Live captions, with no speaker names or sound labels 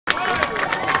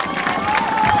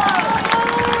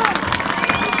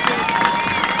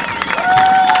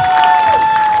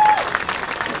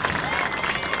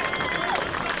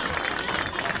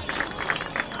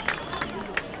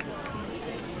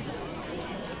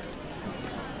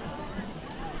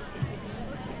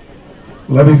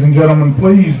Ladies and gentlemen,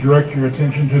 please direct your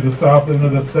attention to the south end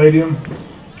of the stadium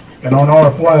and on our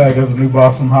flag as the New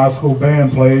Boston High School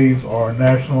Band plays our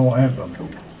national anthem.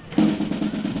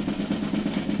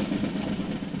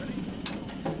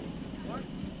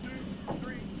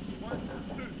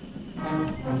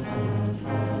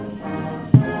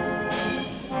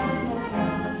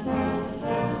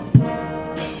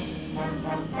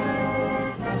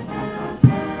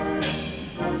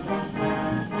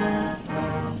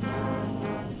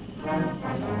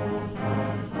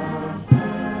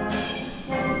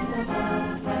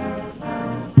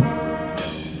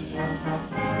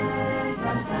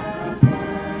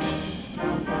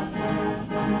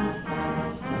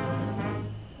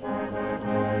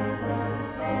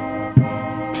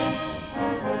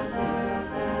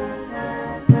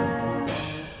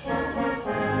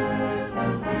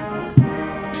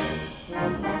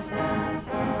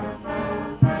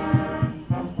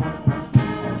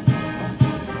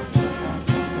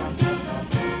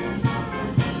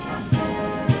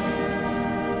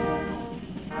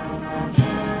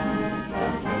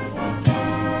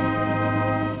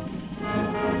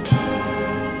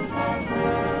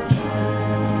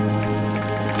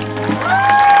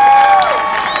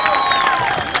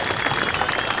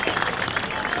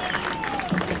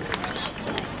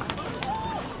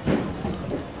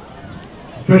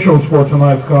 Officials for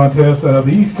tonight's contest out of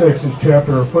the East Texas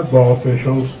Chapter of Football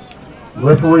Officials: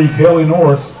 referee Kelly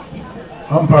Norris,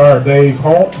 umpire Dave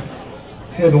Holt,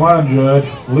 head line judge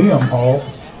Liam Holt,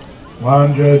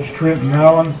 line judge Trenton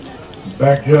Allen,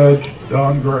 back judge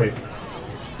Don Gray.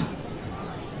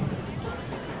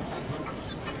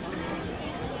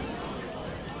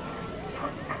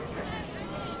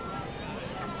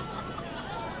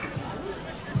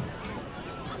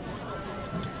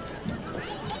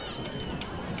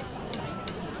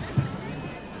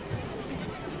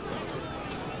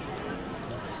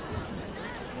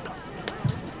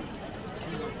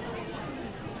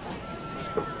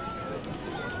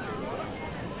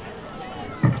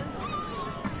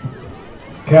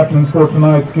 Captains for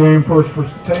tonight's game: first for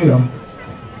Tatum,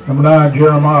 number 9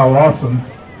 Jeremiah Lawson,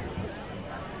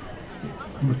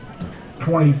 number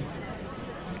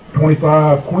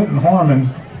 25 Quentin Harmon,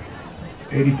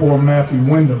 84 Matthew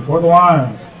Wyndham. For the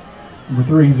Lions, number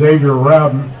 3 Xavier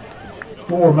Rowden,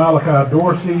 4 Malachi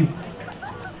Dorsey,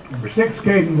 number 6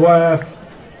 Caden Glass,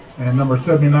 and number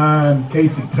 79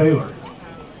 Casey Taylor.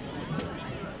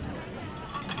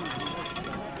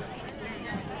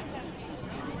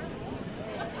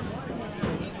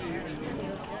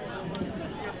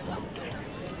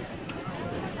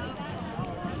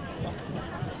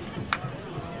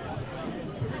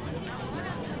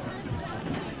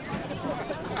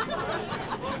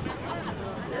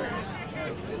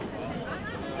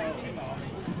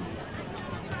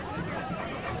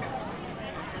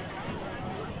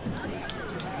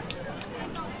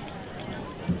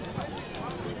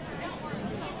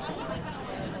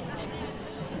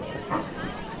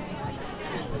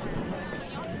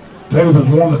 Tatum has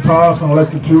won the toss and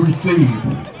elected to receive.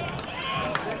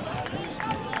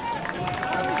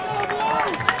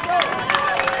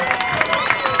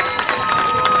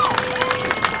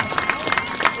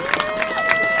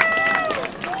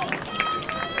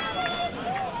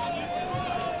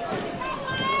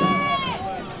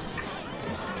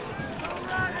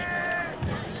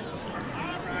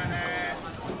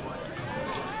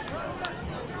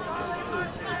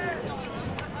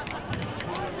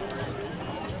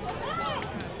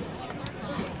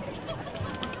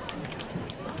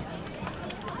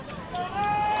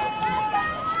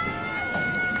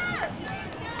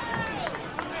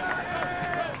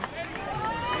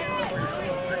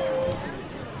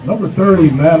 Number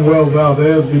 30, Manuel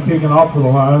Valdez, will be kicking off for the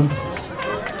Lions.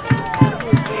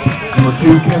 Number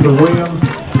 2, Kendall Williams.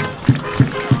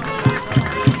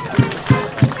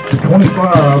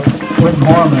 25, Quentin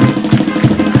Harmon.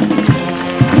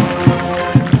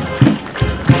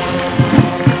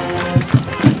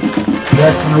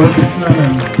 Jackson Richardson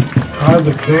and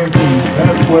Isaac Dancy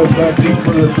pass back deep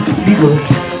for the Eagles.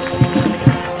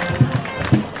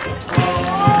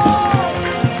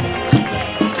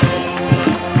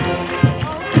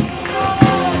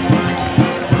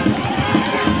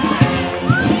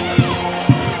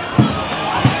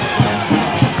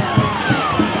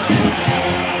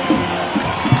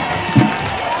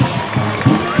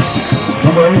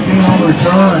 Number 18 on the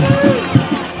return,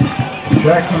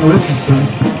 Jackson Richardson.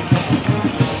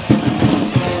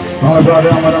 Only brought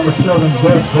down by number 7,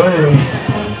 Zach Gray.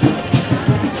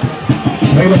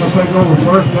 Made him to take over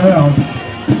first down.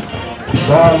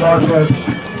 Ball marked at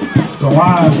the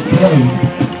line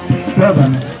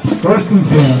 27, 1st and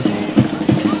 10.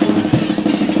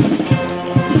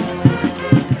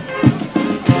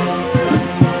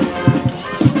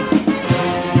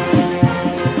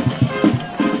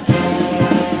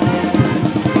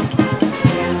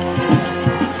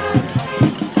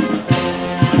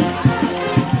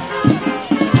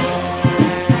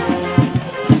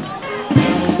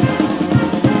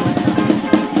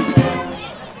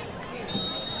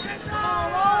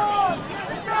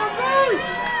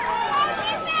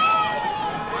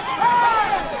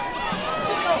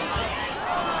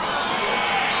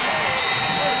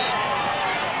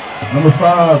 Number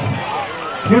 5,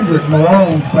 Kendrick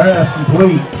Malone, pass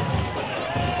complete.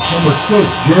 Number 6,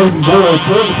 Jaden Boyd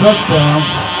for the touchdown.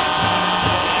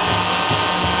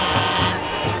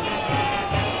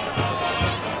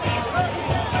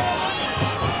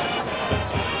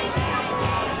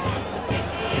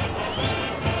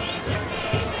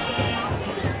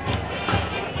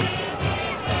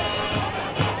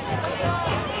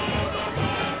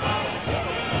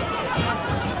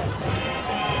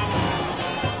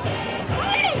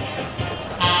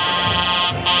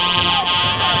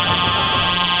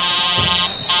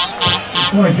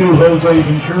 Jose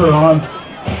Ventura on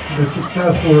the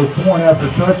successful point after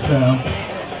touchdown.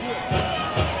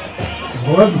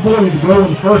 11:40 to go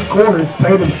in the first quarter. It's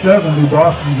Tatum 7 to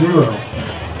Boston 0.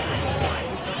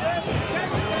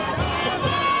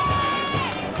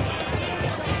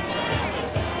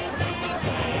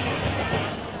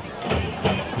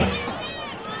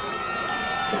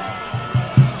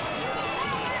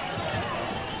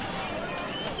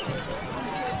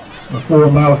 For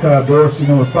Malachi Dorsey,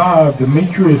 number 5,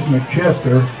 Demetrius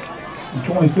McChester, and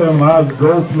 27, Isaac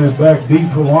Goldsmith back deep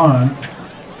for line.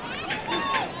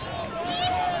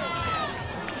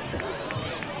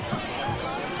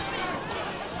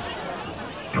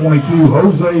 (22)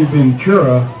 Jose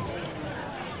Ventura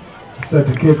set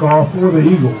to kick off for the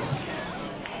Eagles.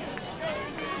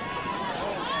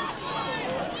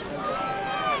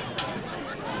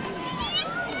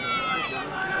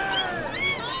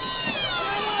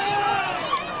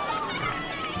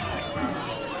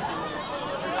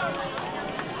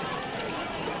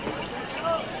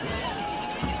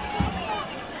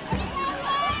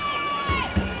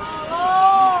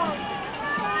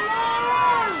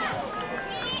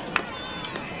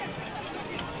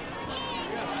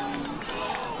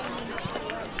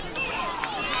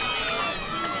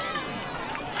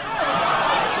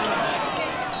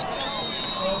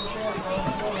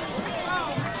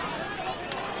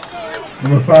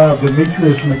 Number 5,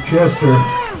 Demetrius McChester,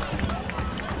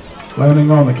 landing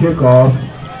on the kickoff.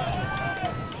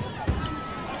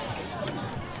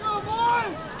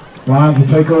 Lions will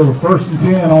take over 1st and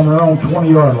 10 on their own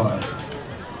 20-yard line.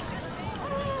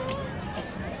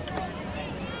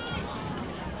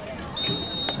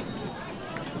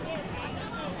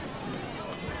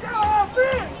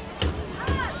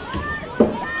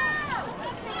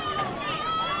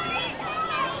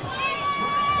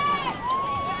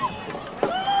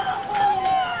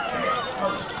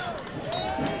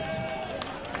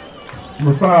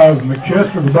 Number 5,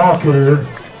 McChester, the ball carrier.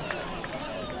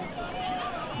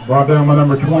 Brought down by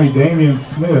number 20, Damian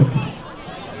Smith.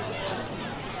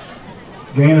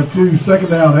 Gain of 2, 2nd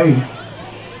down 8.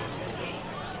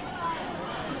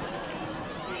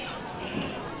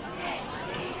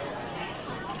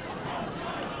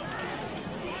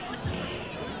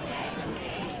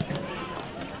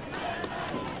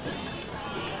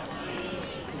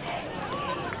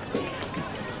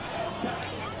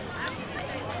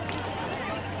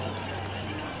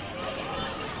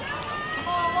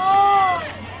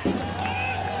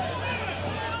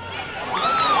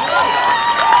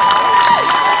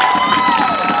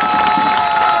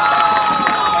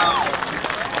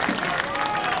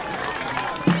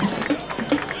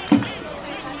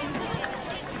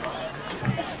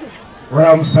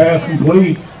 Rounds pass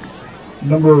complete.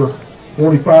 Number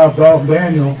 45, Dalton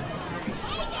Daniel.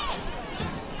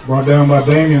 Brought down by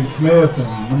Damian Smith,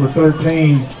 and number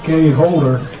 13, Cade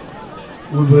Holder.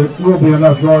 Will be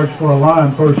enough yards for a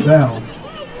line 1st down.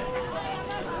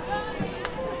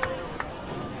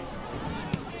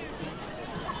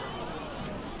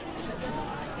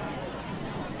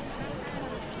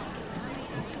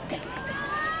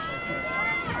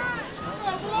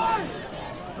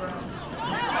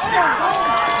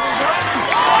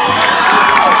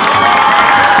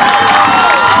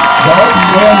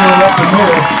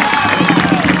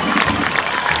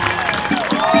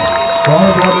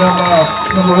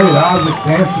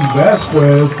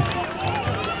 Vasquez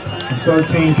and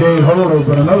 13, Cade Holder,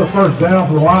 but another 1st down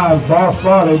for the Lions. Ball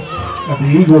spotted at the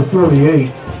Eagle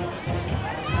 48.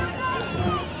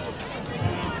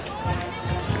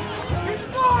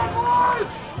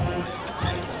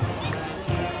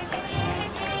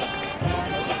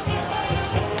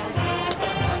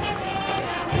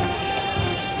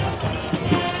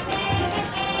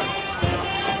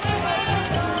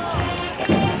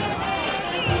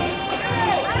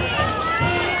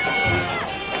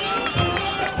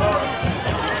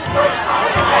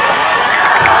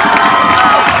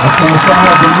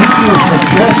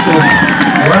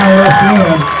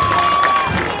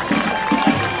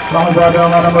 Brought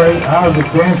down by number 8,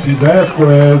 Isaac Dancy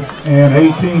Vasquez, and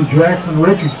 18, Jackson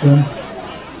Richardson.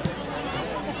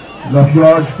 Enough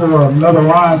yards for another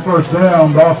line first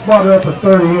down. Ball spotted up at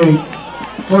 38.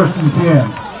 First and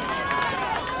 10.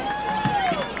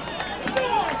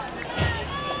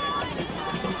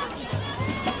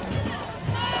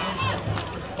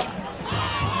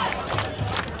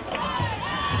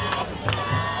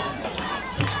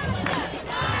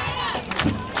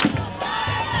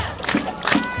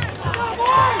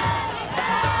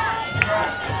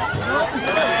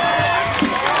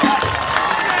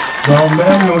 Don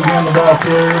Daniel again, the ball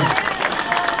carrier.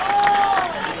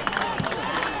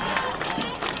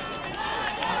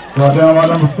 Brought down by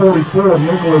number 44,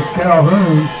 Nicholas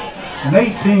Calhoun, and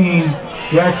 18,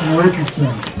 Jackson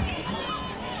Richardson.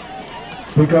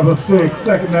 Pick up a 6,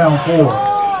 second down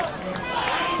 4.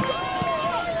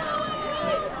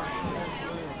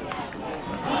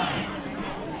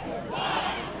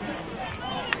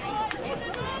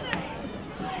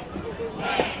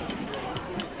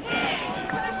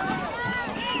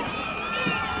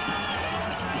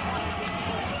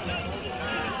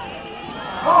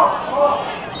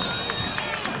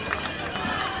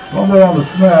 Fumble on the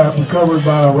snap, recovered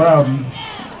by Rowden.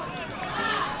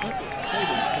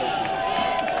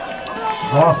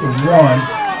 Loss of 1.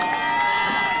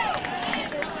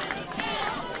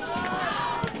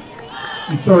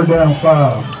 And third down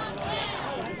 5.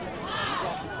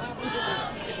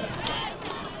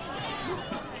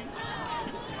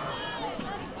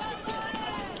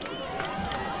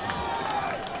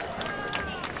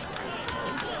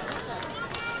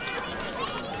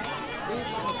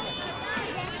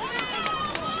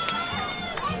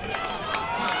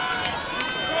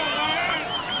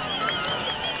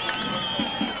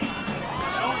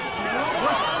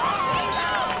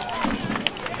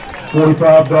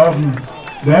 Dalton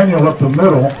Daniel up the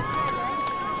middle.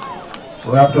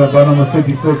 Wrapped up by number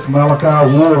 56,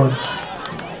 Malachi Ward.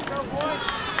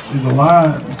 The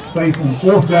line facing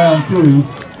fourth down 2.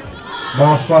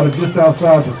 Ball spotted just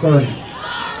outside the 30.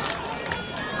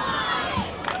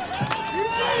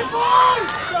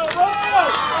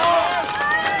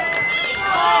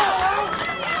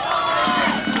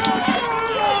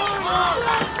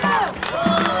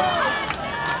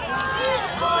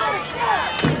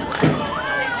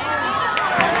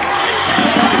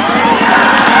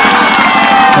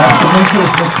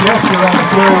 McChester on the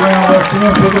carry around left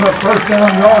end, picking up first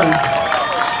down yardage.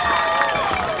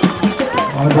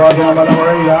 Only brought down by number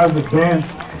 8, Isaac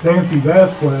Dancy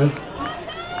Vasquez.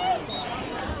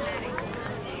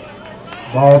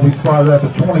 Ball will be spotted at the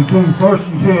 22, first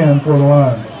and 10 for the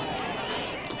line.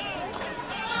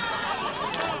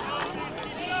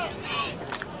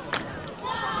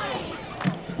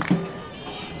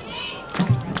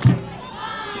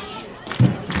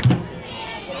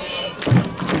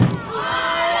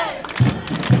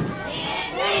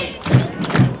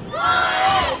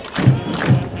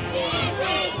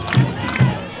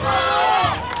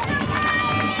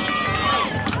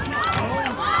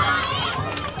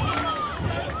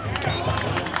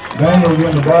 Daniel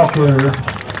again, the ball carrier.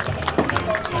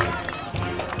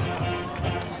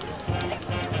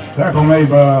 Tackle made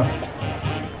by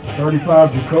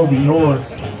 35, Jacoby Norris.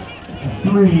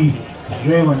 3,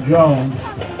 Jalen Jones.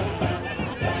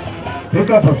 Pick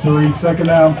up a 3, second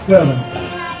down 7.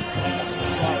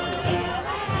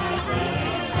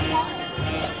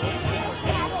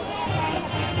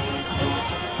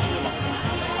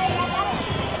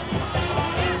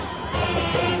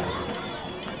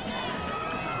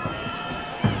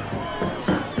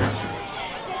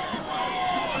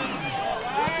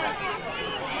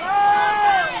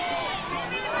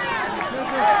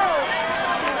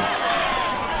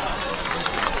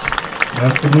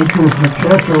 That's Demetrius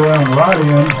McChester around right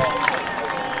end.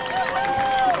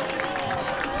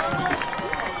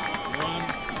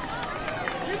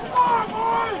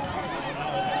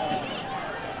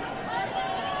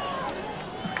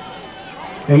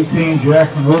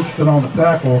 Jackson Richardson on the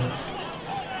tackle.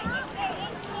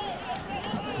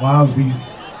 Lions be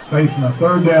facing a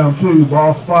third down 2.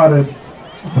 Ball spotted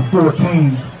at the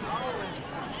 14.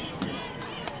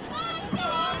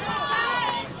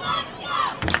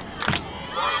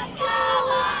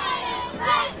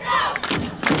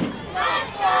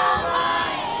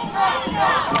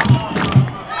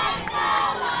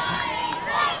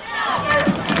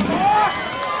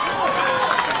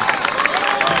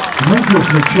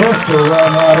 McChester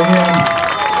around right in.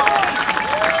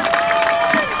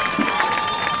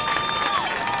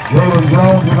 Jalen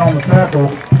Jones is on the tackle.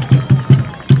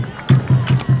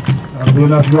 That'll be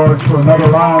enough yards for another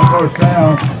line first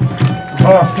down.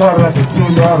 Ball started at the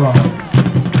 2-yard line.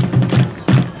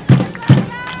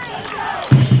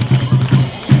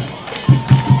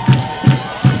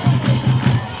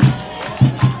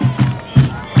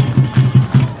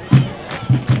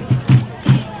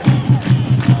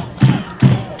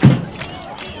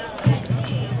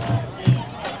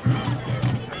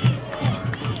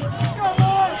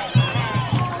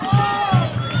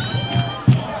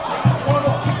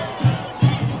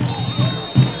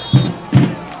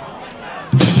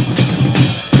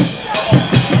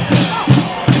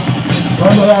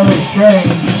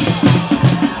 exchange.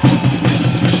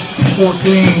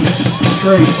 14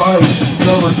 straight Vype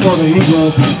covers for the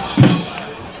Eagles.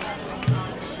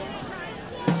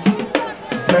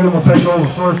 Tatum will take over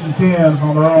 1st and 10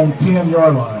 on their own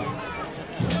 10-yard line.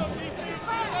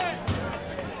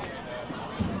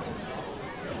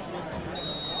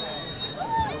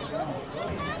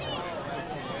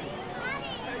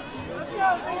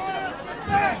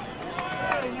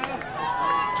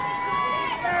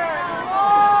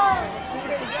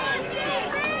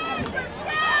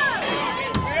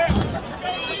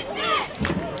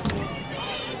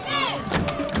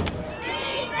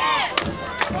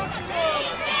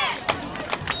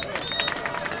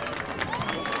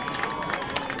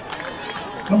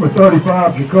 Number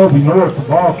 35, Jacoby North, the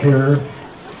ball carrier.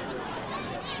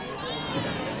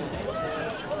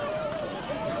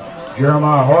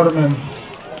 Jeremiah Hardiman.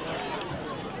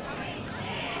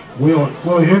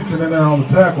 Willie Hinson in there on the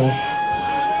tackle.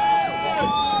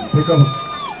 Pick up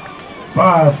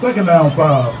 5, 2nd down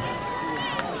 5.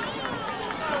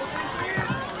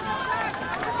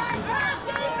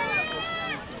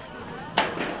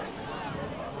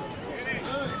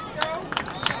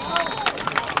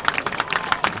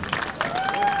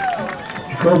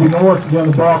 Jacoby North again,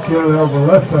 the ball carrier over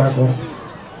left tackle.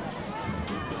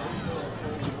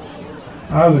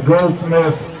 Isaac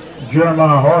Goldsmith,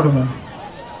 Jeremiah Hardiman.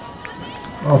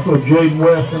 Also Jaden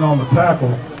Weston on the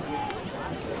tackle.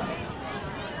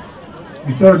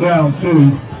 Be 3rd down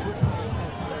 2.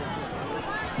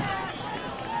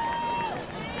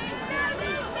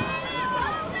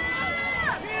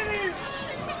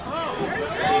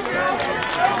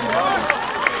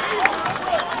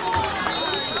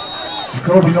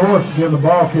 Jacoby North again, the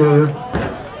ball carrier.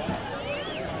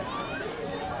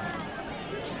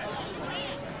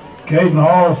 Caden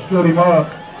Hall stood him up.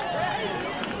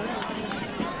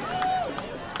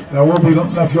 That will be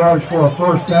enough yards for a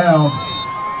 1st down.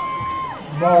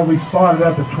 The ball will be spotted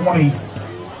at the 22.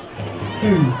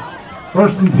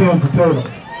 1st and 10 for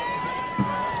Tatum.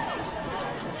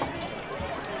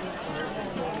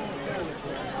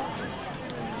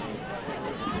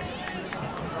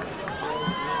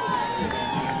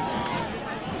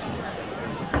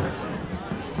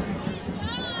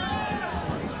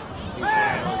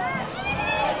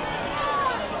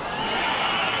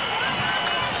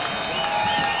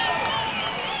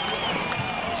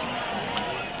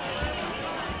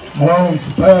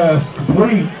 Malone's pass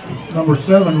complete. Number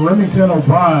 7, Remington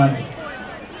O'Brien.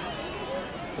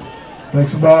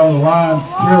 Takes the ball in the Lions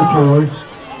territory.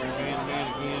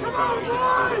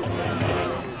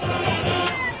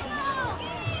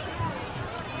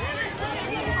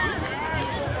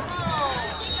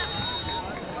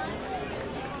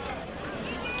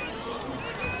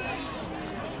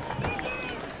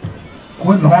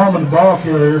 Quentin Harmon, the ball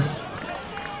carrier.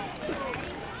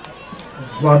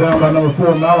 Ball down by number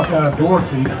 4, Malachi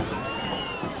Dorsey.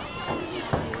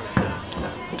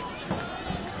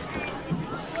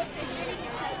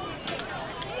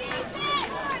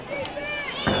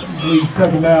 Lead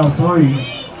 2nd down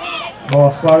 3.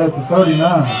 Ball spotted at the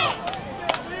 39.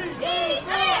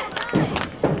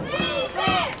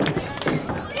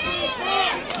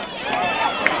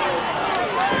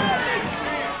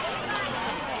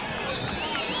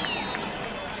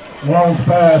 Long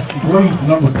pass complete to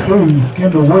number 2,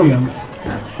 Kendall Williams.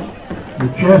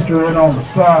 With Chester in on the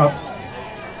stop.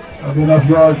 That'll be enough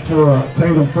yards for a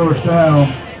Tatum 1st down.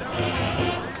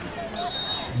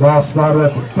 Ball spotted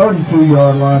at the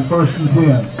 32-yard line, 1st and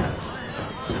 10.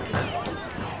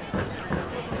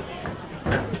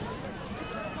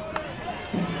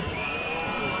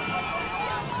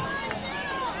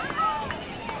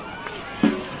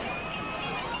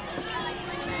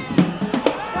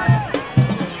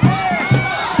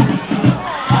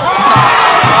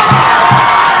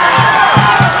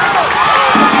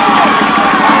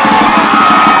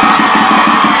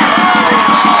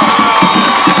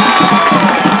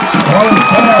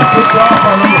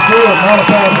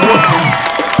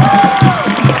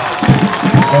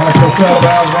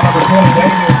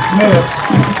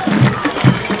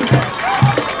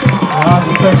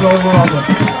 Take over on the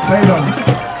Tatum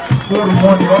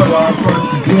 41-yard line,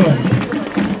 1st and 10.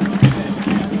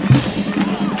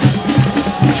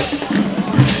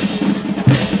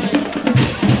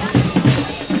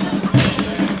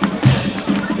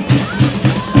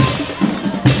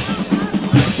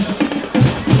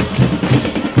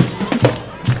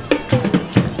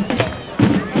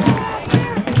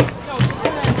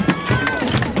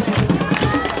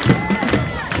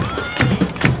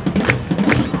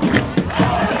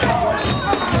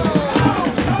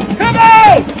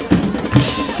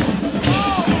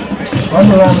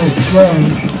 Under on the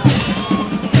exchange.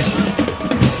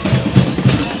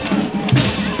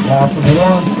 Loss of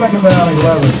 1, second down,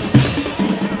 11.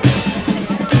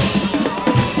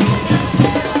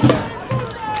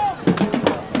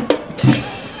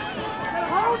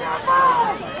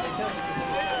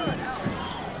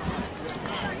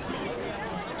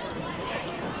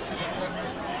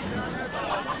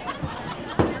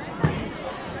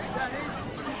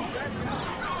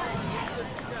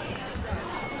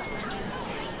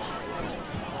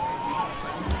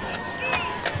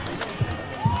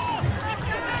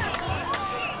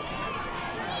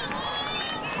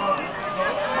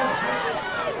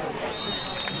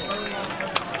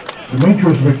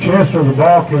 Demetrius McChester, the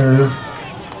ball carrier.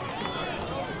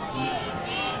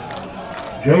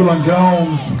 Jalen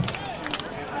Jones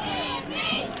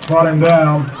brought him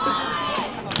down.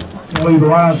 He'll leave the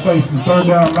Lions facing third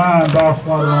down 9. Ball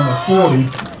spotted on the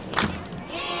 40.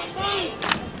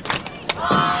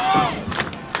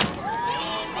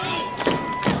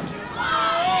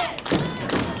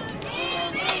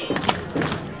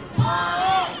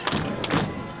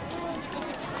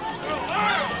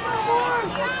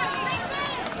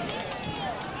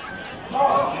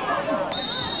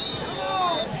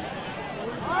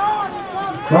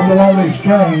 Fumble on the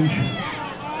exchange.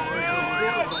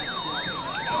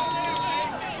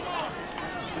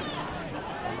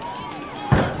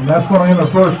 And that's going to end the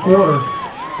first quarter.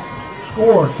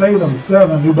 Score, Tatum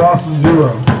 7, New Boston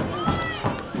 0.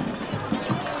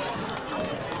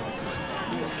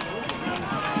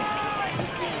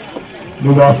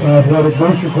 New Boston Athletic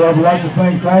Booster Club would like to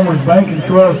thank Farmers Bank and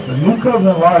Trust and New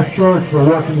Covenant Life Church for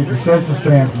working the concession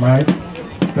stand tonight.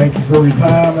 Thank you for your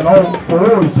time and all for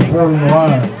always supporting the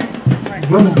Lions.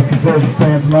 Visit the concession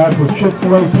stand tonight for a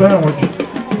Chick-fil-A sandwich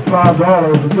for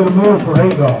 $5 and get a meal for $8.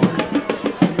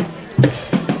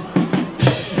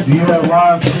 Do you have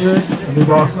Lions spirit? The New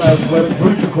Boston Athletic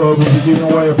Booster Club will be giving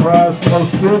away a prize for the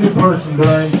most spirited person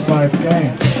during tonight's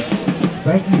game.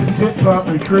 Thank you to Tip Top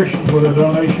Nutrition for the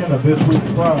donation of this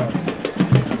week's prize.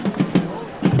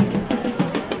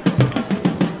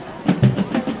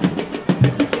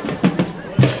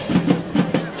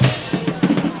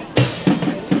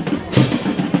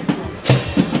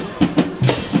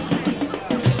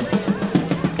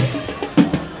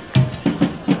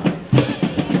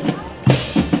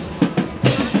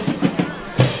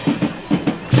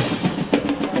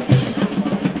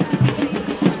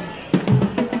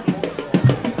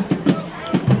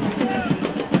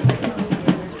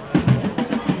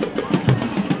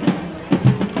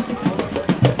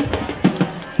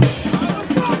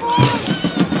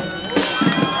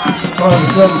 In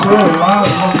the second quarter,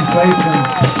 Lions will be facing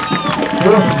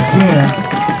 4th and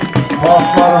 10. Ball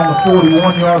spot on the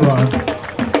 41-yard line.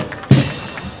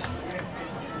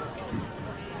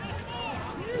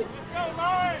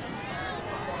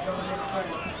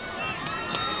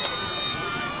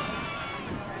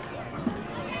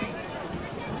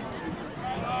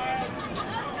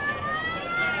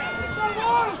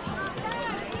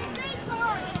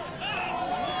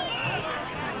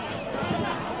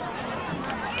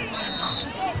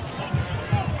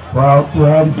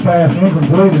 Route pass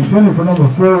incomplete, intended for number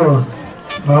 4,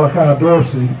 Malachi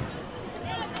Dorsey.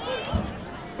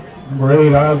 Number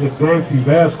 8, Isaac Dancy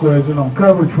Vasquez in on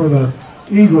coverage for the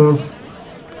Eagles.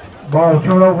 Ball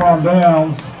turnover on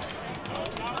downs.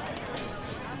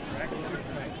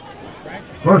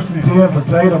 1st and 10 for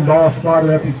Tatum. Ball spotted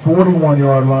at the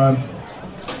 41-yard line.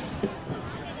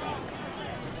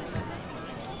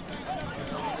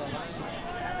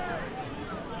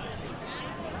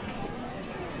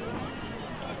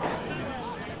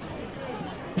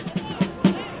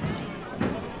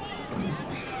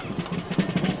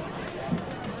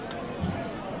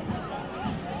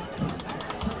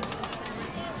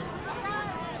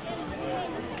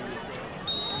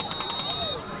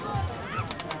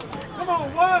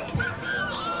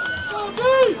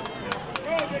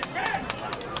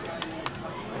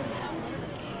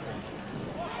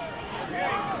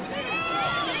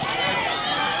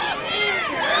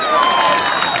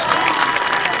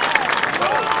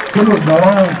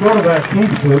 The quarterback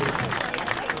keeps it.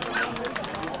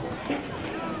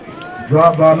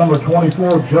 Dropped by number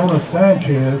 24, Jonas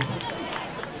Sanchez.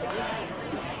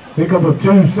 Pickup of 2,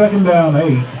 2nd down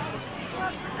 8.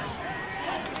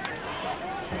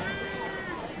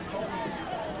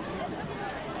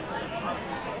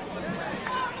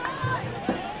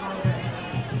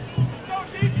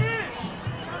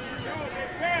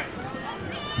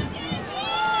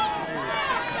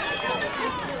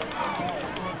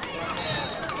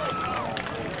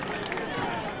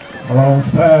 Malone's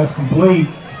pass complete.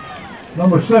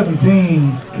 Number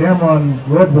 17, Cameron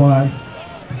Redwine.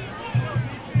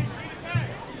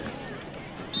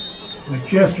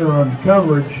 Chester on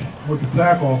coverage with the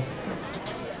tackle.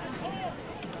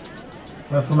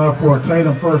 That's enough for a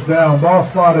Tatum first down. Ball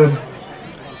spotted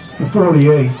to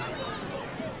 48.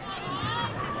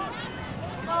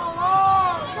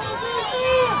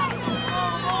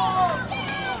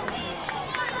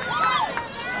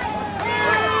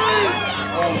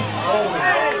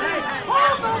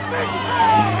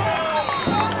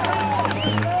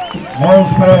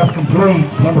 Long's pass complete,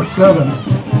 number 7,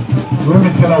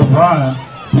 Remington O'Brien.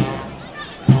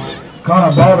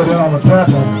 Connor Barber in on the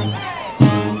tackle.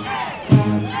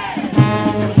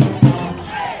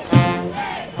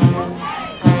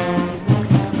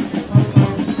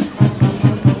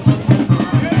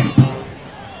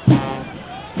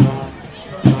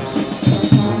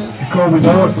 Jacoby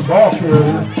Norris, the ball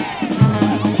carrier.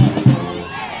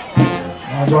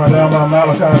 All brought down by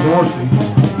Malachi Dorsey.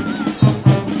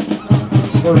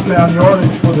 First down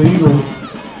yardage for the Eagles.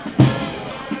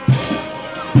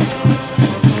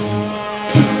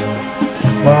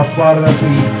 Ball spotted at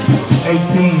the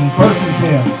 18, first and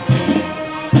 10.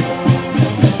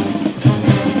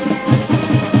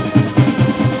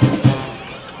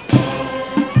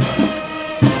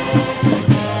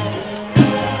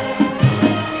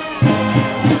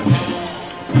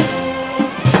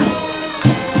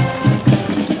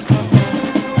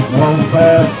 Long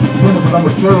pass, intended for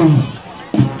number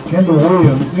 2. Kendall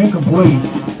Williams, incomplete.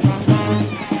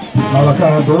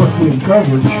 Malachi Dorsey in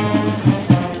coverage.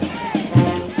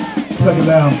 Second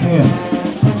down, 10.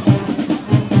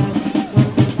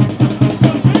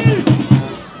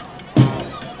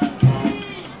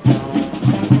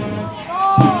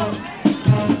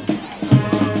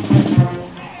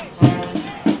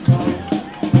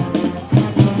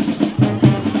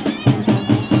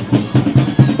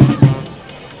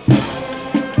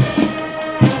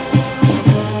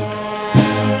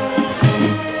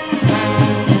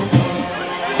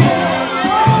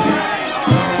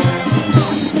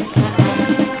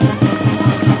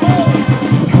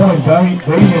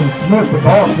 Damian Smith, the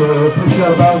ball carrier, pushed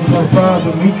out about number 5,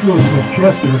 Demetrius with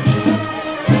Chester.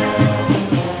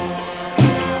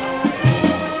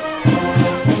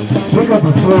 Pick up a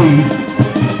 3.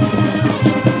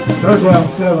 Third down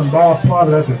 7, ball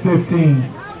spotted at the 15.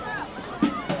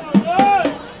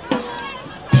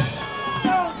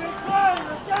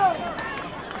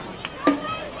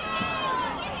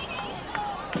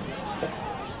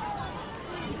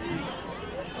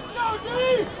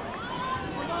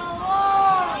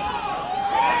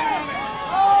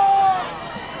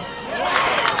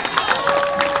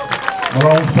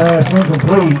 Long pass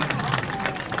incomplete.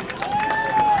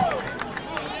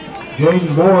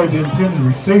 Jaden Boyd, the intended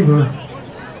receiver.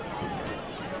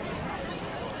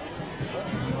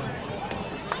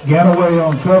 Ganaway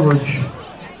on coverage.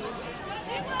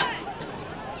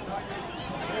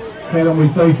 Tatum will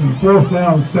be facing fourth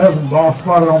down 7, ball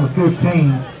spotted on the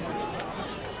 15.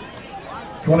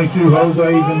 22,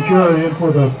 Jose Ventura in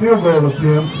for the field goal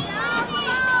attempt.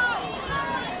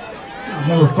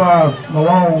 Number 5,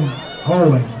 Malone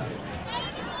holding.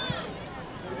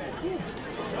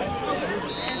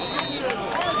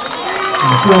 And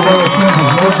the field goal attempt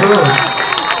is no good.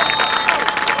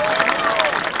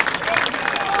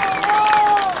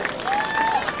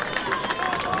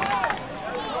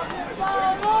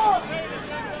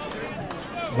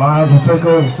 Lions will take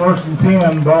over first and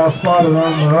 10, ball spotted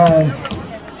on their own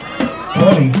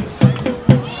 20.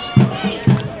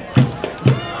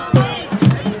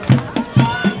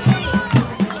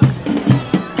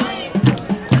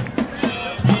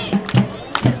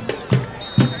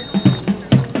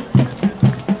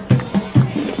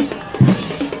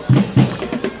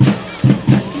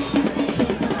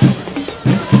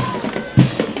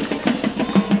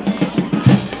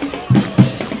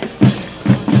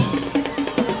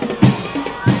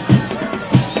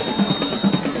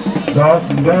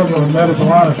 Dalton Daniel met at the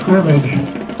line of scrimmage,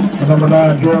 and number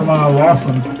 9, Jeremiah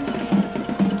Lawson.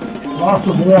 Loss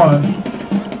of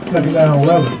 1, second down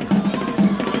 11.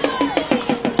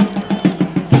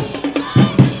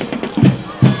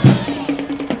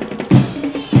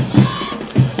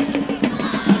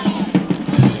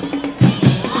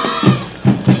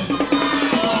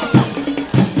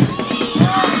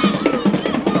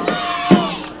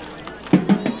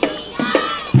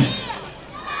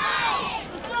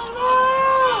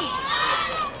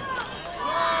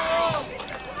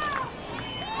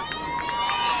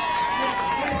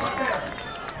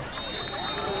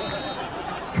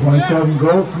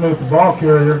 Goldsmith, the ball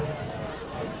carrier.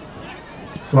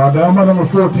 Brought down by number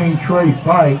 14, Trey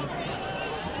Vype.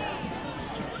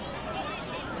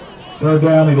 Third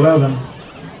down 11.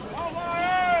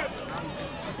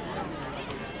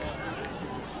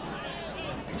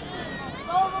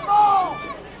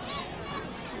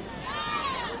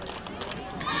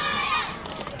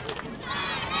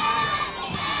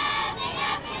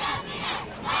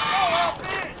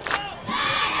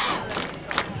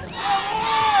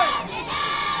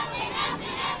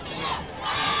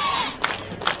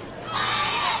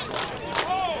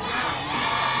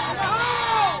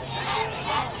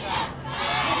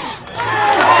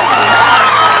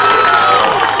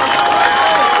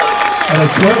 And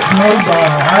a catch made by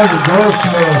Isaac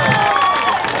Goldsmith.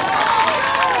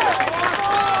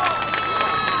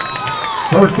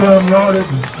 First down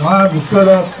yardage, Lions will set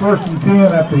up 1st and 10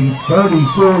 at the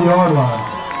 34-yard line.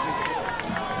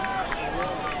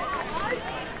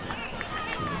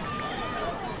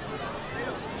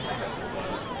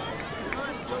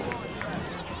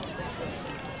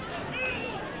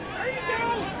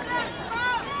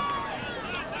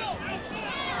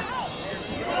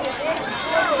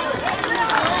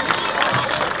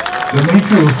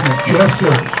 Demetrius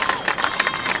McChester.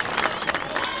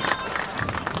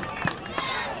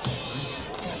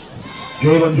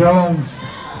 Jalen Jones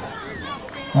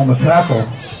on the tackle.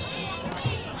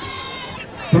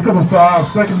 Pick up a 5,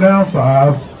 2nd down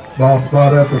 5. Ball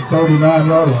spot at the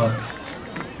 39-yard line.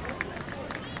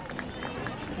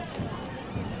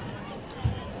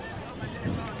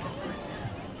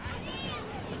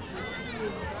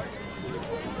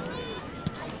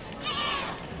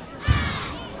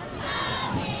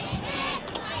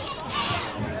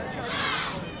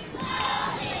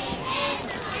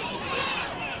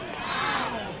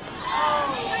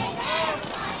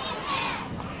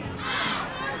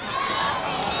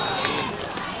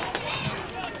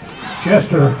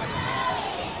 Chester,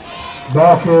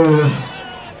 ball carrier,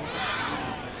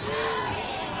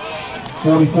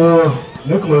 44,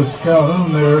 Nicholas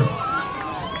Calhoun there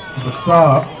with a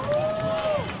stop.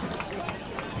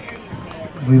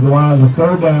 Leave the Lions a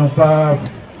 3rd down 5.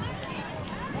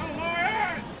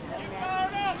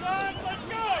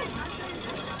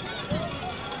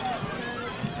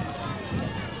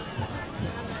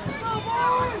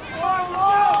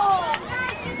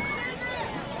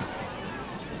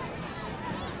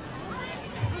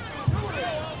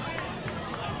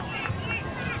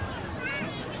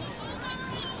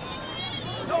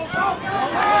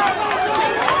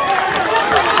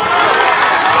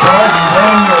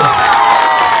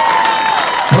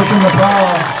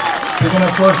 Picking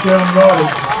up 1st down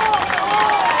yardage.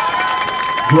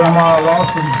 Jeremiah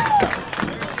Lawson,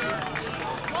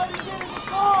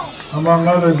 among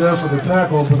others, there for the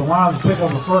tackle, but the Lions pick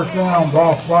up a 1st down.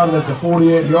 Ball spotted at the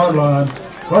 48-yard line.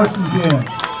 1st and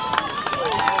 10.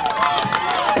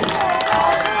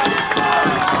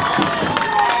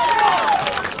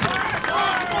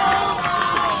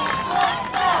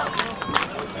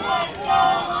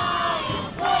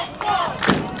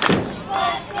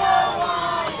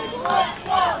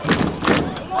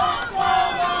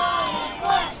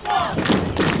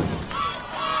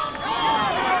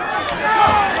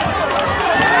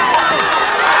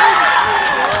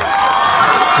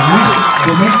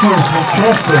 Demetrius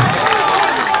McChester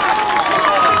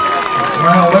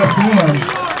around left end,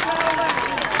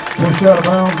 pushed out of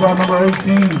bounds by number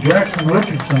 18, Jackson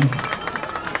Richardson.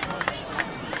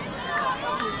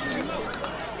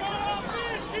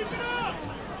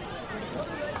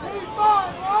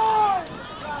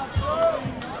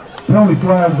 Penalty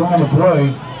flags on the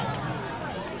play.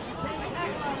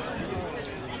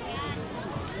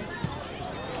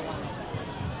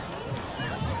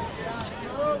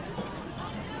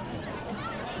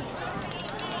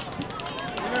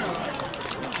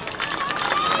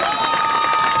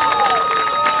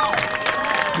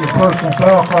 Personal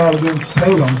foul call against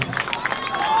Tatum.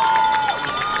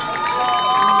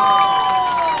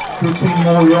 15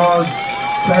 more yards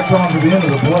tacked on to the end of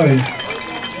the play.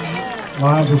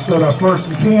 Lions will set up 1st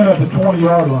and 10 at the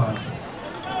 20-yard line.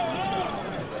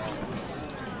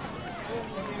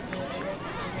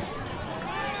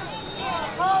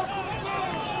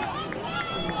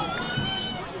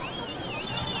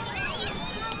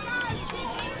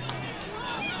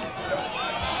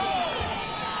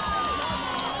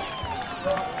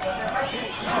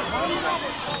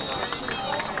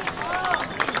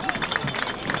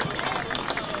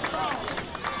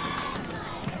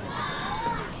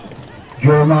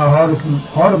 Jeremiah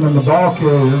Hardeman, the ball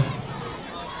carrier.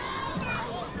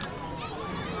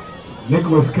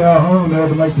 Nicholas Calhoun there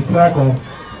to make the tackle.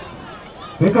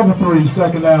 Pick up a 3,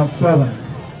 2nd down 7.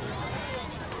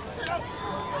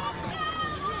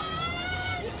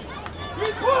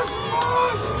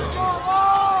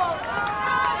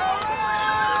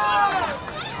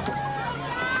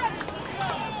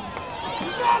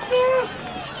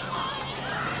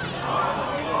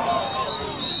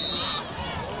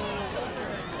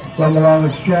 Fumble on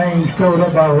exchange, covered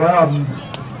up by Rowden.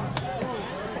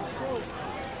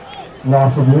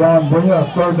 Loss of 1, bring up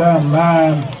 3rd down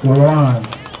 9 for the Lions.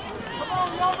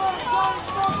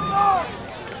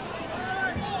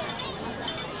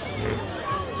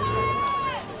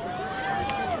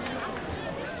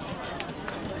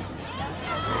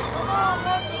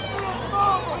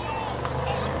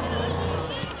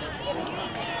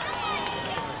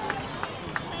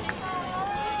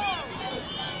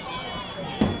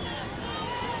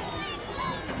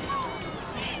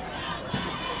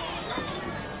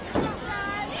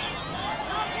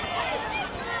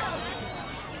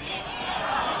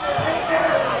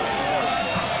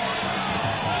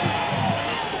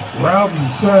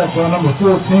 Rowden sacked by number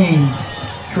 14,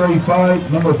 Trey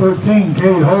Vype, number 13,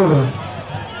 Cade Holder.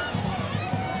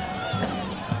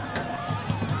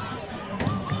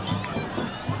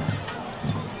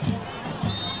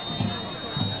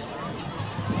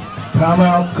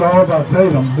 Timeout called by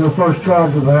Tatum, their first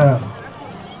charge of the half.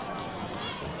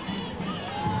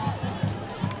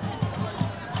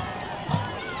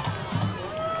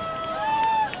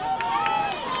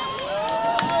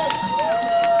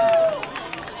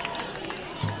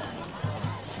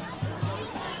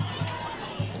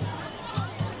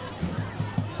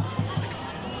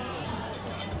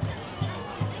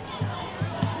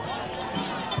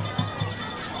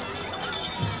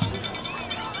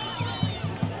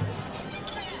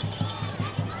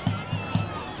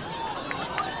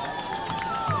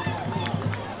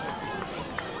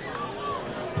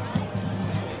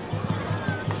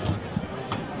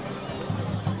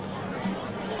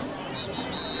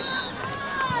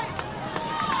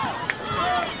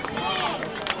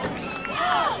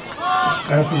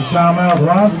 After the timeout, the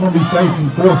Lions are going to be facing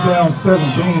 4th down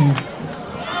 17.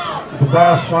 The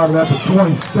ball spotted at the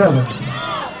 27.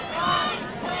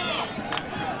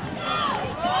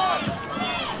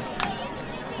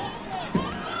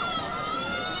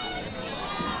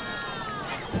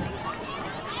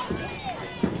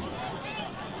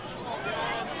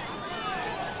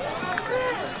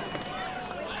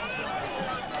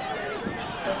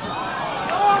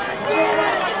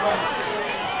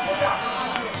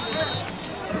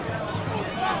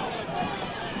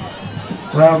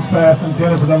 Round pass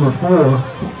intended for number 4,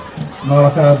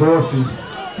 Malachi Dorsey.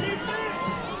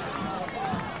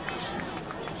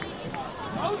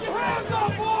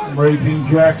 Number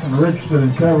 18, Jackson Richardson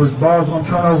in coverage. Ball's going to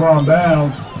turn over on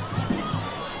downs.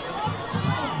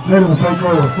 Tatum will take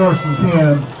over 1st and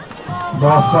 10.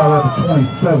 Ball spot at the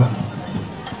 27.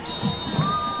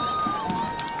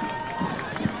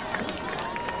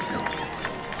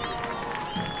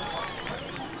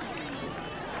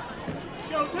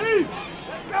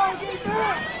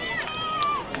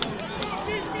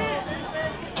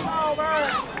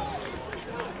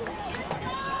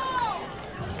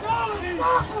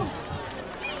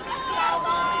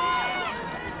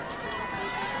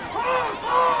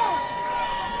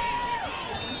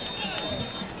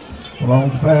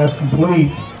 Long pass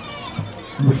complete.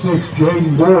 Number 6,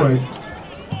 Jaden Boyd.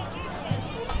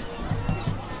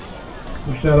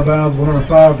 Pushed out of bounds with number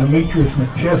 5, Demetrius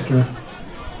McChester.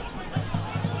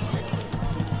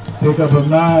 Pickup of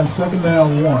 9, 2nd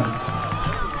down 1.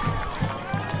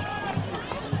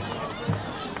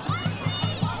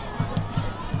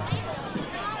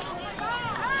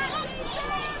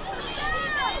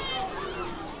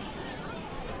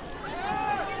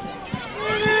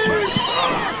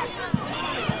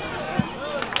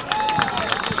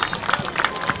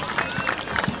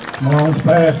 Long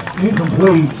pass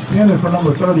incomplete, intended for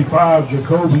number 35,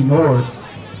 Jacoby Norris.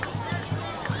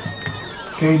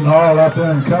 Caden Hall out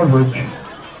there in coverage.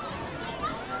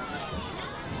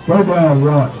 3rd down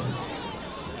run.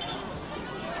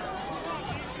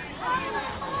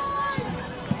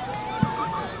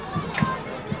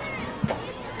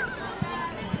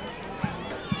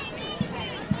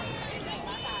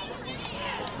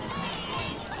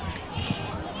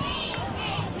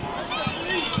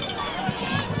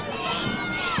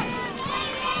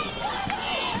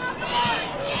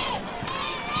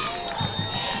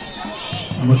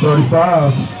 Number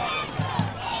 35,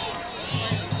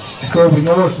 Jacoby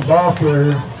Norris, the ball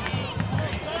carrier.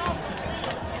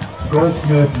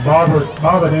 Goldsmith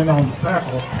bobbed in on the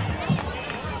tackle.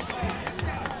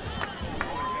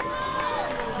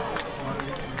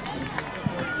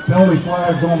 Penalty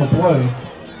flags on the play.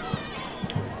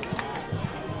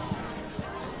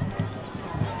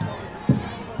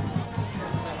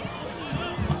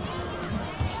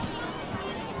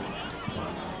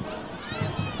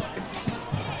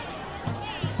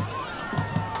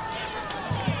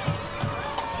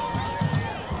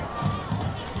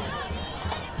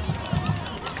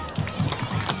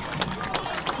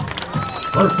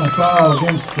 Personal foul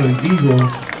against the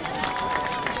Eagles.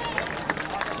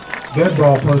 Dead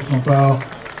ball personal foul.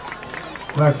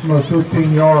 Maximum of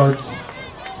 15 yards.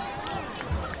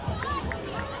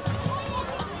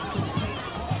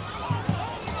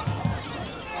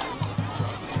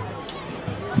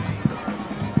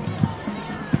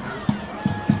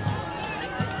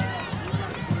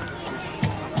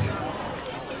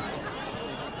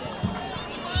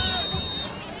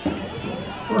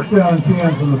 First down and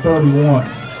 10 from the 31.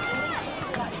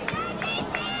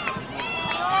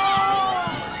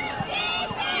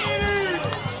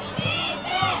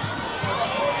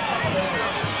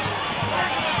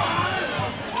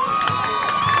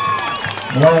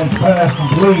 Malone's pass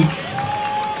complete.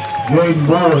 Jaden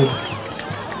Boyd.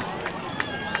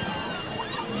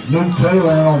 Luke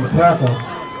Taylor in on the tackle.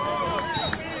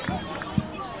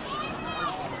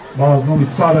 Ball's going to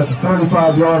be spotted at the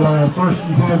 35-yard line. 1st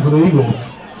and 10 for the Eagles.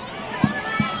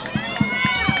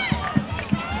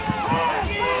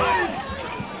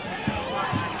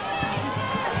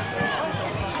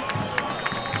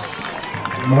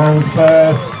 Malone's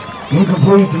pass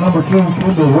incomplete to number 2,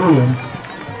 Kendall Williams.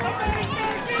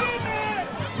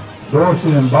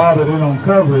 Dorsey and Bobbitt in on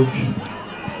coverage.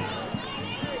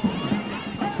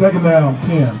 2nd down,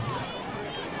 10.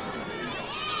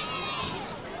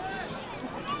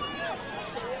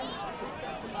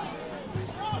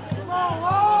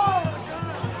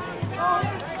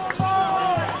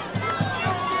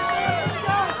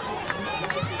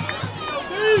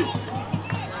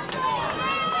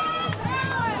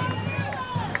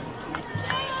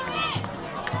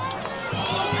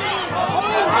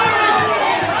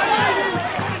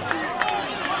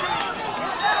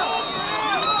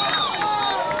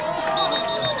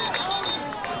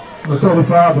 The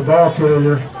 35, the ball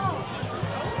carrier,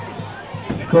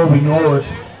 Kobe Norris.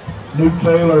 Luke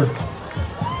Taylor.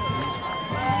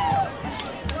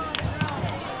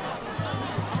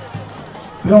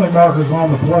 Penalty markers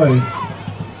on the play.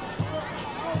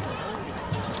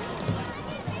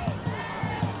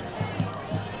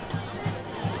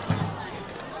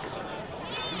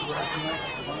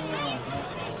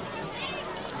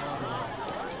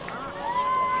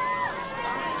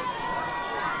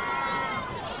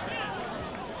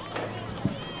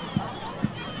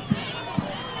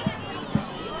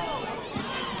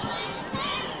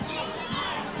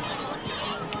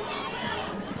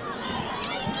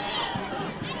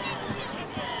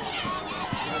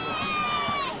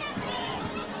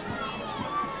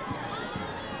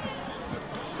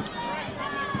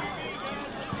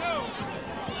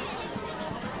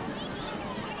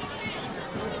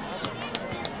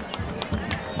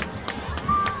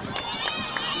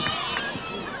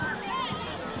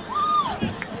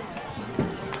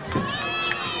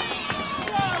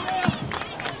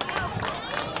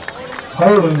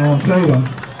 Holding on Tatum.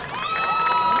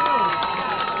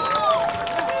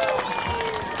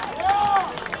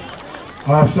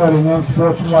 Offsetting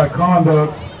unsportsmanlike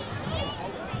conduct.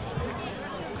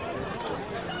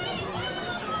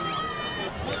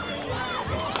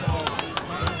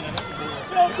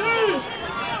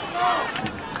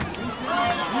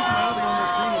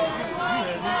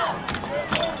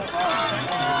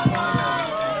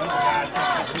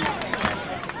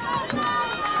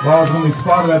 Ball's going to be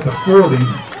spotted at the 40.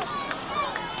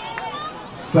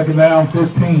 2nd down,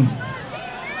 15.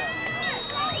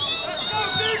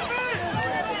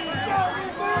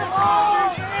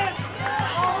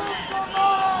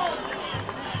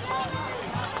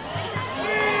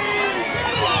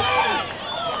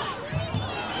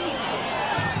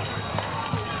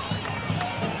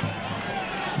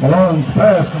 Malone's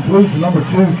pass complete to number 2,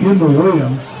 Kendall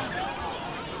Williams.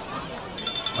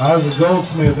 Isaac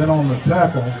Goldsmith in on the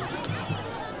tackle.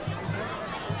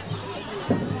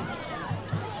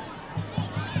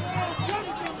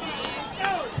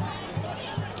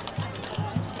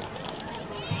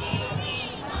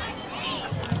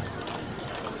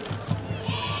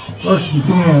 First and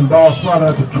 10, ball spotted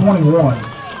at the 21.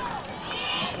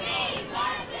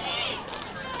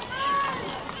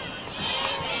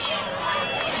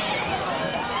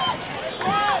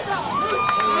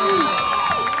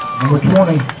 Number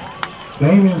 20,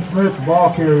 Damian Smith, the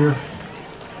ball carrier.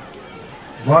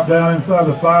 Brought down inside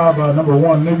the 5 by number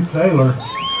 1, Luke Taylor.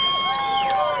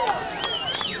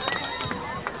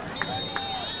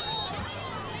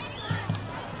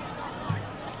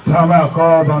 Timeout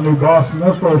called by New Boston,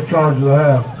 their first charge of the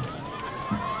half.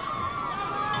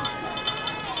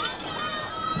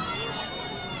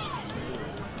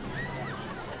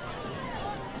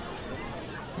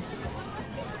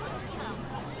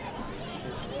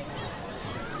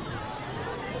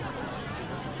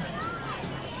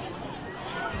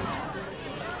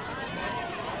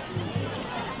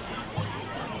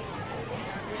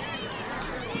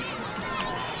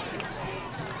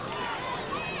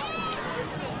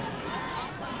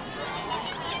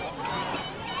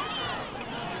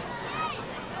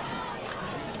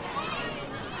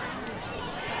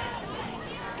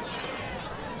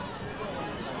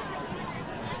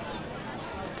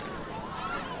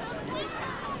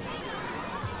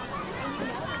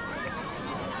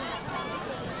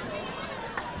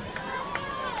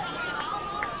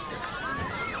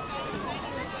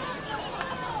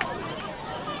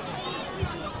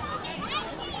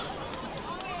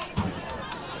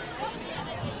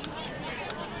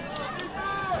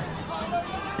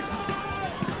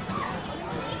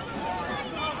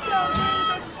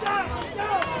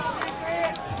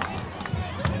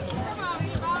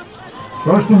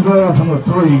 First and goal from the 3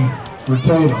 for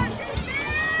Tatum.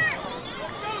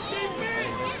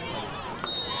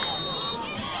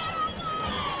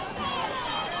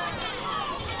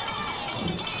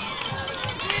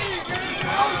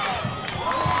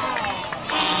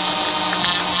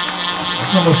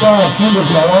 Number 5, Kendrick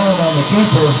Malone on the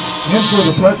keeper, in for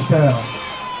the touchdown.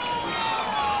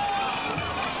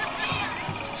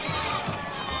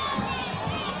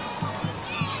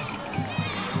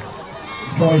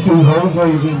 #22, Jose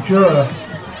Ventura,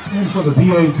 in for the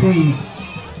PAT.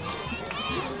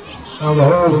 Now the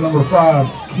hold of number 5,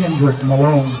 Kendrick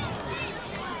Malone.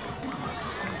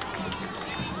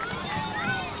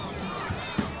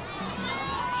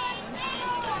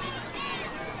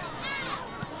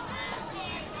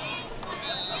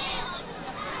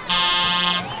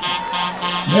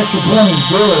 Extra point is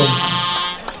good.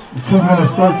 2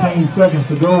 minutes, 13 seconds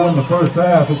to go in the first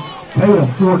half. It's Tatum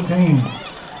 14,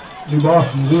 New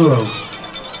Boston 0.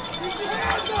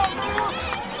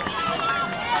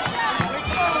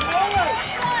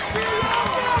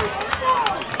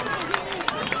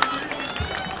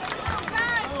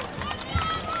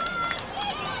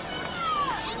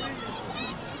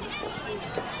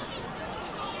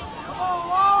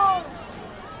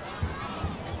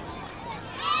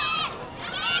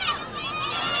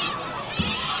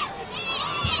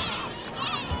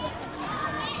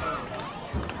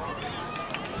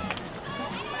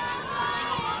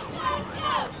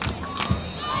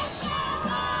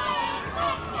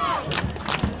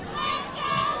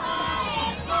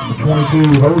 Number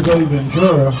 22, Jose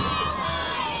Ventura,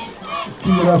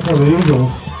 tee it up for the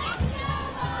Eagles.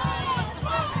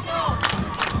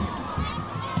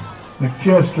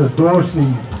 McChester,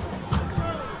 Dorsey,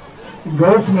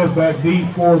 Goldsmith back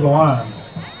deep for the Lions.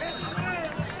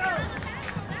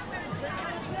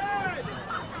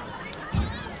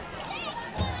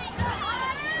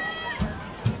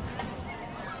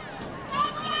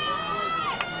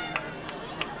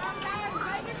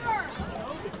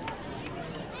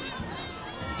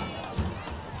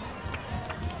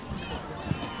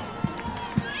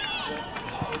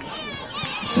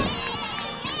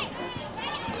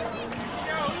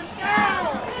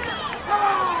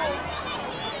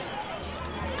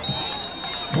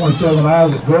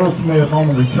 Isaac Goldsmith on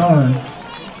the return.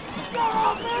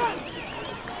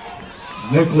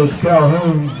 Nicholas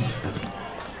Calhoun,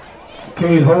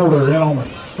 Cade Holder in on the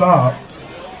stop.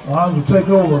 Lions will take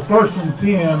over 1st and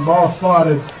 10, ball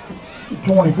spotted at the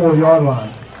 24-yard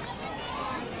line.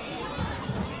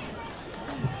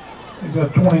 They've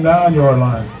got 29-yard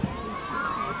line.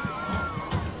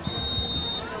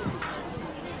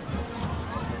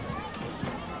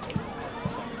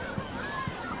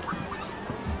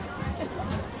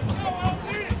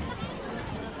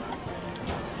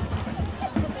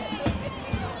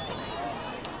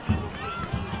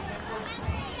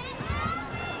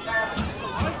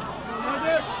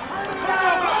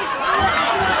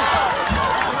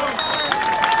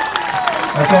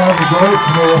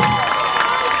 Goldsmith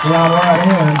down right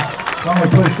in, only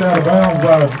pushed out of bounds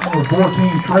by number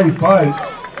 14, Trey Fight.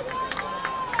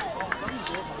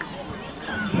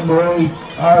 Number 8,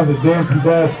 Isaac Dancy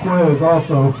Vasquez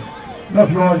also.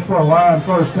 Enough yards for a line,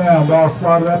 first down, ball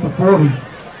spotted at the 40.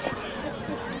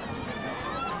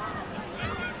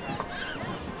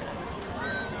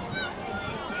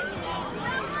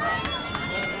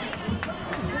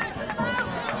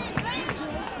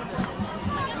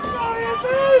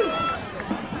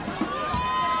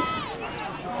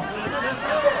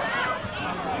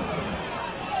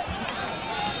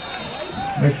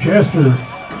 McChester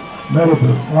met at the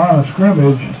line of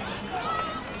scrimmage.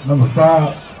 Number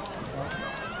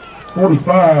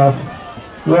 45,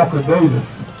 Walker Davis.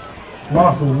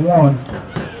 Loss of 1.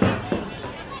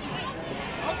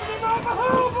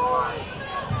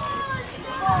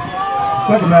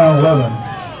 Second down, 11.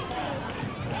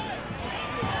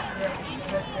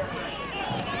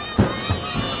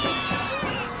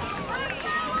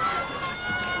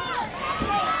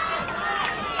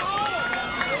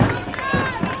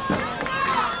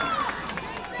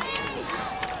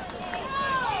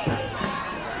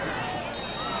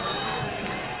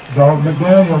 Dalton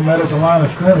McDaniel met at the line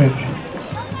of scrimmage.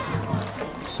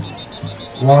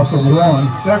 Loss of 1.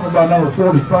 Tackled by number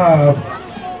 45,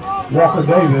 Walker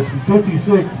Davis, and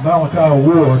 56, Malachi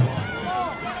Ward.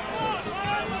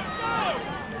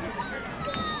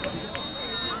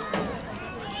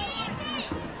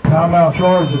 Timeout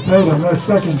charge to Tatum, their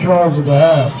second charge of the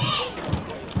half.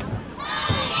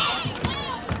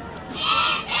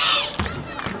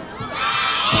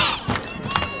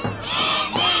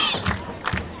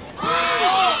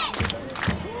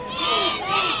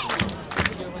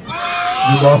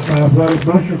 New Boston Athletic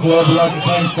Booster Club would like to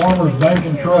thank Farmers Bank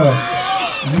and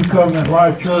Trust, New Covenant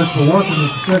Life Church for working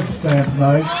with the concession stand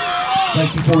tonight.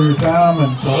 Thank you for your time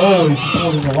and for always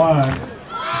supporting the Lions.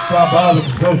 Stop by the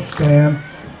concession stand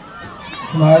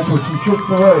tonight for some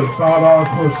Chick-fil-A,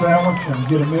 $5 for a sandwich, and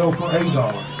get a meal for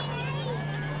 $8.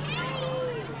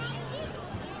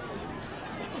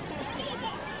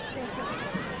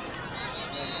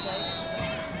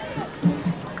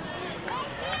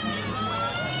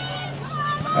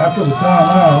 After the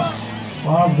timeout,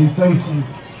 Lions will be facing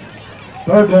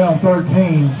 3rd down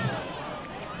 13.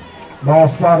 Ball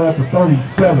spot at the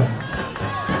 37.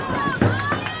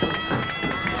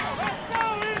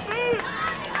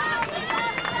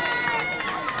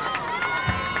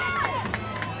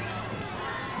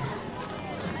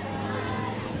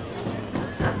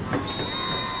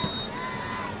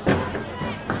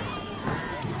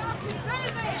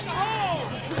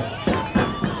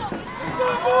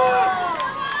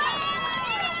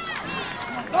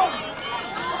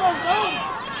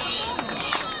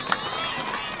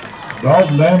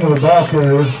 Dalton down to the ball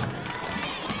carrier.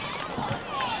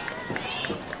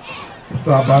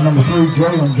 Stopped by number 3,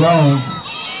 Jalen Jones.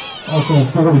 Also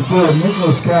 44,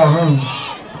 Nicholas Calhoun.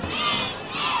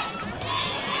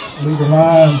 Lead the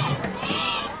Lions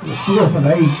to 4th and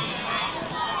 8.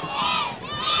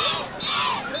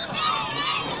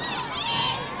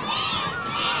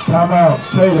 Timeout,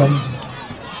 Tatum.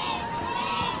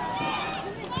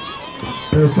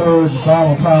 Their 3rd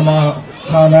and final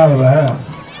timeout of the half.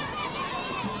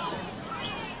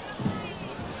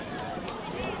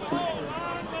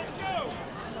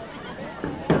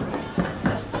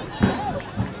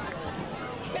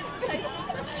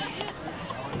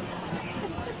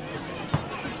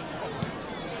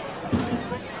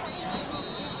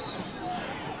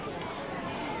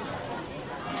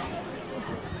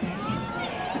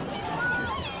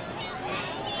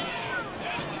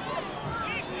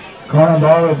 Current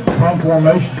ball at punt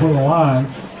formation for the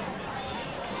Lions.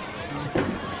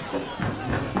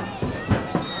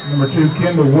 Number 2,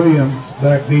 Kendall Williams,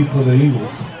 back deep for the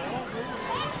Eagles.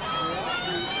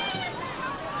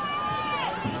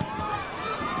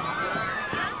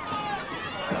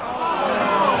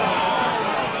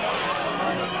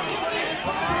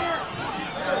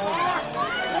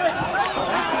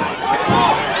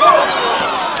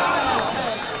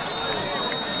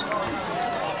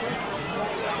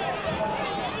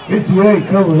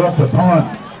 Covers up the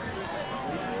punt.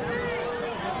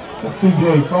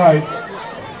 CJ Vype.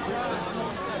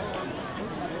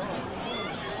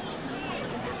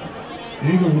 The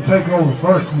Eagles will take over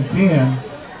 1st and 10.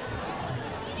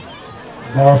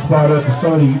 Ball spot at the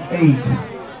 38.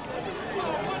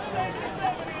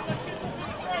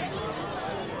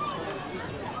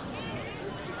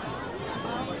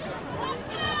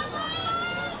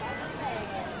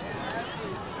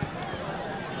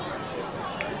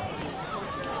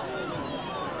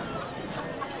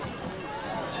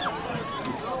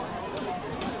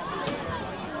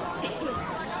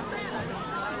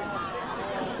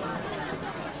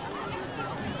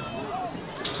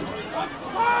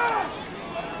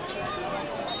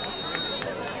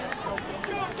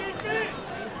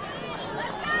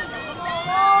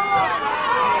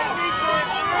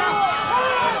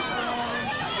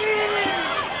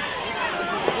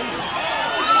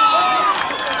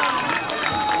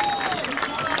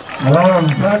 Long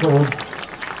tackle,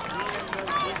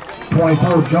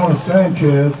 24, Jonas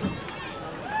Sanchez.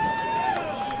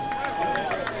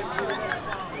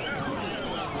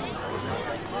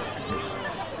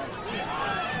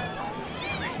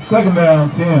 Second down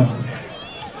 10.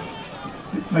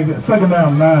 Make it 2nd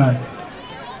down 9.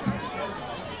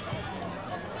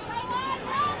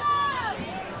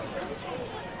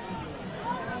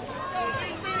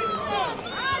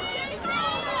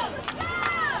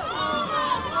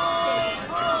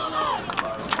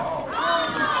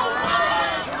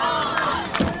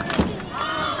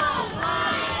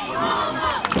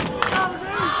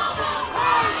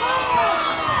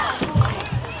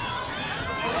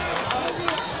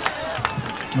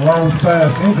 Long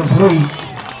pass incomplete.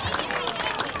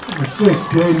 Number 6,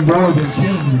 Jaden Boyd, the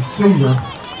intended receiver.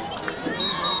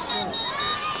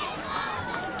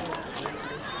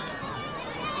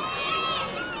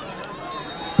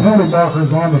 Penalty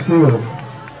markers on the field.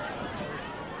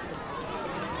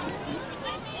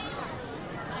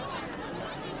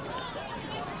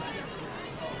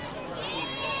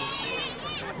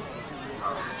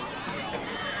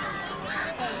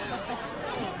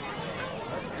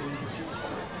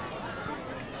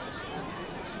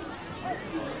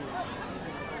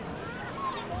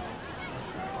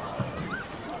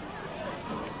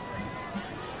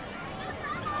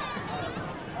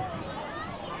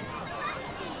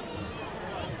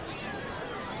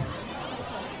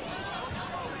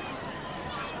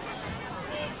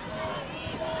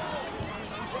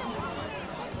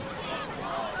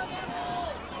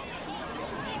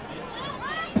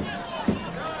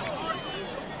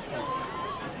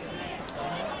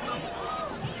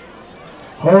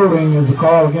 Holding is a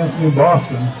call against New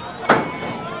Boston.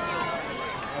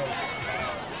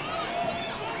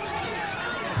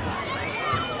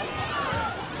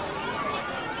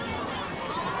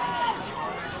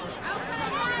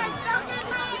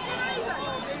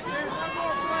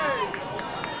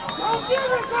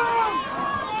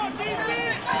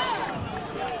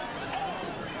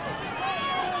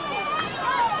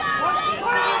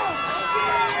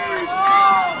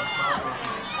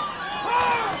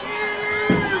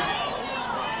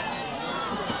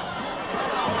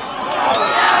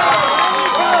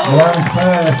 Lions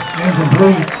pass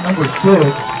incomplete, number 6,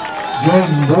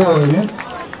 Jaden Boyd.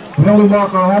 Penalty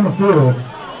marker on the field.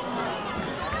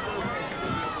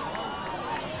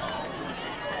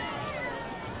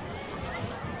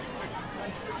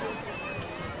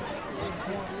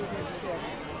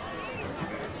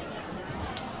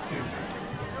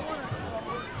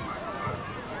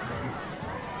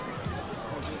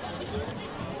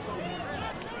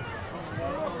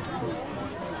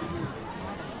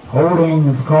 Holding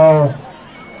is called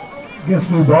against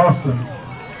New Boston.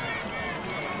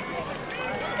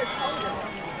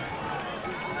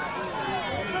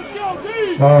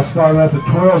 Ball spotted at the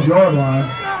 12-yard line.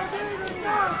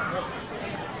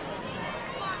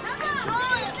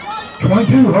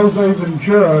 22, Jose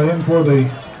Ventura in for the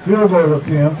field goal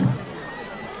attempt.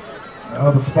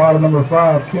 The spot of number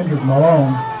 5, Kendrick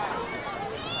Malone.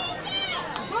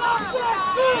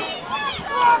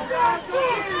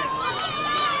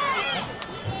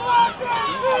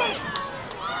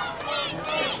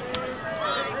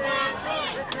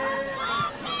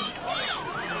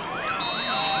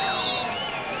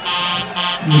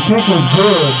 The kick was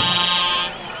good.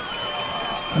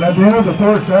 And at the end of the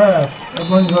first half, that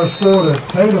brings our score to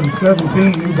Tatum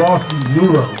 17, New Boston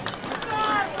 0.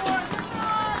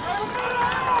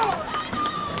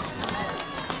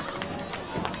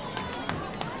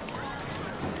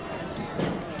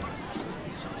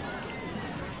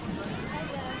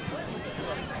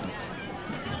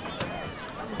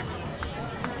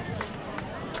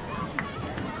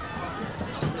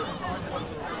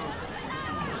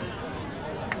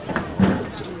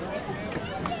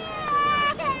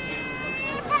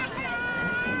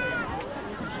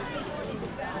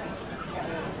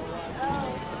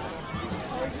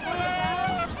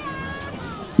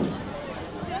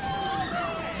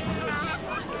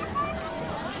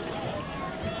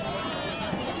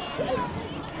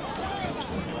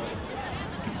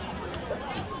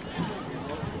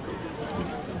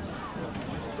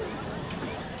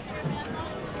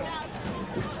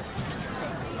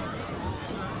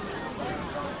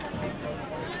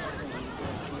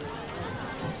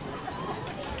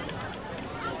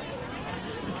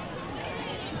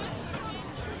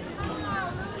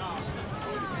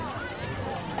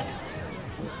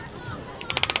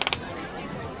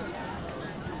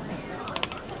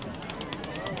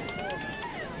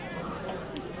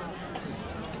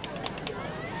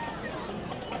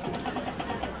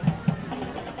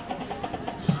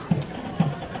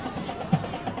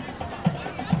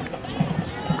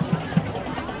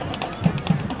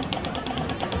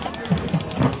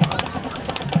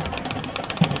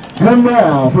 And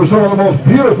now for some of the most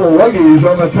beautiful ladies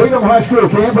on the Tatum High School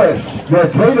campus, the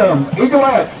Tatum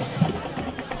Eaglettes.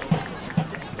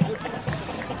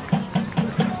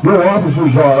 Your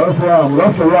officers are, from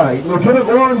left to right, Lieutenant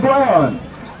Lauren Brown,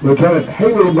 Lieutenant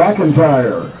Haley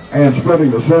McIntyre, and splitting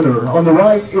the center on the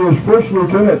right is First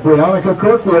Lieutenant Brianna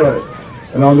Kirkwood,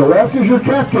 and on the left is your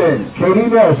captain, Katie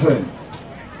Nelson.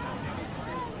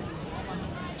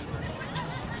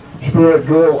 Spirit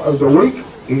Girl of the Week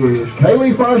is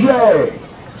Kaylee Fage.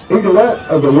 Eaglette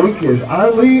of the Week is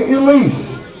Eileen Elise.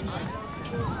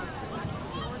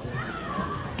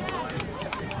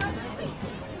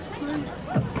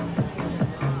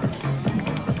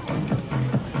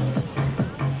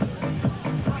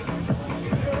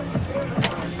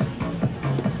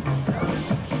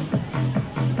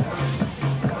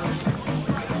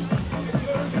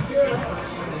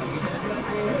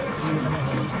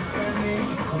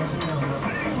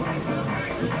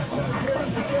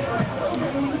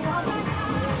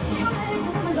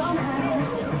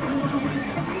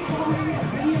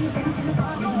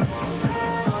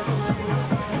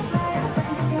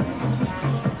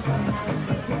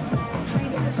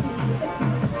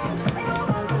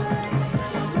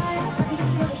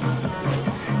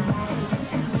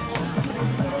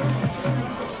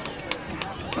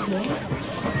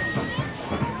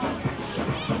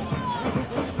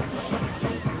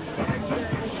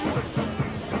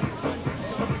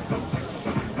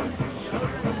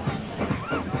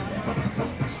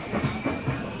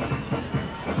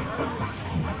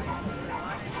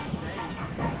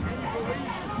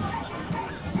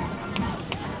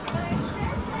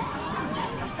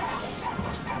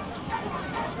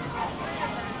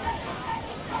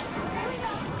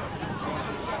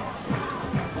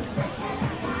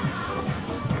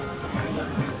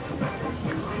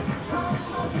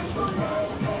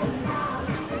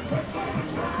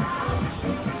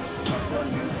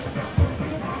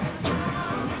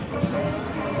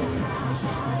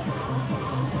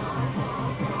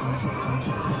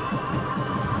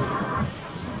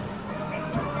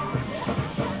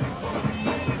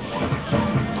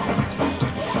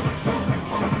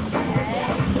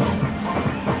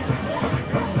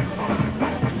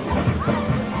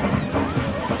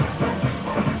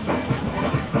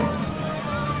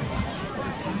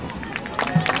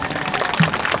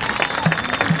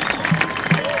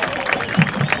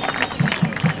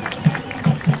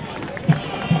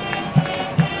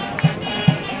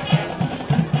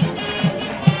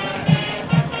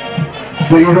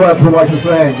 The Eaglettes would like to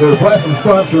thank their platinum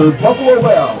sponsor, Buffalo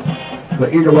Bell. The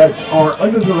Eaglettes are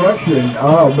under the direction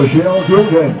of Michelle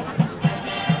Gilden.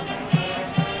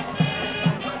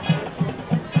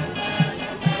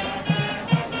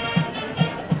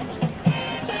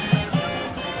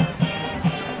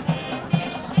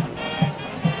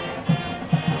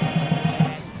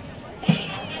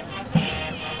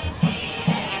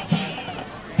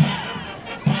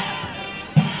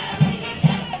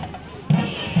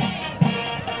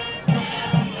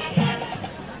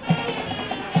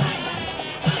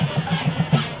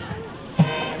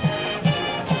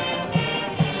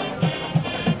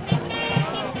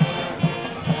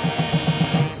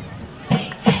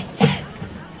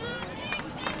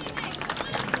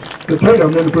 The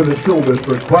Tatum Independent School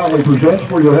District proudly presents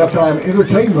for your halftime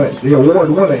entertainment the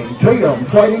award-winning Tatum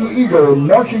Fighting Eagle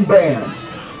Marching Band.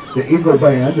 The Eagle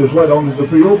Band is led onto the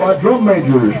field by drum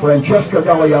majors Francesca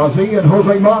Galeazzi and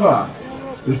Jose Mata.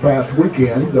 This past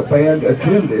weekend, the band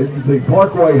attended the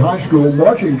Parkway High School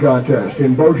Marching Contest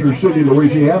in Bossier City,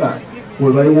 Louisiana,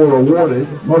 where they were awarded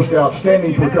Most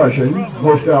Outstanding Percussion,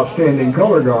 Most Outstanding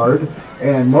Color Guard,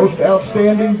 and Most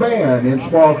Outstanding Band in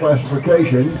small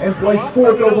classification, and placed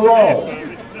 4th overall.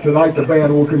 Tonight the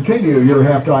band will continue your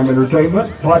halftime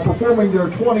entertainment by performing their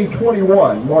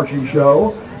 2021 marching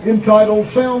show entitled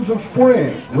Sounds of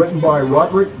Spring, written by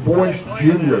Roderick Boyce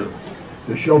Jr.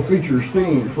 The show features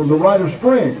themes from The Rite of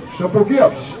Spring, Simple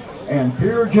Gifts, and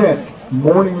Peer Gynt,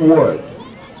 Morning Wood.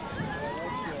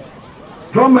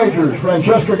 Drum majors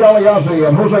Francesca Galeazzi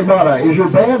and Jose Mata, is your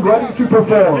band ready to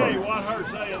perform?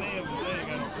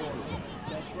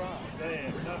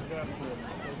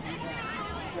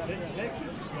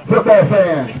 Football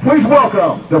fans, please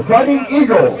welcome the Fighting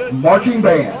Eagle Marching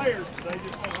Band.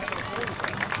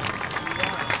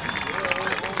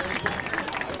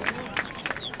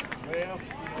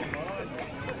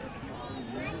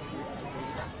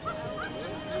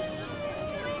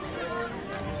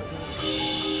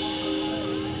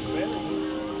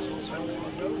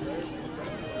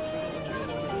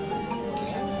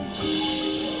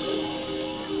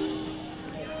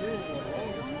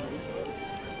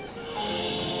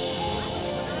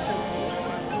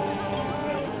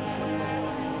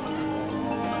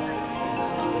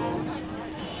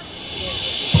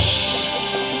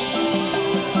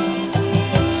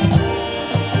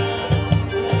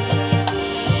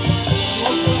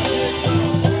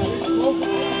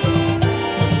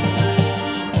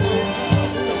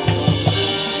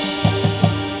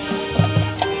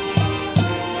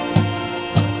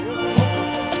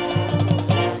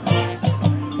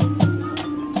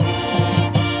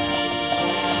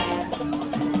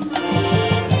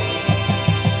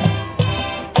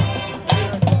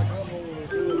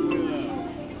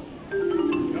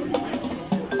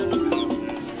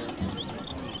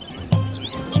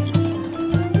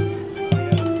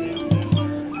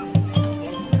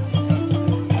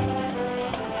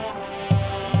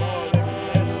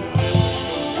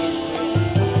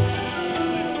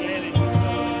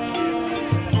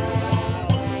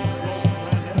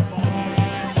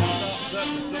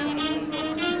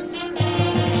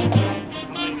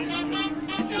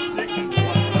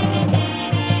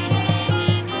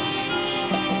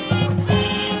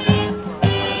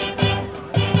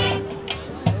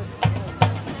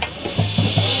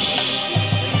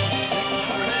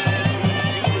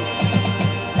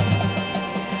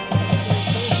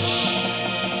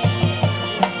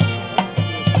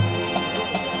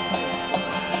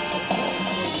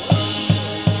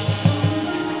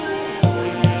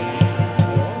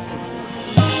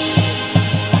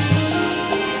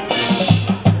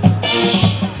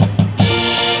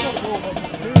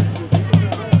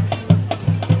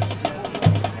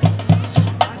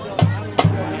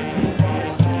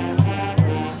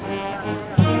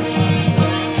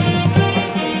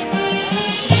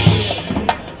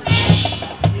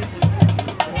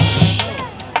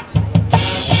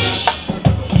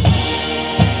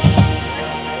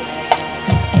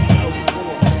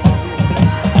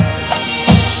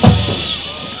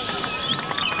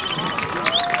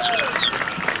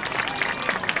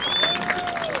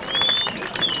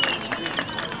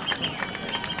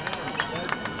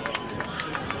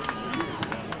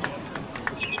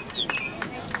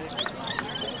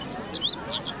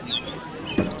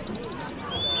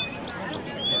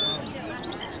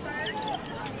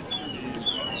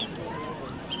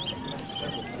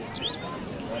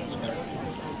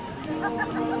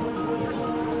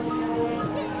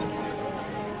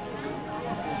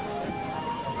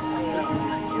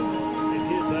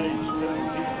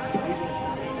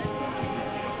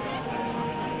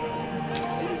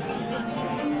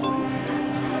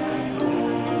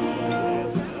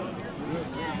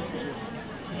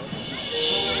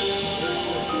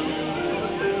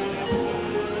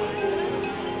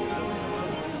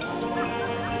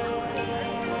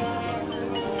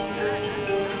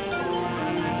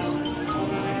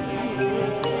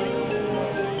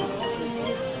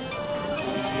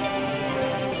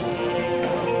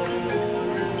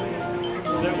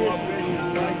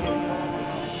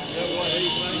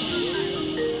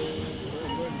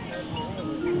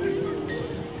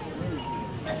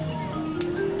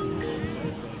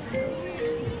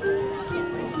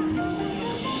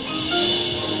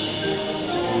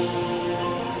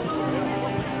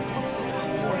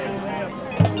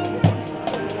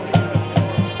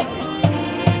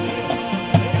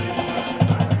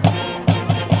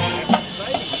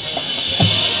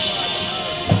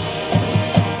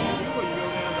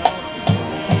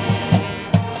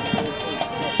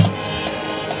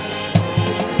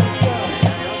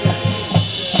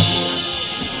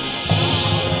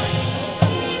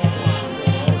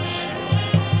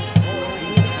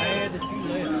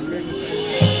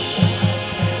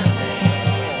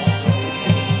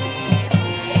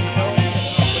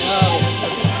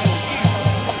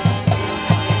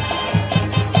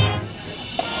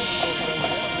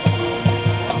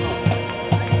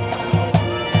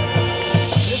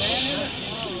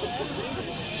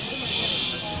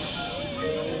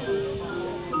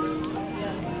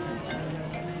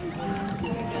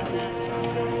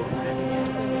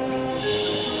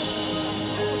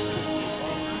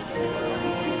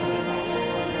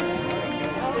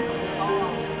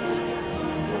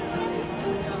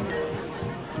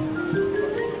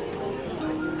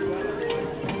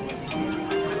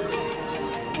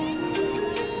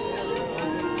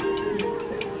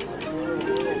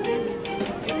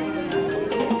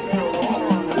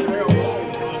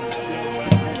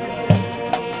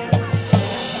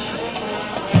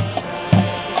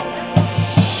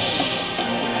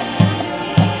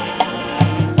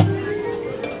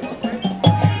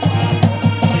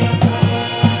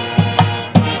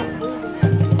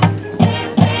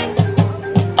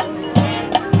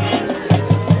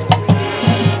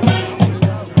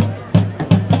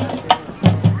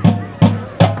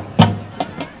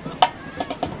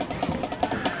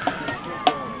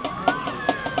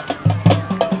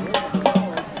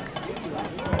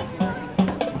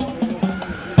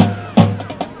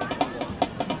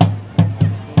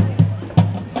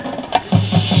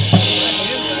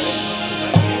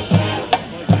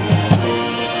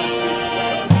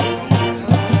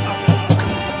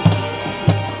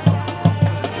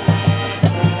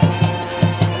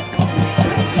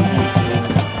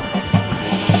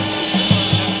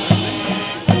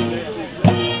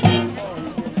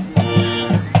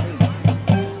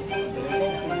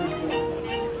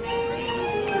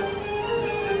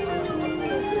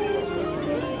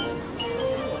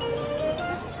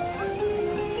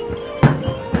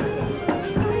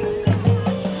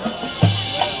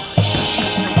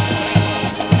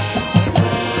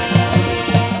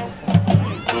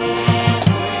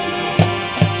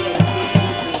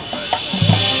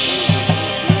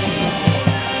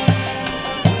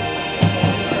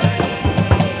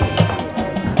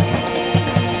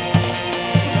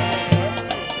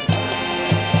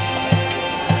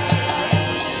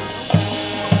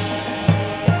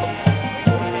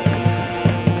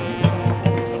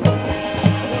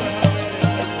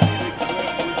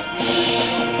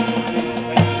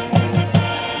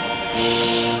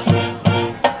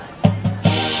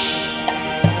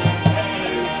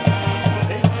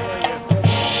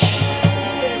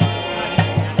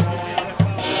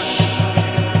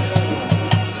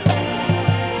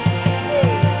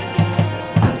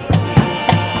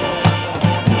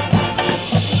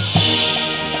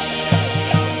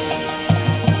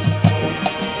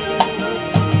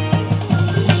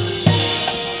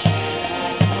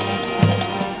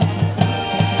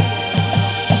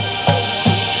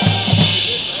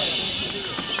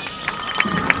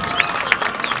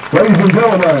 Ladies and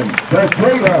gentlemen, the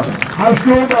Tatum High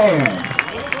School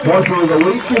Band. Marcher of the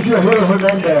Week is Yahir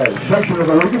Hernandez. Section of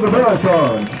the Week is the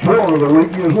Marathons. Twirl of the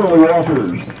Week is Lily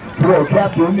Walters. Twirl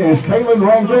Captain is Kaylin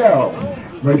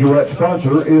Rangel. Majorette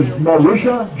sponsor is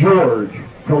Marisha George.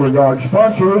 Color Guard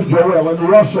sponsor is Joellen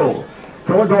Russell.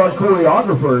 Color Guard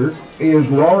choreographer is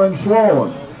Lauren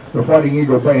Sloan. The Fighting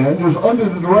Eagle Band is under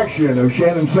the direction of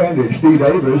Shannon Sandage, Steve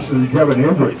Davis, and Kevin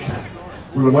Hendricks.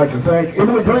 We would like to thank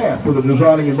Emily Grant for the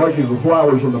designing and making of the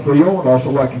flowers on the field, and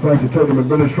also like to thank the Tatum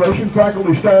administration,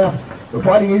 faculty, staff, the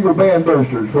Fighting Eagle Band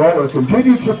boosters for all their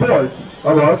continued support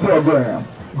of our program.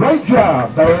 Great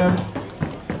job, band.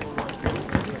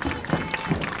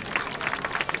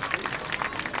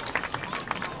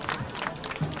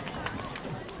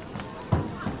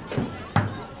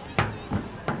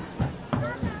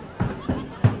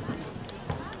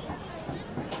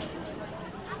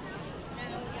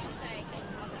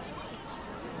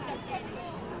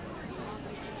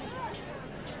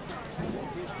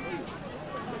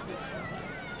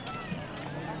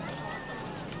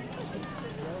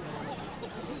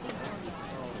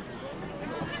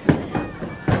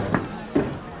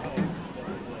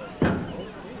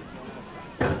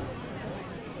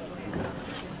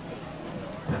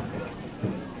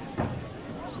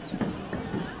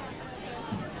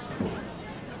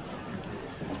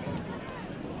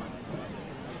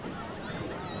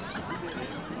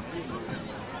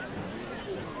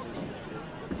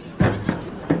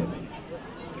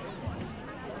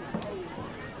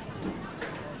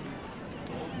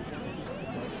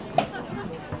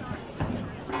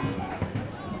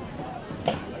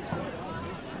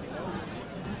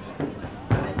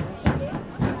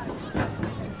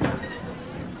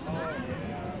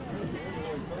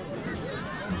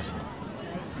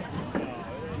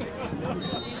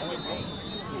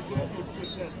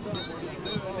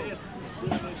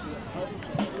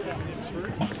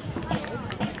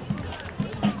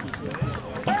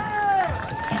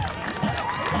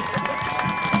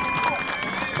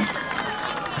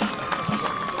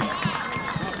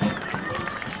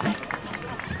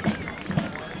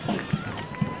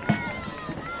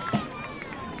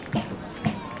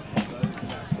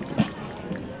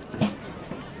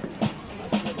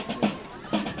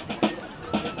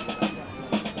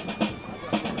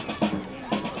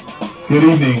 Good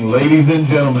evening, ladies and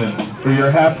gentlemen. For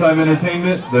your halftime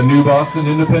entertainment, the New Boston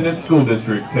Independent School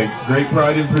District takes great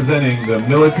pride in presenting the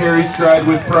Military Stride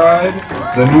with Pride,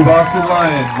 the New Boston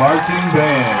Lion Marching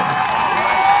Band.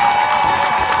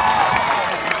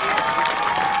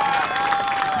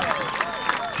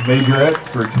 Majorettes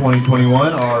for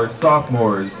 2021 are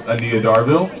sophomores Ania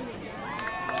Darville,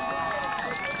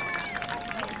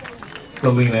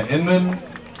 Selena Inman,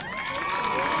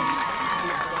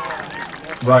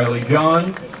 Riley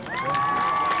Johns,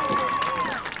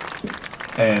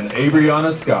 and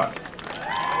Abriana Scott.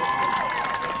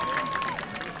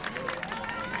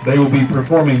 They will be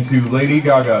performing to Lady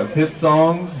Gaga's hit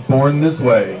song, Born This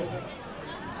Way.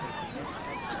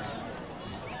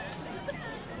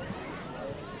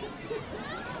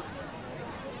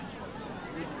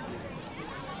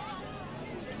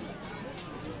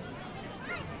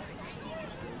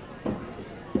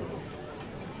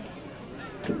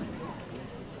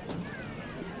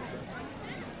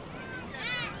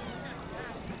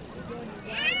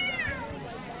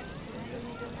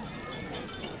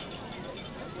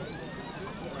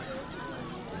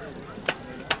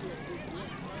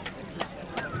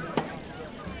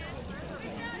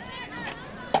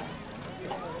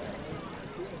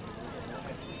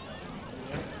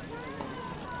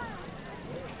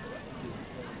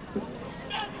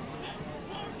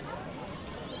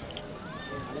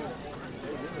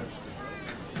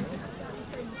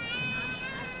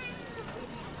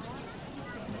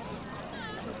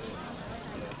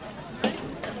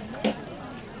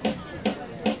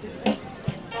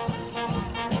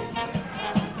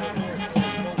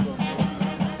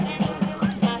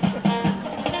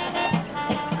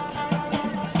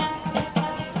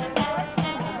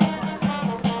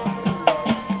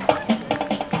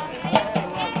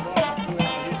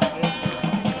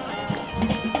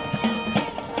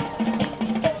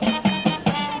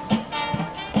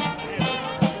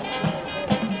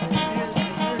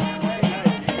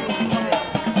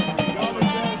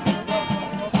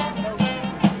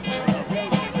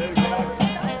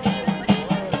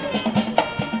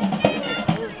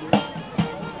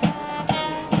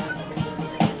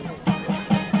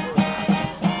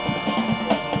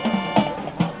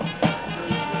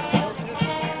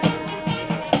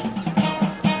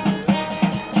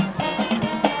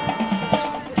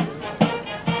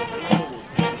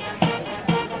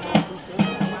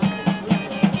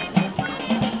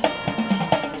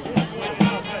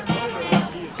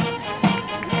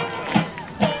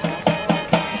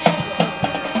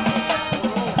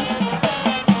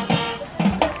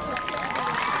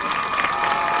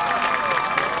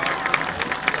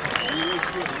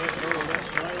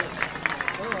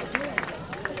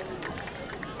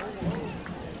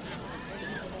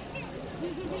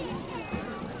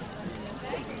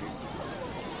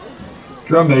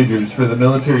 Drum majors for the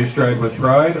Military Stride with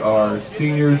Pride are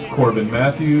seniors Corbin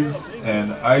Matthews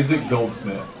and Isaac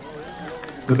Goldsmith.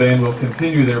 The band will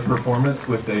continue their performance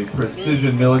with a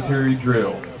precision military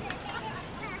drill.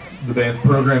 The band's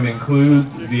program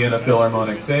includes Vienna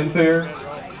Philharmonic Fanfare,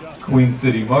 Queen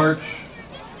City March,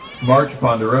 March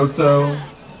Ponderoso,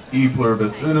 E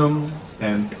Pluribus Unum,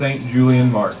 and St. Julian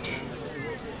March.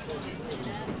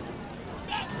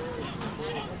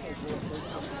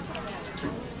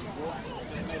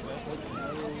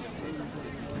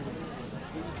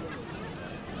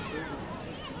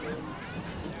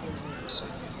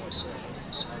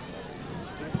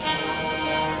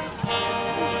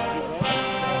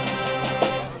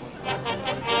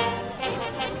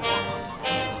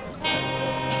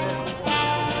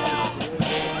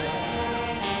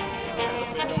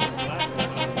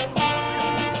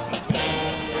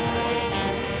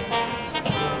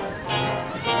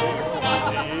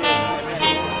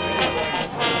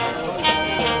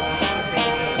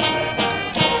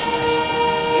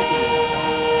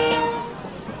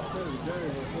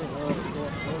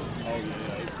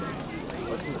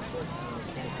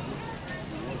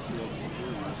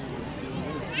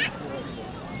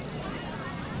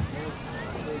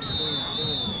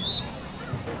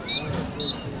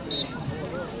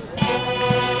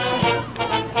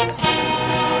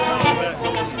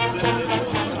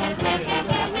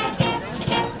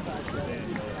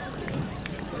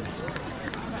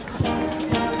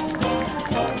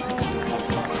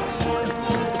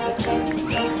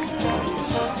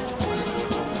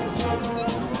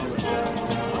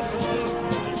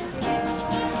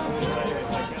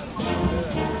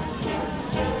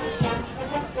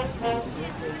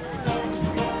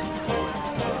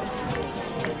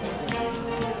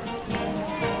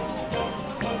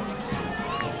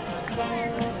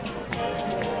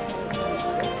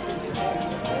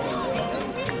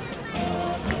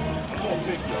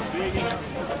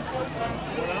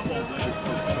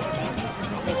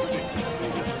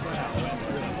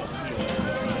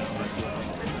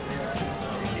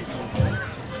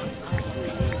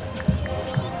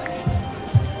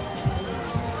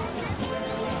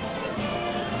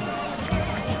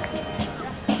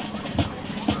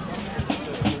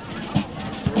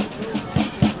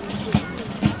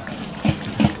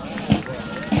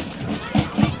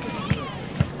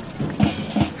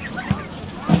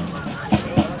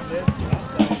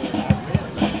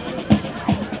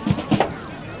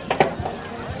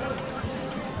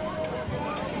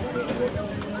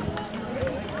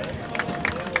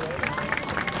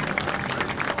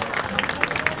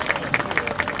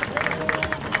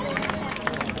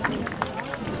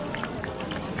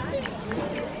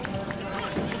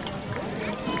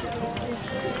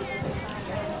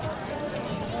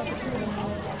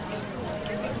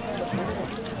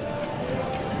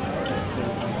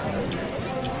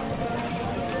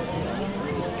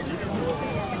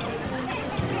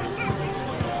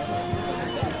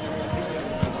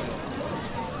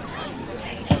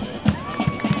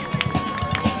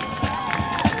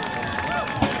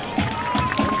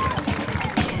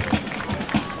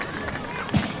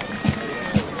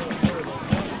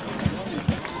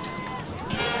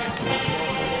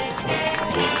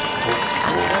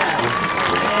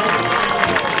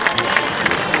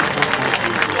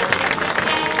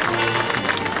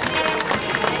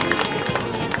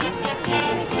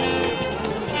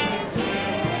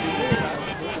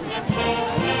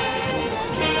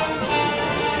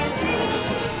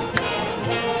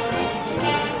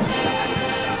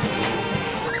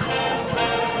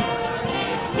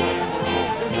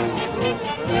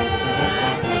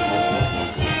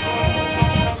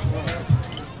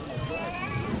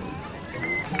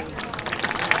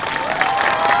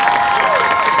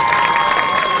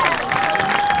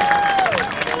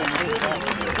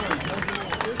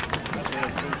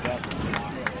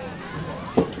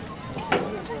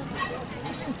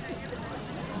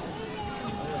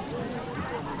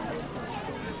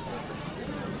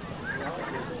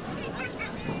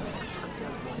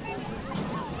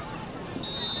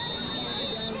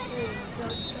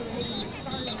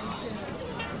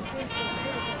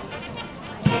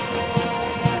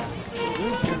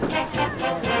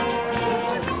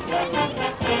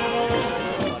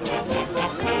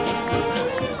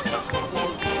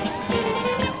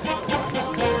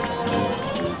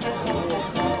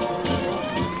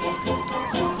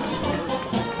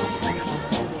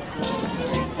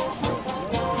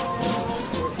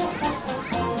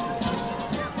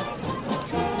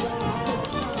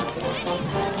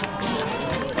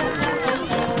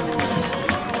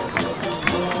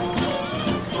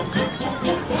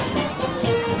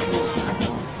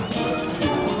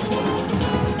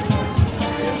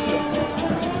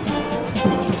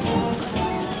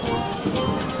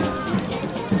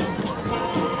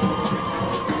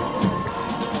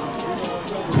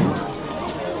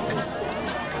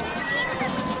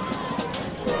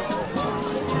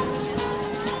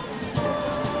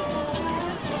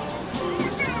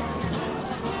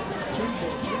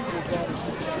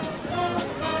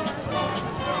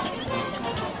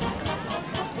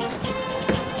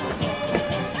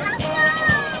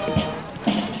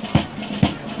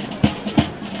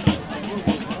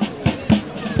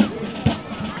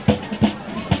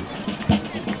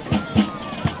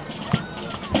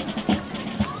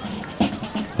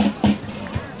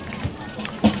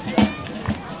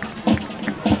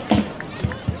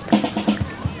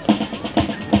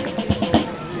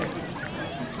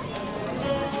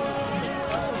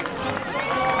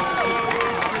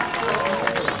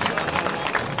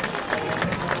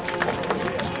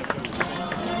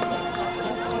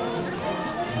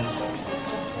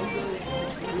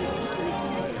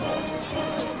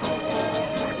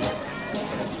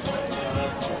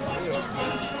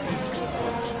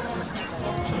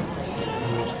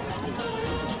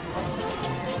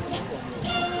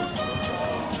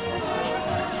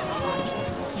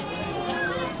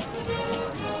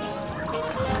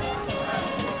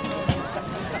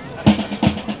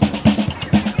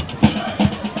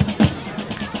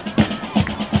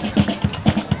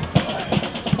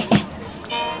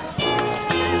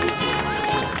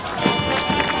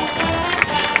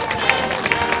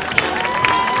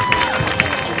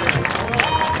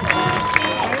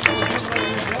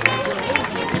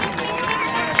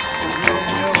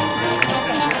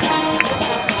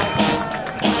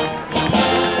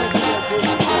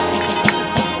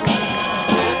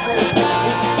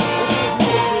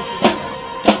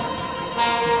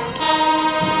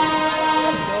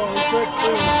 Ladies and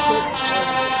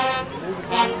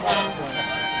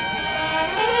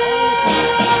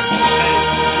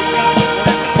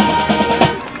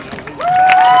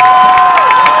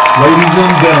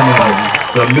gentlemen,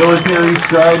 the Military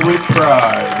Stride with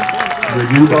Pride, your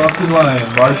new Boston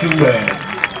Lion marching band.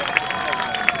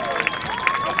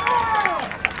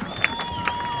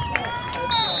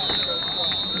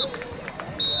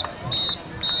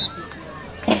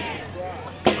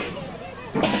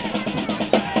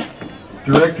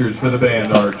 Directors for the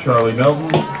band are Charlie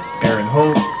Melton, Aaron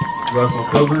Holt, Russell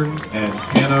Coburn, and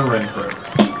Hannah Renfro.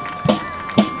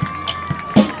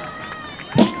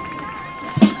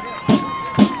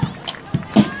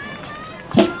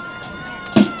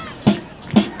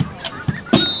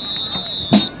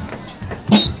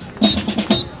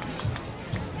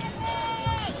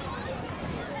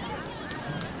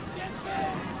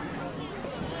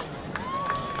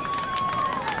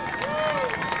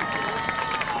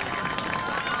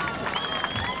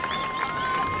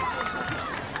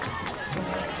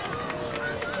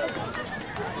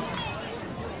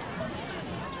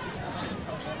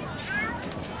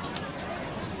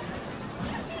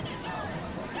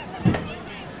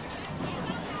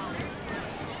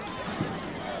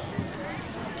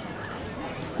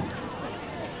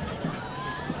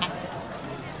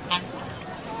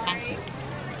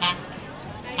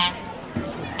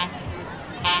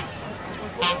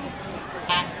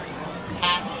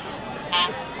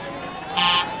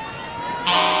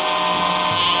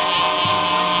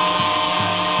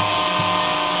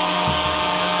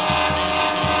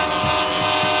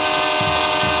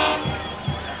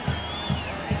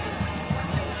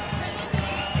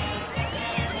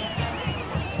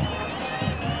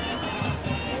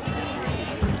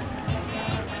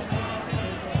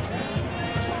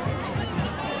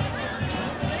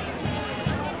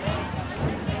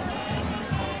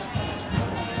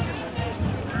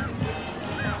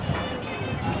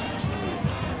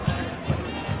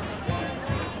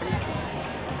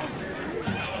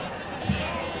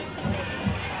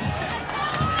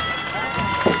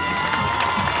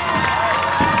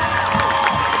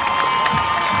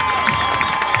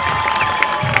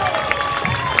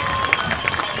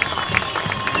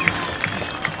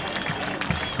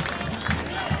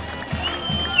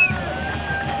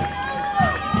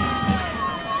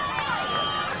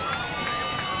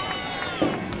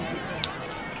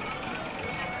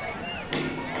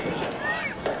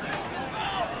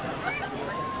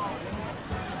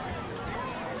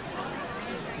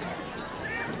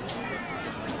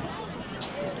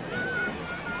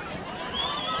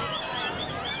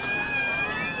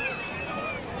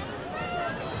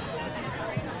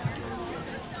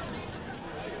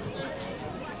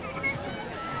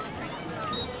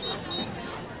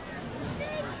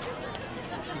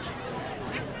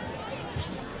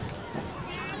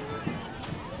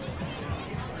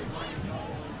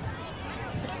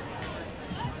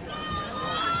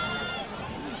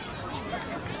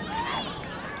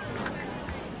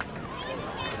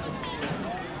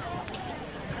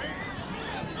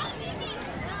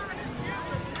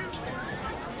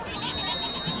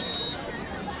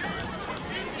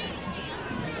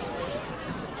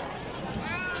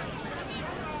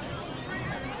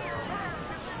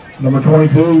 Number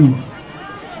 22,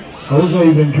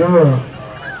 Jose Ventura,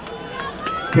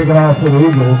 kicking off for the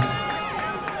Eagles.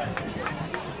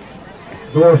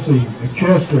 Dorsey,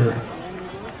 McChester,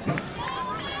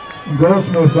 and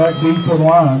Goldsmith back deep for the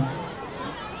Lions.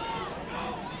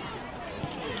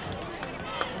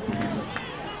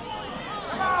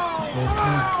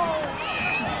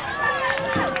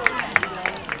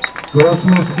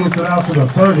 Goldsmith gets it out to the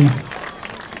 30.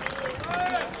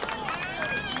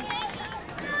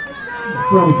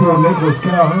 44 Nicholas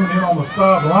Calhoun in on the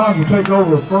sideline. You take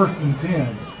over 1st and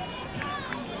 10.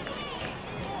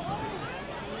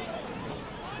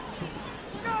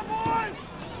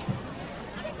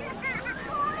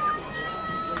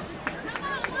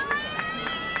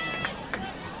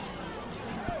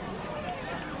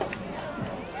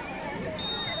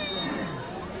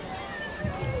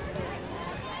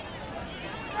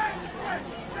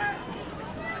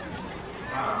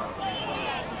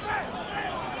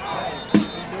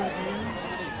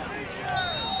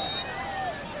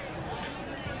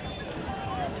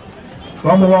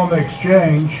 Fumble on the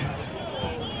exchange.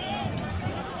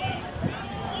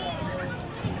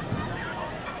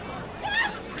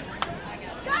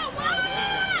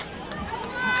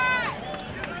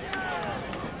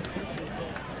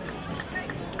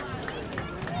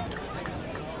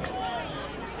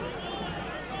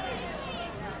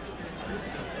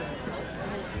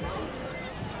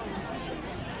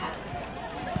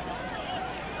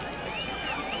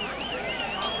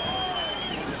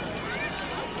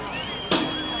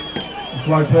 Looks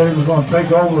like Tatum is going to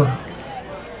take over.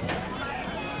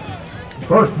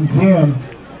 1st and 10.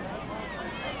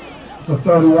 The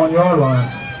 31-yard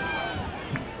line.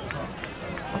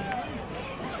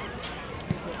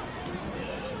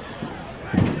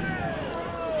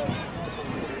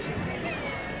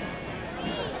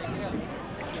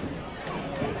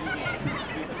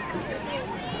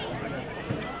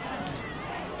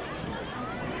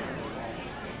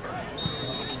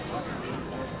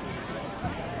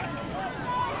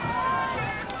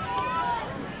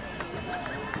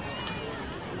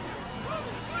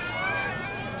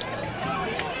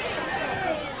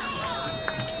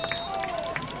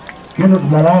 Kendrick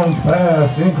Malone's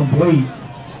pass incomplete.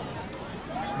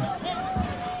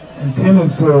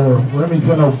 Intended for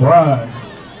Remington O'Brien.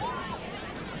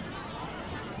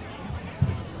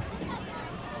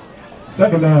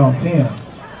 Second down, 10.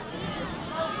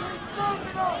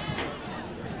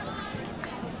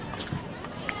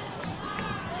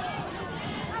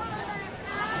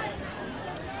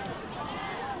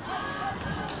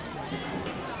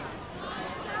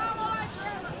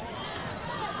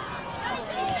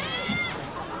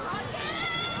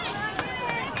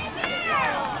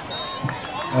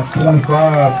 That's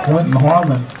 25, Quentin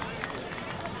Harmon.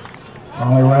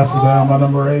 Finally wrestled down by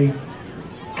number 8,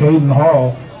 Caden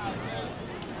Hall.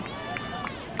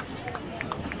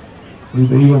 With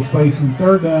the Eagles facing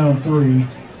 3rd down, 3.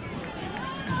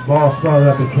 Ball spotted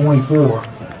at the 24.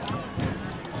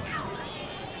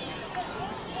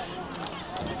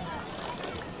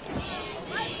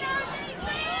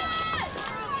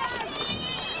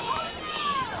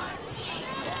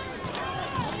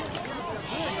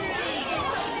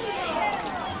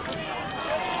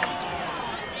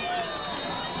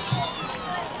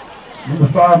 Number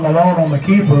 5, Malone on the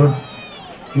keeper.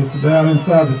 Gets it down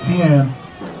inside the 10.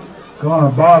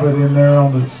 Connor Bobbitt in there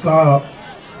on the stop.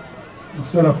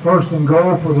 Set up 1st and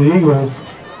goal for the Eagles.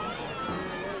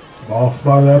 Ball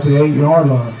spotted at the 8-yard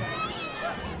line.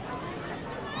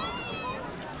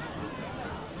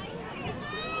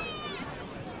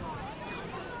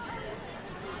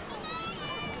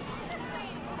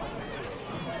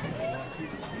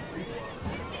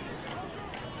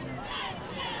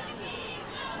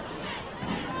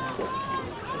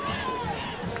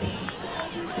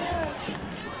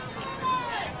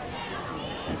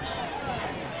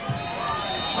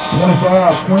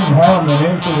 Quentin Harmon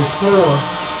in for the score.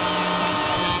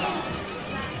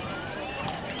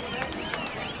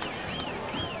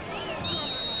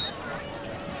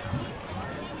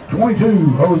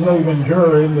 Jose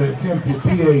Ventura in the attempted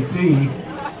PAT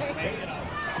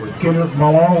with Kendrick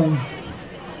Malone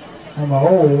on the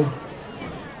hold.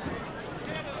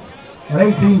 And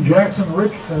 18, Jackson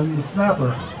Richardson, the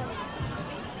snapper.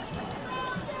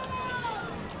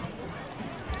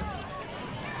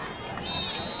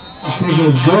 This kick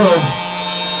is good.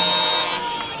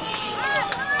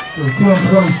 With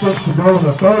 10:26 to go in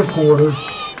the 3rd quarter.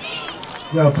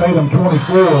 Now Tatum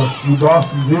 24, New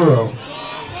Boston 0.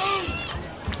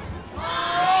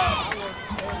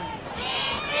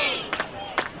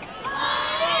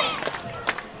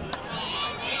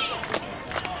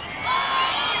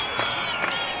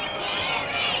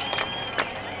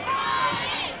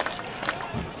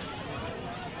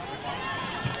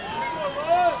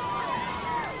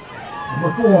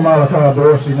 Number 4, Malachi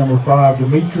Dorsey. Number 5,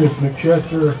 Demetrius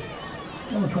McChester.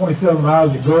 Number 27,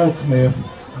 Isaac Goldsmith,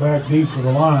 back deep for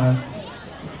the Lions.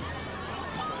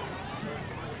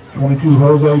 22,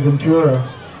 Jose Ventura,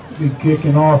 be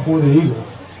kicking off for the Eagles.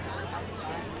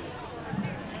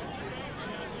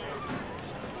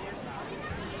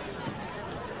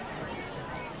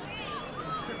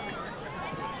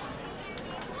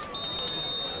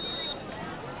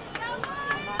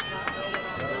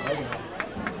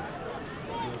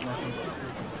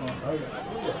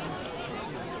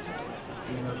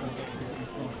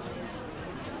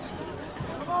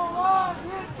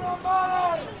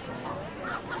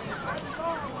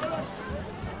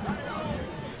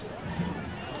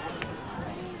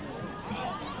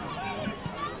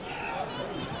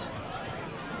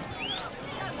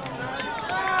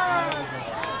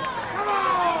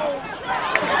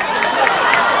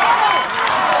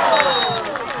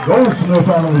 Goldsmith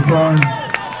on the return.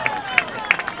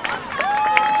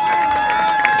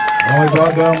 Only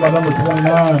brought down by number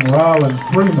 29, Ryland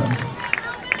Freeman.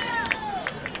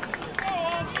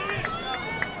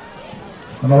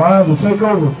 And the Lions will take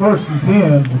over 1st and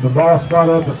 10 with the ball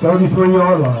spotted at the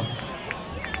 33-yard line.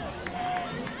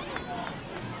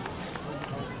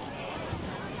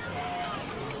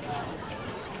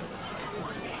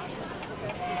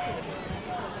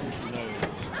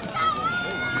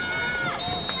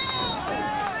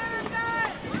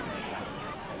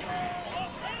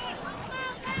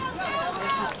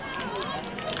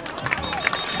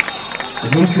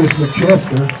 Marcus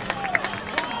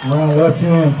McChester. Around left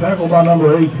hand, tackled by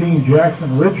number 18,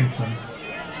 Jackson Richardson.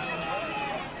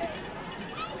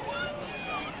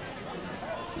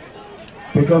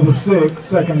 Pick up a 6,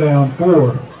 second down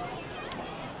 4.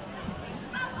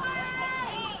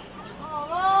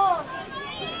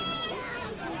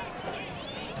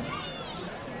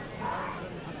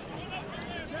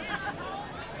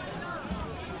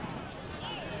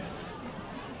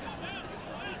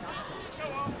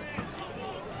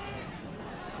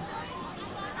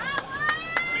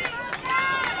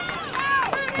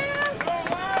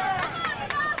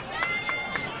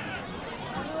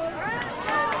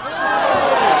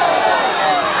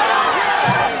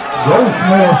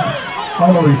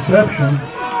 On the reception,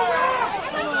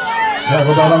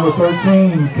 tackled by number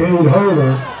 13, Cade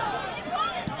Hurler.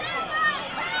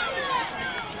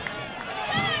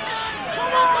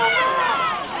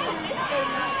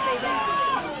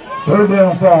 Third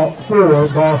down 4,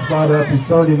 ball spot at the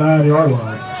 39-yard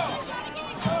line.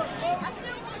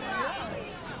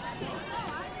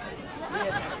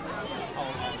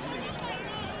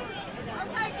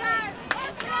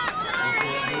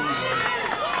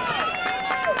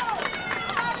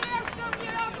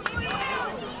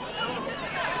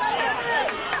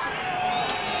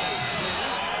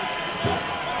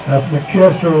 That's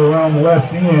McChester around the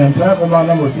left end, tackled by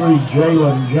number 3,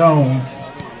 Jalen Jones.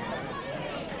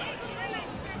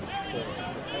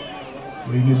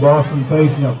 Leaving Boston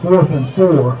facing a 4th and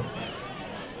 4.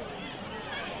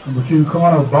 Number 2,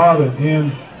 Connor Bobbitt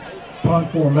in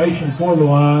punt formation for the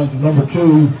Lions. Number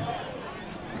 2,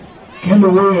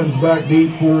 Kendall Williams back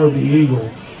deep for the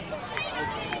Eagles.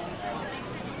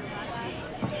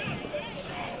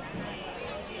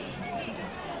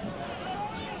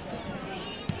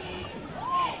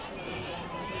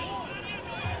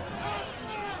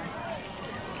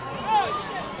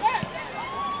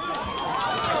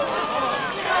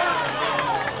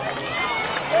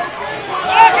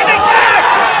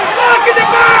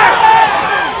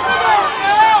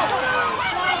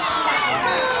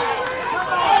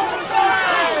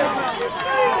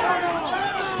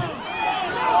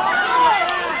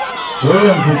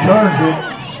 Williams returns it.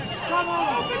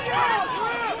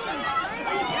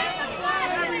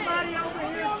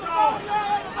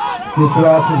 Gets it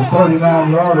out to the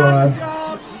 39-yard line.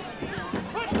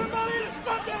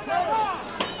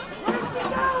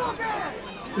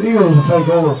 The Eagles will take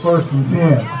over 1st and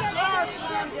 10.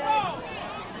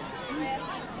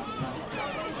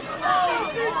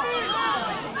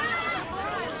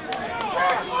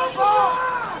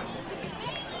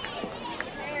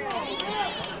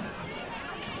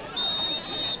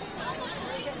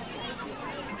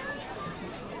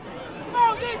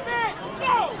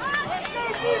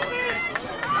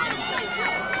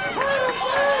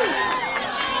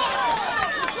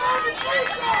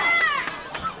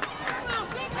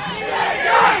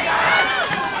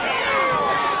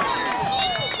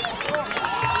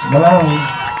 Malone,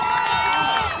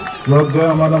 drugged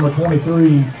down by number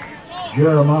 23,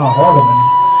 Jeremiah Hardiman.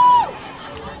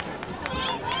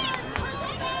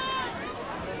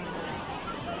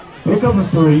 Pick up a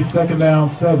 3, second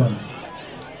down 7.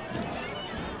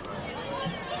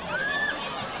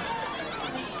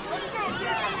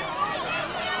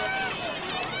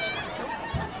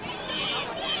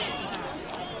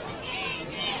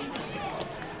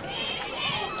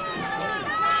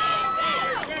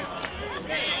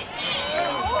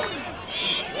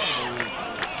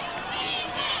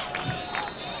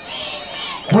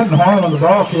 Quentin Harlan, the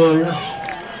ball carrier,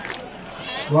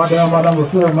 brought down by number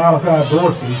 4, Malachi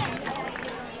Dorsey.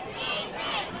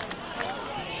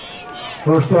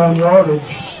 First down yardage.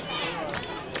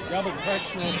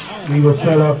 Eagles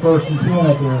set up 1st and 10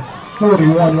 at their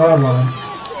 41-yard line.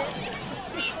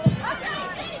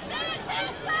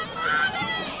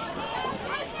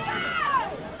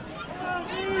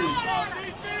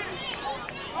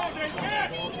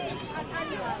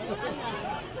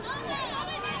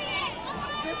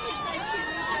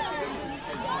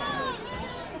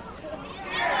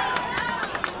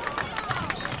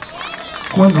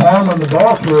 Quentin Harmon, the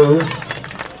ball carrier.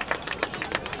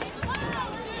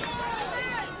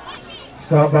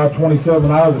 Stopped by 27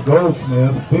 out of the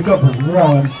Goldsmith. Pickup is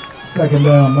 1, second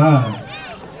down 9.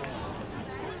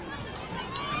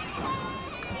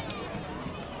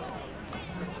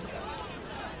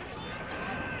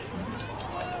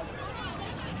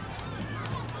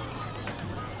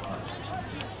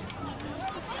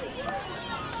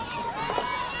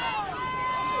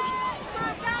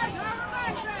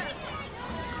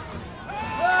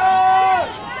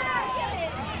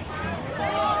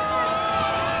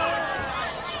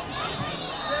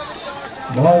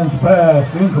 Malone's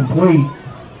pass incomplete.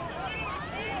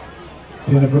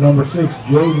 Intended for number 6,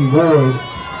 Jaden Boyd.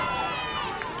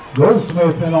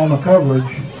 Goldsmith in on the coverage.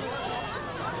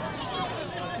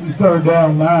 He's third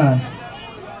down 9.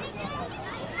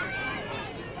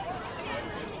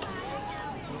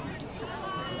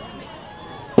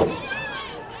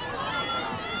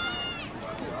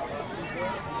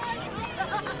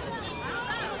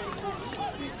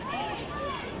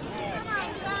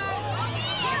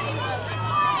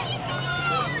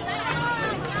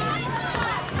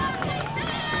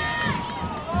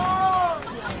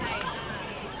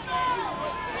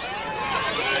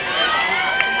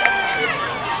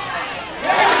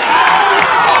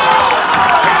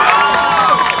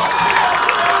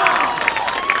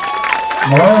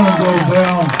 Malone goes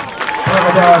down, talk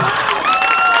about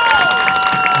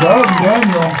Dalton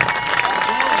Daniel.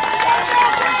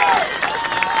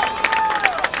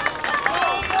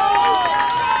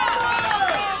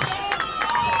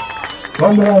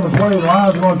 Fumble on the play,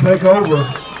 Lions going to take over.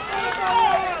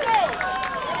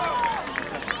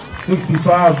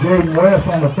 65, Jaden West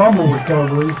on the fumble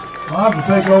recovery. Lions will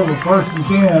take over 1st and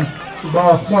 10. The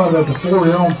ball spotted at the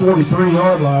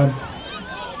 43-yard line.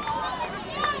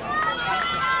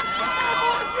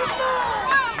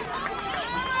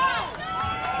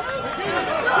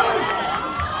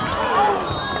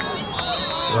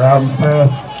 Rowden's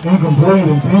pass incomplete,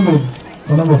 intended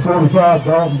for number 45,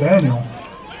 Dalton Daniel.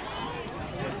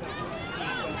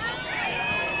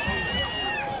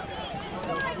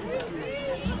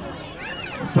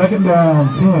 Second down,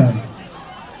 10.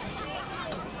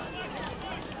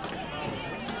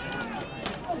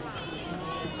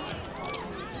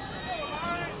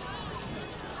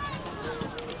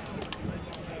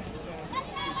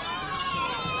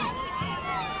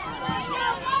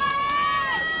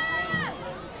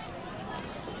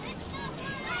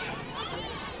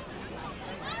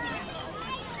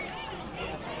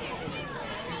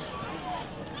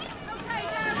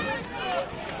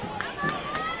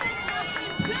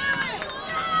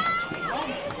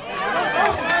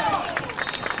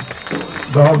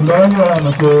 Dalton Daniel on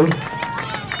the carry.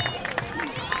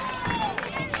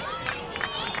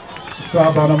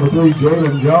 Stopped by number 3,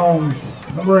 Jalen Jones.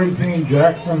 Number 18,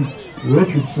 Jackson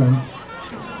Richardson.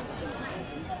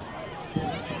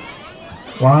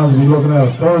 Lions will be looking at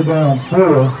a third down 4.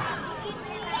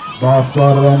 Ball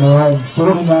spotted on their own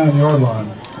 49-yard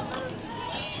line.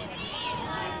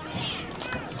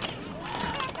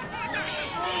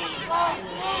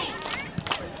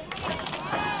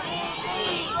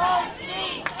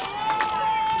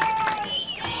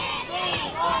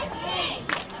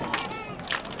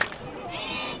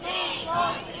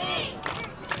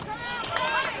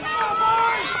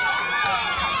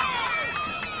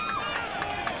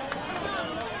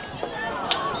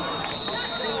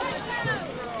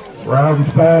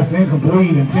 Rowden's pass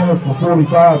incomplete, intended for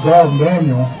 45, Dalton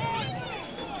Daniel.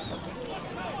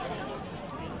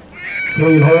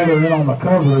 Cade Holder in on the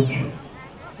coverage.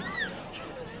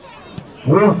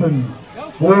 4th and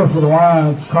 4 for the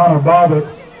Lions. Connor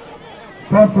Bobbitt.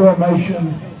 Punt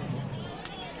formation.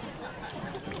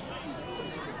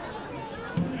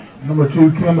 Number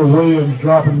 2, Kendall Williams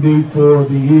dropping deep for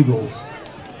the Eagles.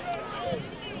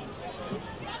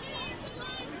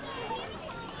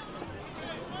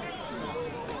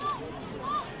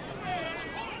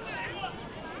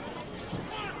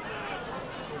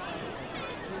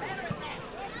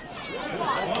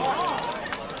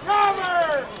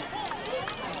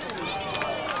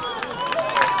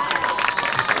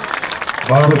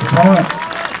 Bobbitt's punt,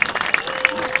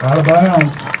 out of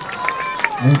bounds,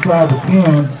 inside the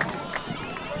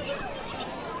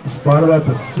 10. Spotted at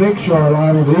the 6-yard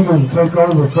line, and the Eagles will take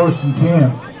over 1st and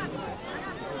 10.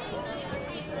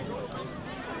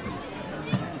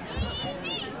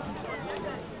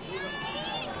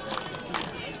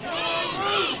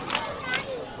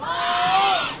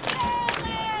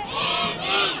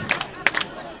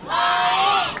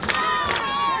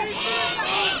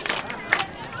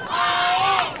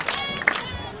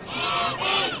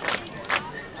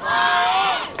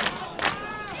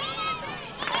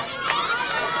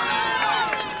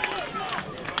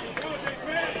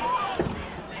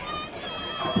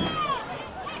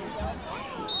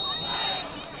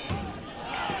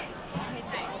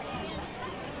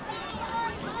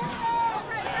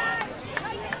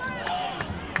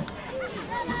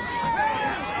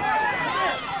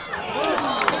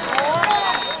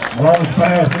 Long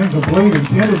pass incomplete,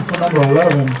 intended for number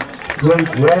 11, Drake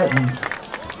Walton.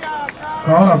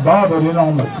 Connor Bobbitt in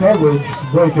on the coverage to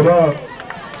break it up.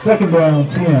 2nd down,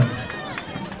 10.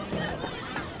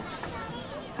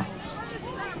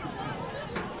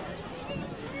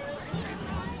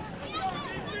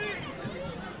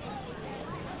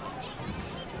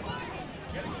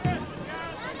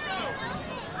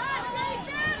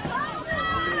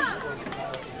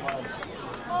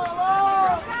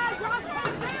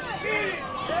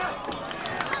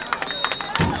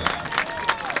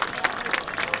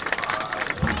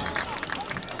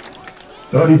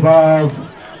 35,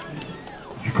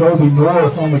 Jacoby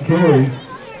Norris on the carry.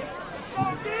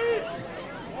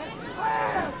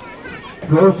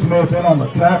 Goldsmith in on the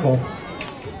tackle.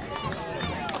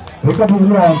 Pick up a 1,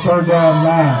 3rd down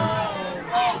 9.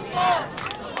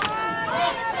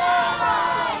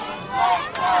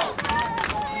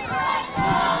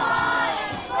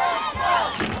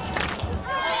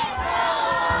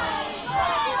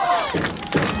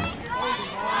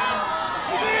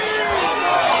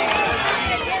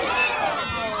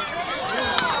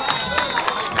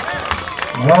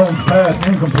 Malone's pass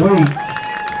incomplete.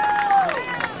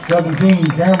 17,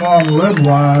 Cameron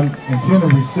Redwine,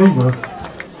 intended receiver.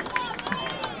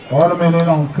 Hardeman in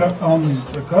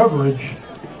on the coverage.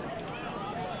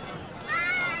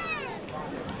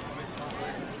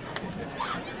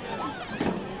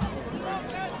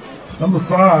 Number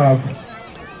 5,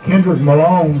 Kendrick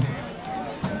Malone.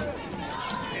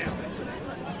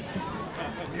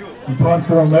 In punt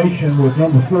formation with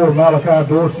number 4, Malachi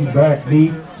Dorsey back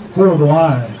deep for the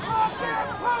Lions.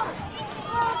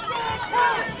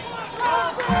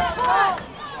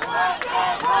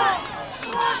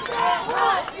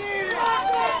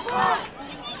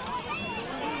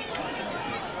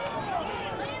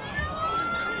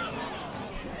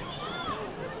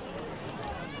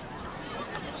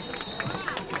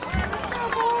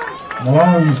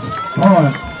 Malone's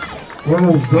punt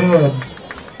rolls dead.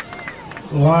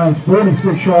 The Lions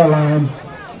 46-yard line.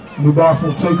 New Box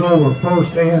will take over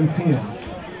 1st and 10.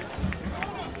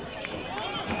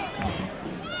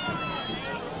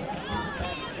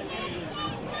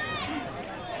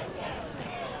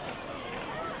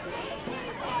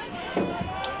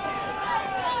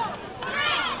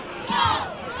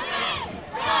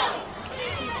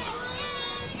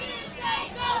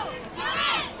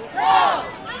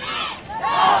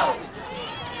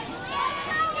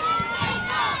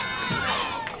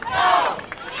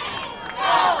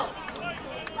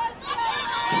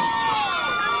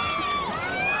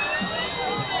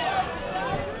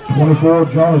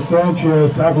 Jonas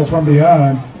Sanchez tackle from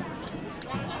behind.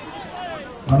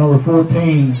 On number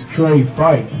 14, Trey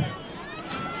Vype.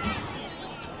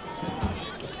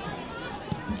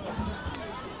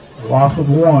 Loss of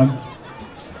 1.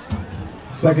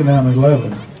 2nd down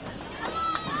 11.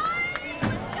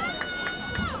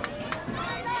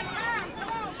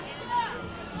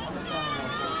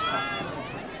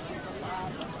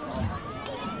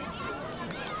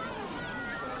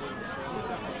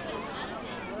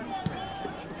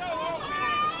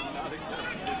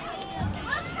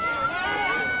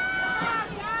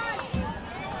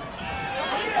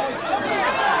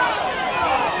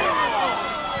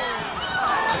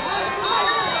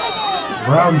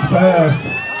 Brown's pass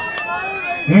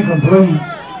incomplete,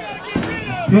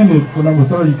 intended for number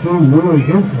 32, Willie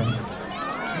Henson.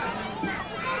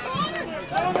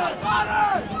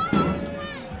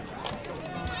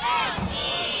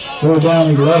 Third down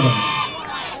 11.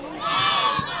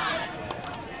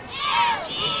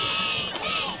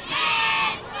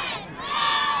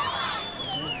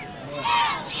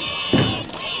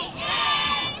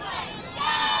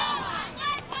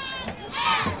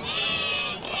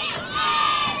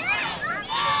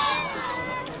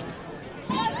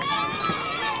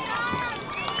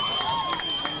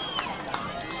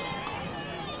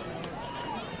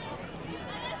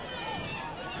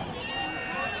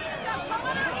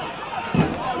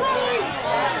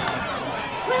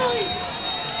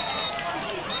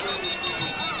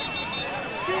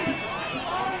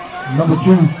 Number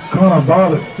 2, Connor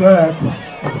Bartlett sacked.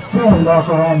 The penalty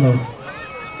marker on the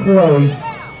play.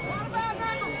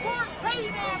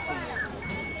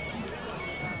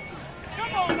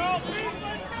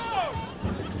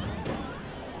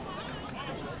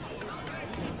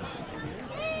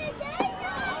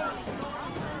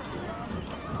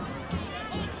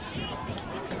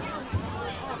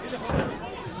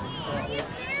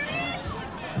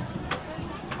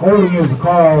 Holding is the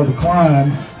call,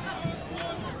 declined.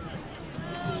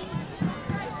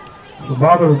 So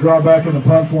Bobby will draw back in the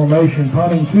punt formation,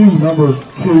 punting to number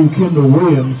 2, Kendall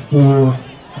Williams for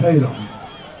Tatum.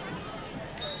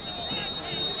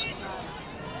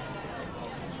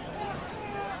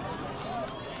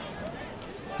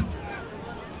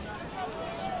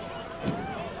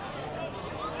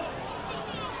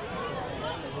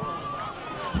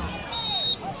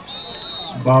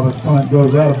 Bobbitt's punt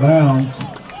goes out of bounds.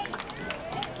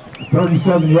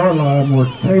 37-yard line where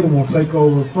Tatum will take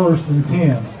over 1st and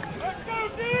 10.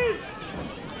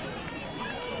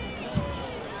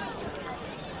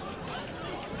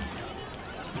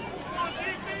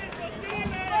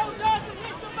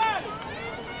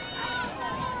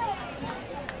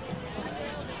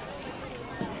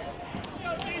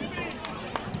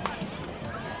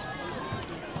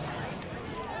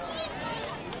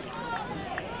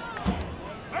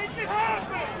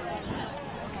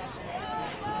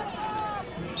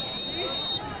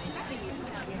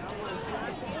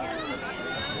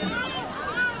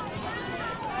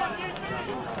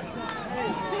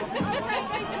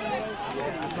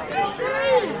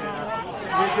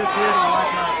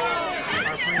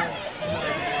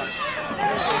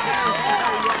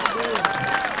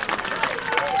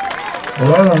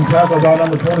 11, tackled by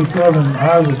number 27,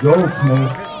 Isaac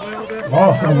Goldsmith.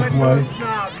 Lost on the play.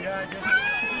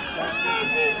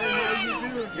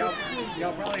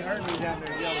 Y'all probably heard me down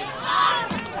there yelling.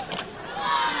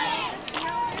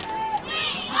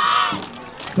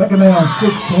 Second down,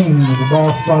 16, with the ball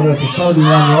spotted at the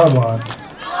 31-yard line.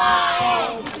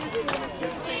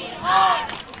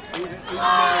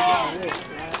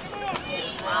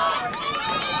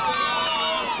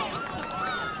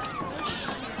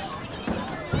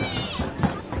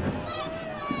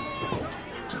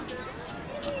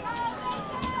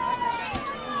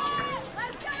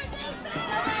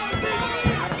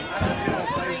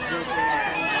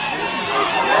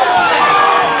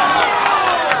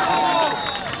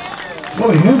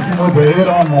 Willie Henson with the hit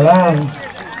on Malone.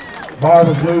 Ball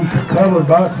was loose, covered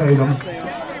by Tatum.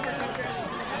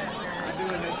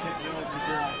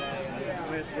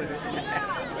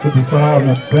 55,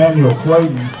 Nathaniel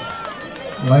Clayton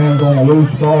lands on a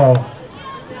loose ball.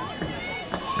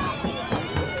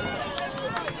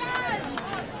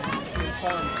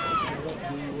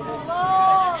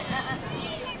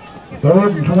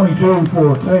 Third and 22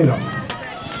 for Tatum.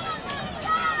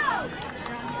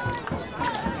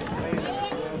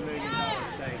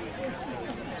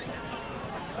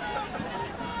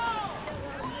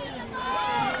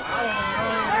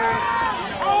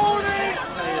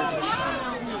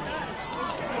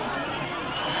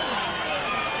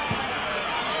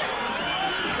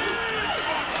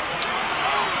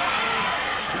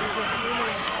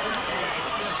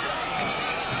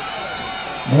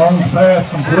 Long pass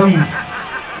complete.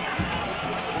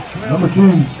 Number 2,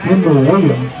 Kendall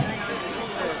Williams.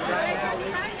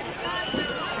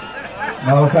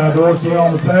 Malachi Dorsey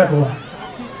on the tackle.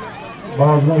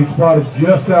 Ball's going to be spotted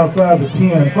just outside the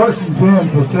 10. First and 10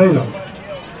 for Tatum.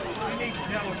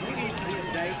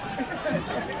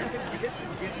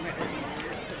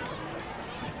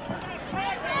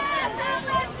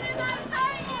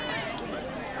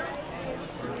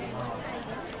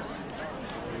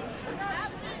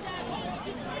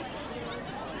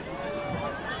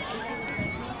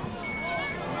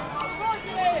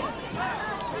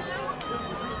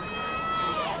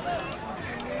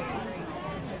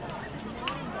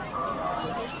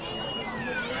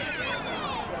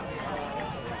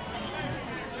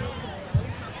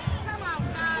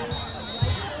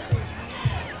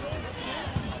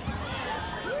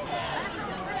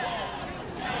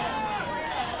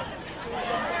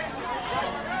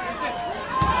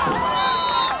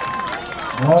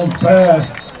 Long pass.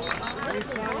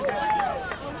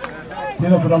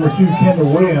 Then for number 2,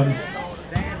 Kendall Williams.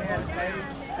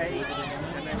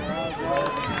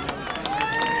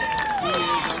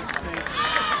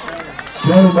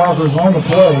 Tony Walker's on the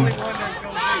play.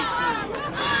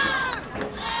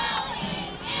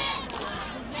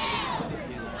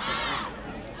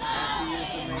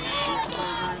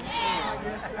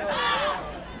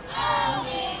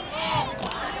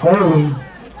 Holding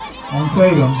on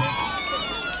Tatum.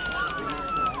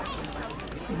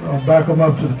 I'll back them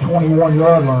up to the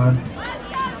 21-yard line.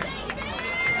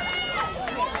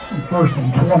 First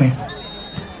and 20.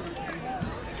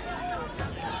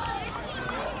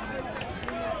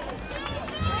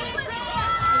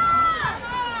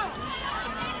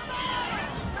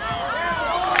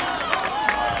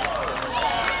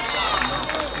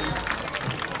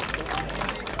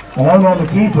 One on the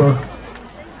keeper,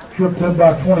 tripped up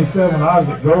by 27,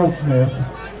 Isaac Goldsmith.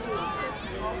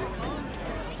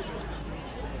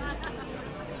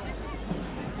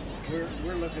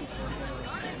 We're looking for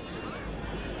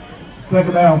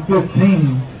Second down,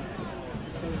 15.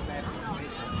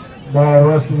 Ball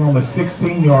resting on the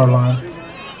 16-yard line.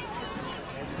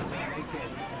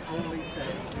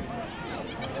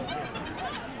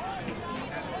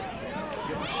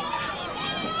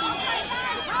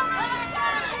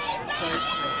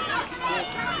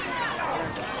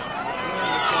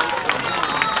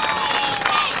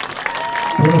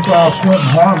 Quentin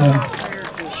Harmon,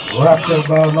 wrapped up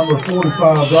by number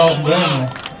 45, Dalton Daniel.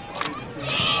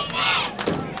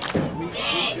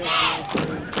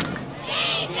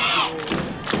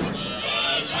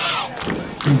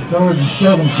 It's 3rd and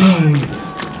 17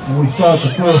 when we start the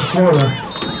fourth quarter.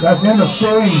 That's the end of 3.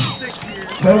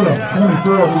 Tatum,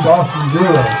 24, lead Austin 0.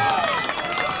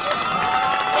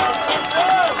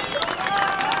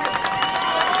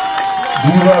 Do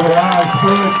you have a live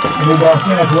spirit? And the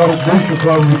Boston Athletic Booster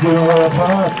Club is giving away a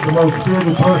prize to the most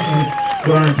spirited person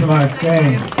during tonight's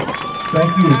game. Thank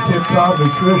you to Tip Top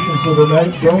Nutrition for the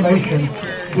donation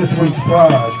this week's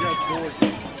prize.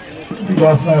 The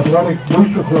Boston Athletic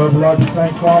Booster Club would like to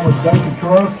thank Farmers Bank and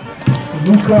Trust and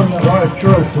New Covenant Life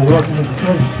Church for working with the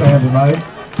church stand tonight.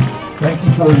 Thank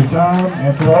you for your time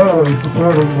and for always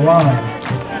supporting the line.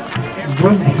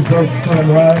 Visit the Kentucky Sam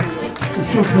line. The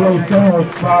Chick-fil-A sandwich,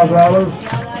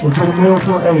 $5. We'll get a meal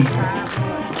for $8.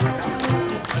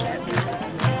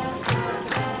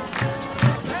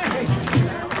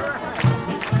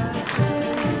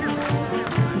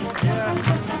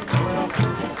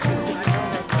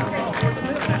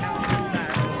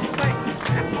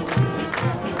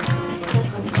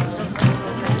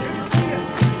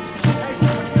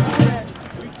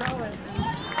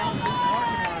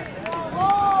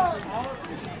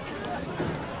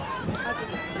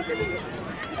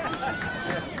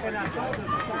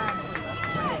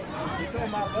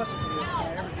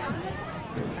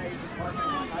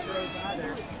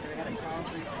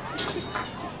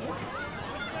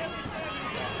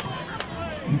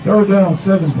 Third down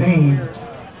 17.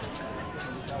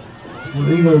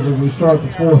 The Eagles, as we start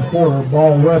the fourth quarter,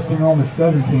 ball resting on the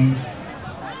 17,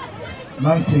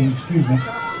 19, excuse me.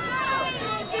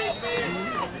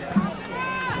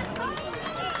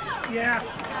 Yeah.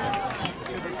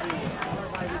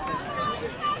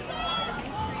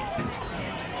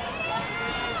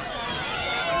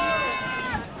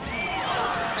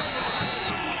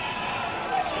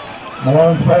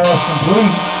 Malone's pass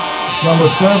complete. Number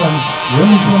 7,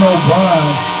 Remington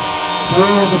O'Brien, for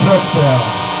the touchdown.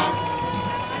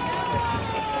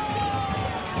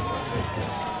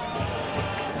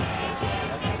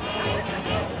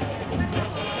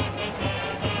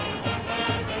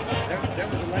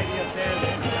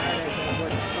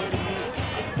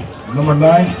 Number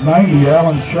 90,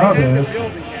 Alan Chavez,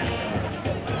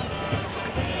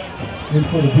 in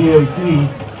for the PAT.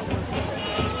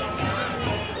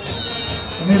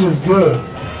 And it is good.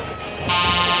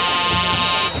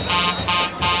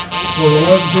 With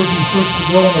 11:56 to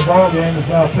go in the ball game, it's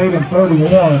now Tatum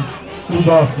 31, through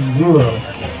Boston 0.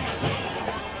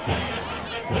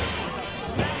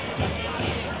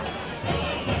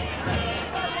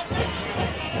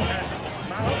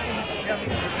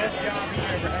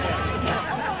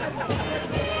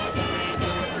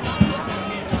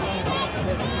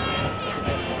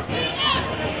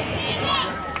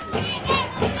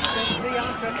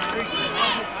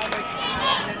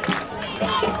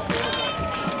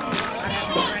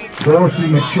 Dorsey,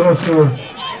 McChester,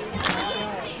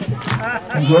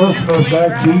 and Grossman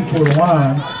back deep for the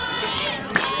line.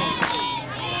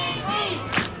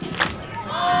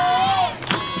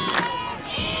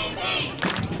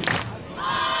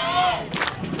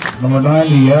 Number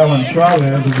 90, Alan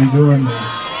Chavez, will be doing the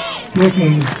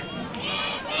kicking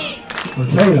for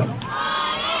Tatum.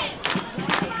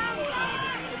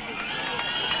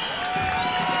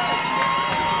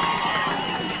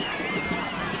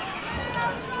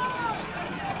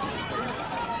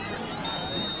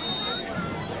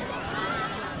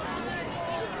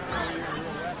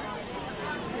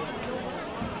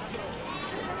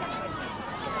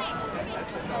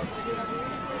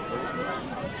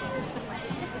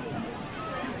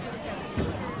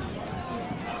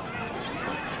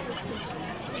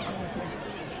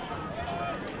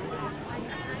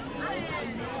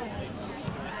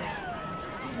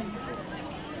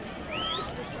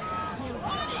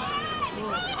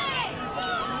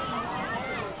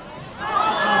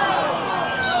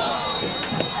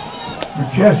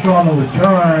 Chester on the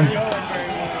return,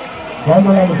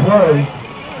 fumble on the play,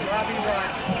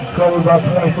 covered by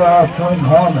 25, Clinton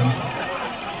Harmon.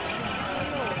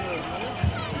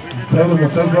 Tatum will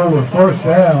take over first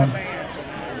down,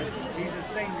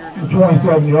 the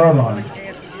 27-yard line.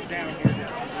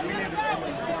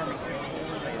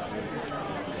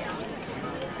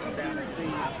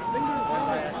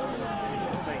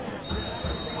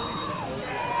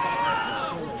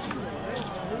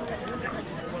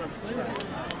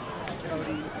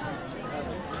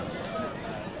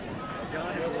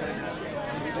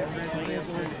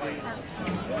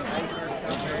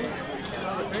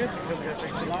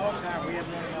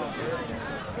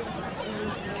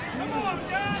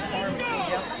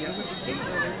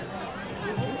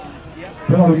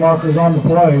 Penalty markers on the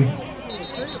play.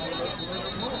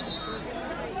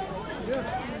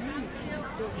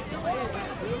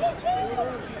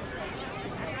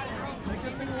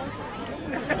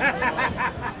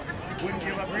 Wouldn't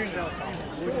give up green belt.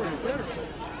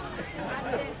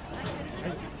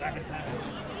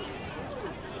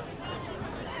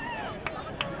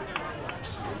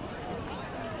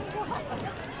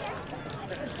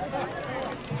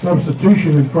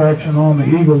 Substitution infraction on the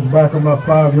Eagles, back them up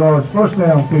 5 yards. First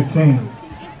down, 15.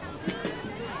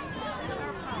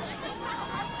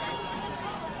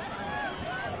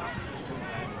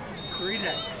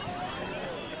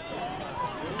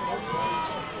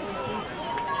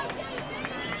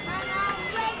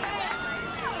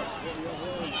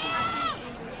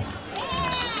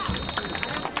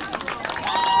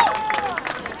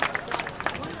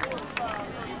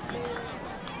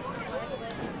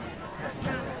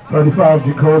 35,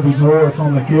 Jacoby Norris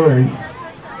on the carry.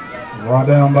 Brought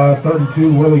down by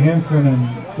 32, Willie Henson,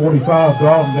 and 45,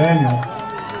 Dalton Daniel.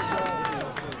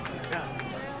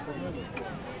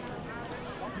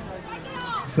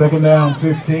 Second down,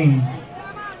 15.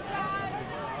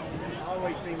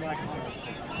 Always seem like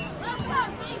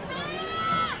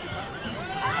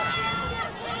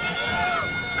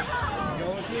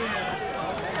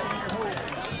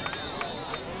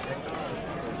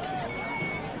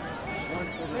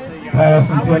Pass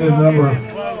intended number this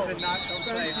close and not come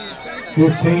say hi.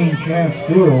 15, Chance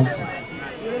Fields.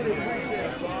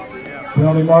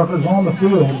 Penalty markers on the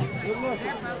field. Enjoy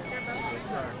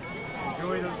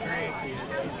those grandkids.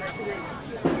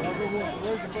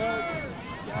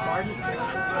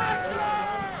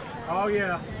 Oh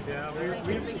yeah, yeah. We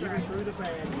even through the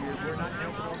bad years, we're not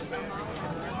jumping on the bad.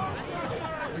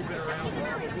 We've been around with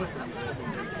them.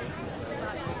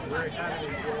 We're kind of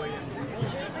enjoying.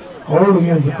 Holding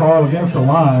is the call against the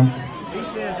Lions. He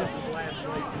says this is the last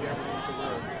place he ever wants to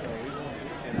work, so he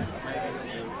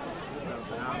wants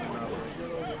to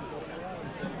get that.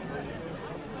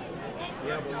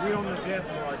 Yeah, but we're on the death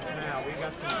march now. We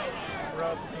got some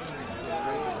rough teams.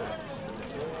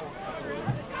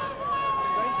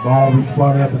 Ball will be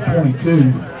spotted at the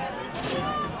 22.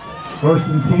 First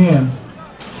and 10.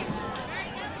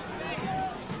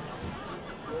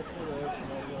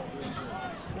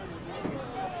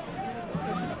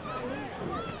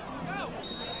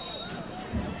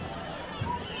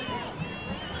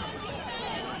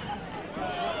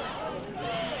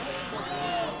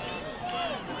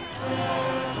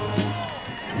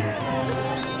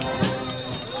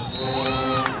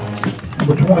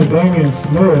 Number 20, Damian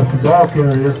Smith, the ball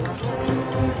carrier.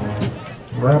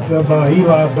 Wrapped up by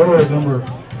Eli Bird, number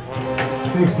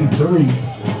 63.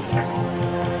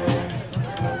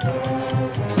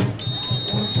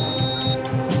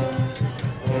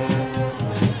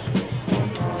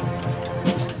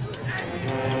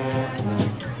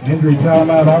 Injury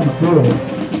timeout on the field.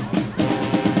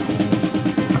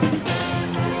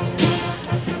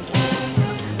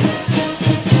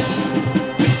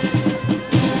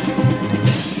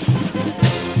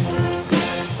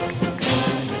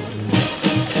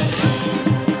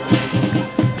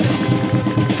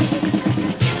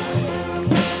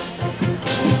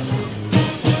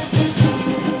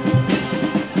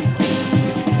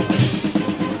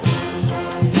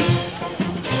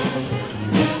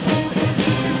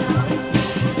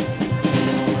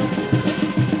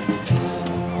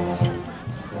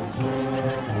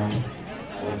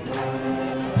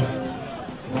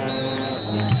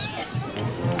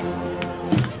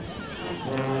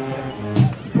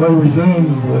 Play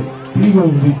resumes. The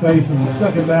Eagles will be facing the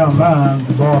second down 9.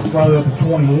 The ball spotted up at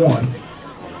 21.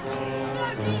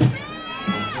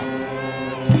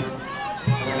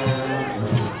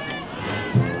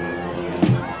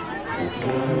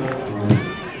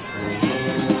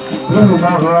 Penalty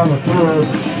marker around the field.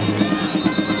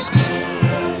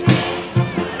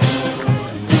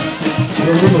 A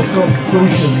little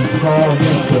substitution call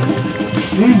against the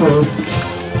Eagles.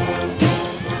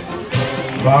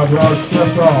 5 yards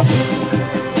stepped off.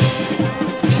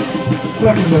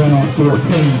 Second down,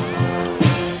 14.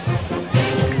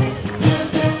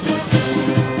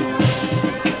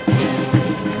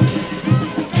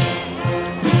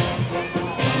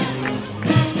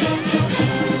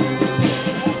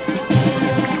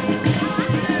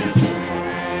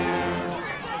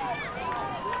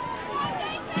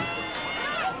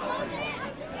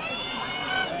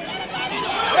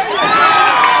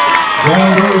 Down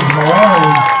goes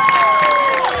Malone.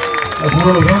 That's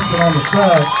Willie Henson on the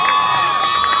sack.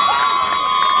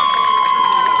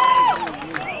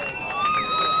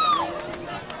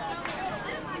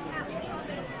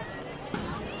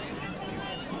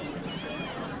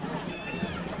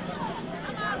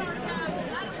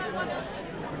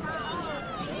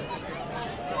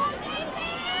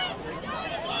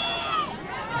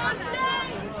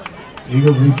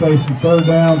 Eagles will be facing third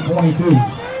down, 22.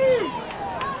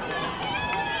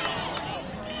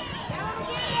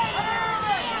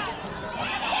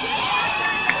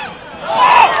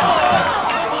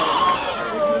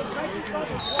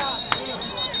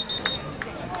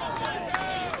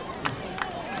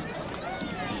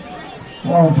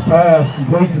 Long's pass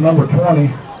complete to number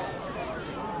 20,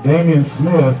 Damian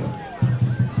Smith.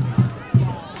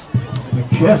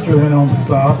 McChester in on the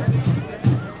stop.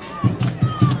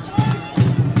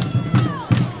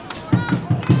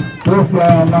 Fourth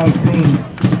down, 19.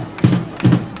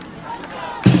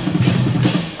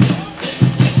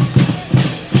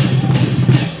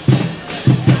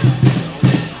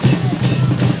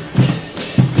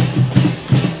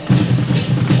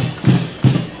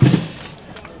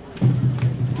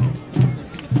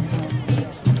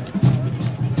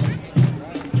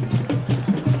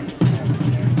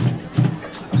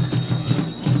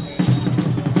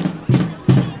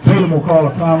 Tatum will call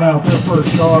a timeout. Their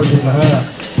first charge of the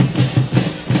half.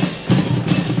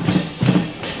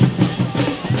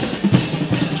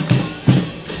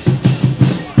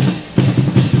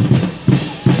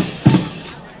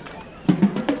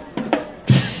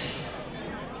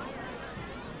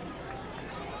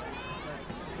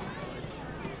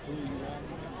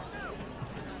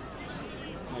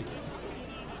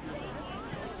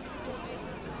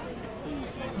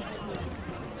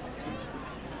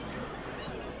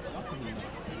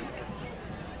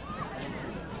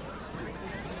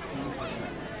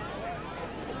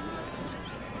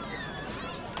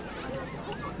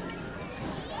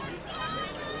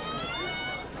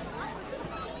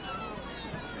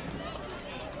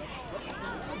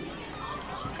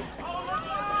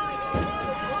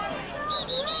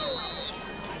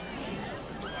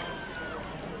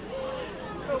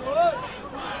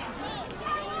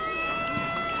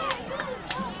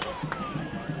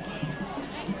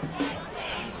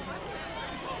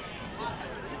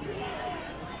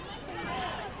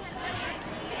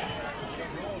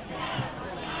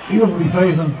 He'll be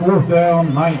facing 4th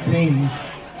down, 19.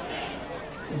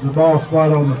 The ball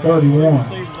spot on the 31.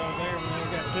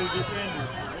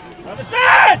 Other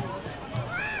side!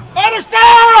 Other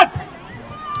side!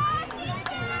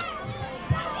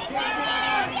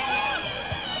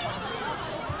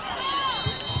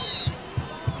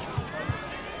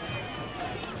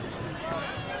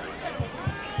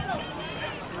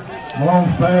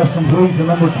 Malone's pass complete to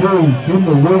number 2,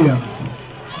 Kendall Williams.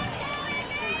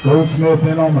 Goldsmith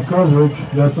in on the coverage.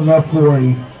 That's enough for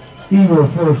a Eagle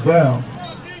first down.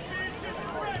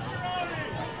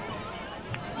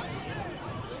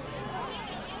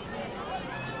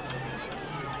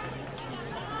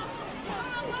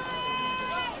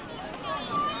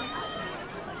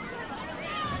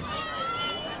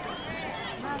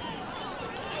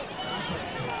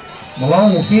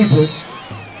 Malone will keep it.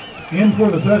 In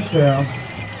for the touchdown.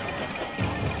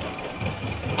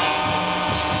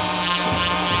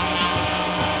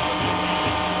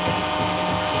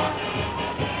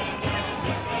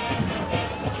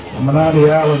 Number 90,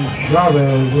 Alan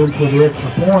Chavez in for the extra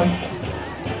point.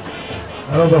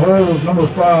 Out of the hole is number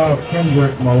 5,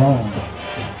 Kendrick Malone.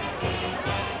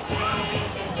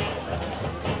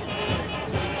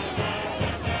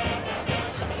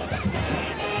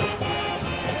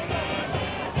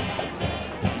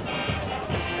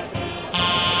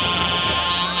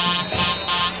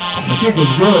 The kick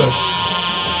is good.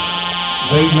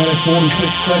 8 minutes,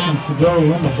 46 seconds to go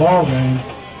in the ball game.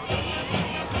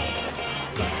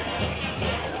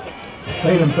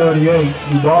 Tatum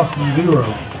 38, New Boston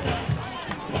 0.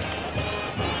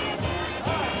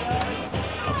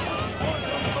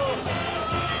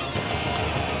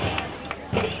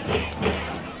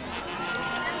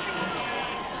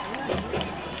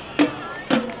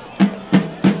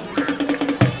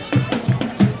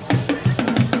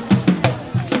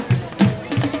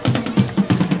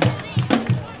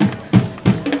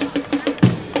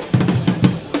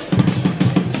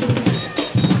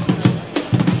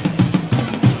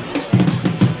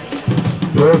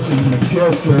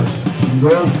 And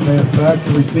Goldsmith back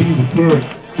to receive the kick.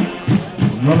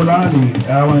 Number 90,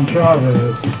 Alan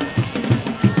Chavez.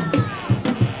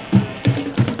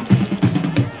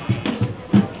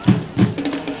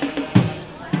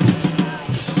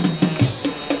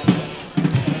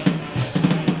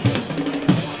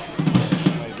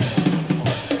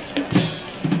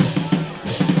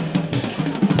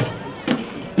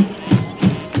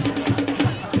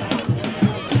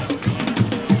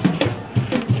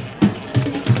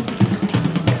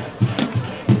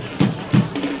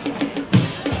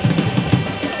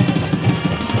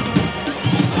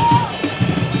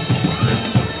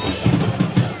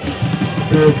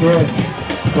 Fair catch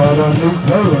by Luke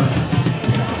Taylor.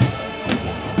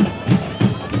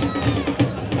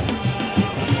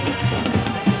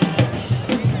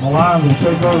 The Lions will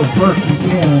take over 1st and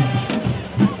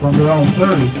 10 from their own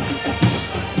 30.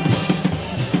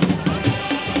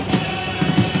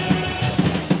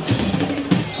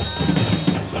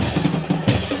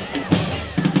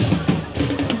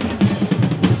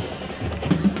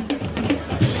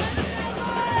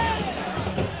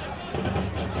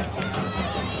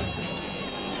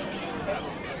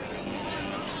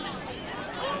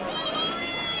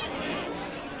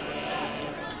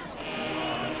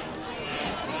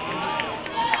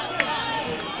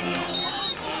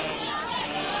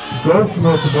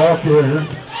 Goldsmith, the ball carrier.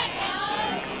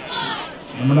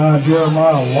 Number 9,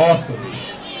 Jeremiah Lawson,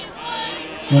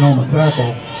 in on the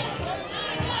tackle.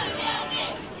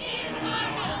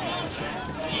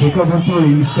 Pick up and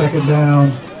 3, 2nd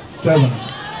down, 7.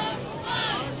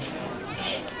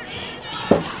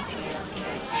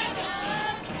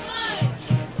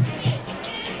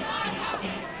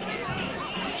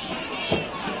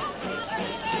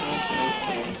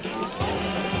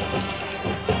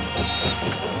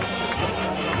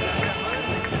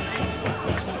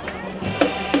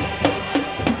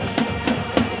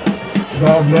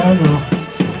 Dog Daniel,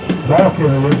 ball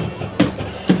carrier.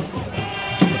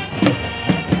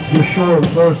 Just short of the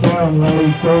first down,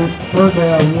 only third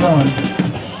down 1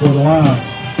 for the Lions.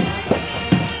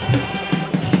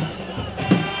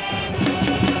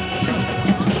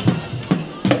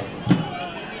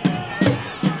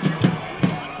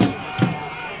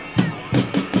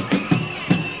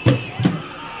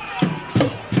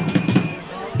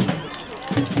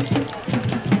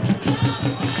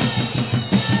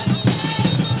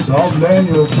 Dog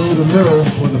Daniel through the middle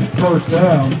for the first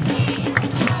down.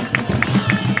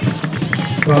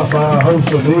 Stopped by a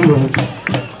host of Eagles.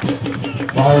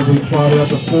 Ball will be spotted at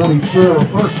the 44.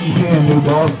 First and 10, New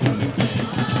Boston.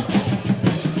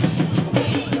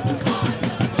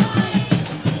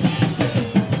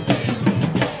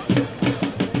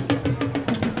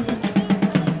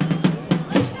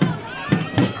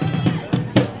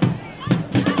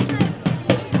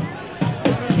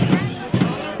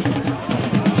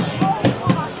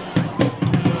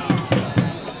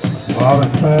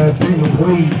 Robin's pass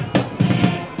incomplete.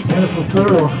 Minute for 4,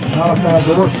 Malachi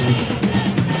Dorsey.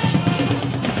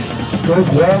 Coach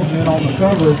Walton on the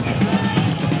coverage.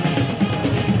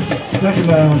 Second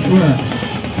down 10.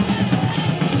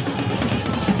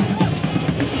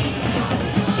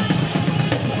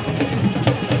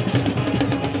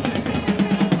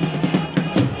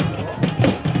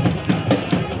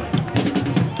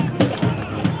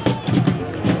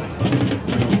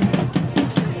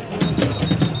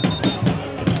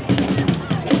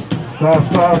 False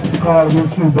start call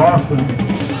against New Boston.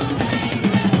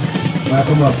 Back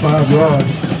them up 5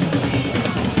 yards.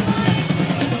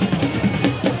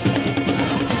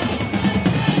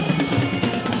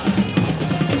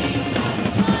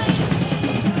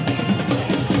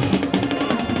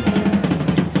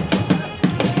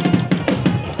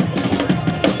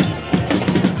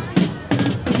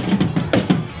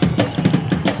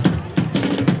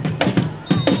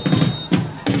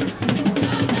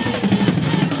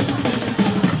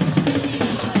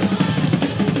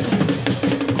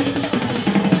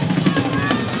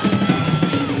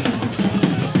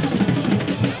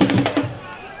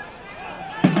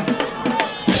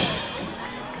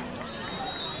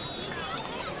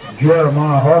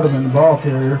 Jeremiah Hardeman, the ball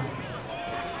carrier.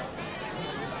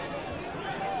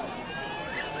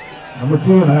 Number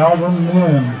 10, Alvin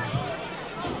Mims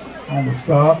on the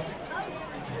stop.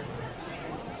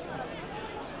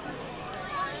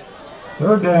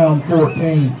 Third down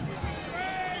 14.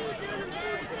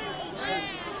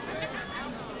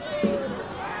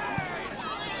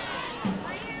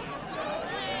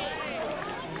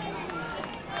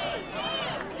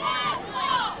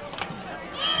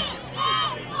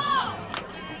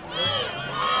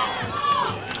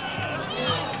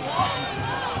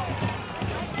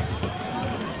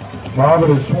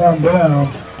 Bobbitt is swarmed down.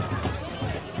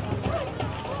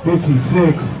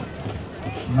 56.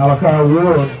 Malachi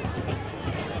Ward.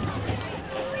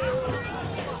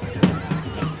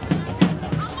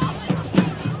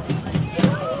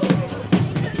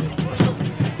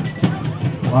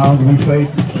 Lions will be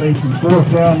facing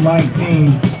fourth down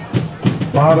 19.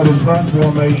 Bobbitt in front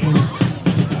formation.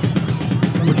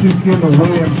 Number 2, Kendall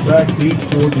Williams back deep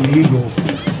for the Eagles.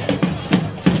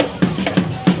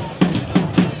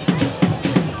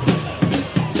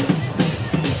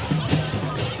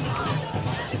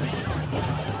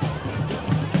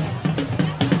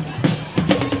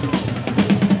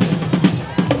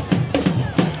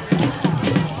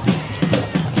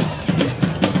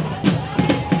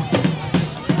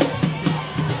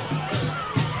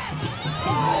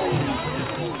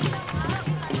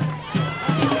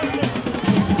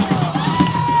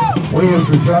 Williams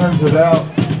returns it out.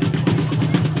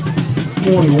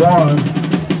 41.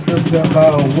 Tripped up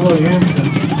by Williamson.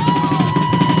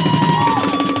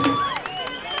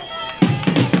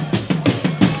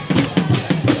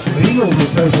 The Eagles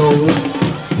will take over.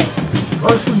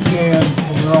 First and 10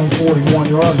 from their own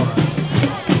 41-yard line.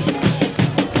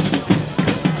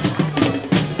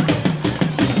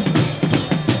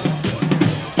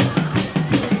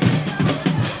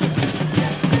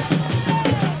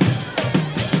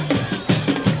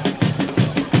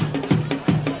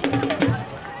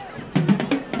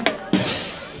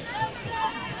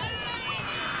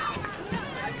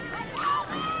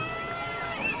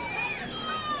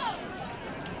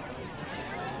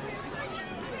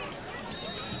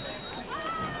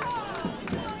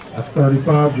 That's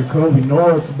 35, Jacoby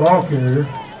Norris, the ball carrier.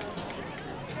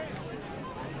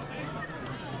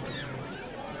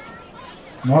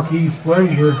 Marquise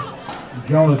Frazier,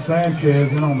 Jonas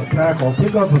Sanchez in on the tackle.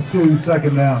 Pick up a 2,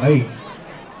 second down 8.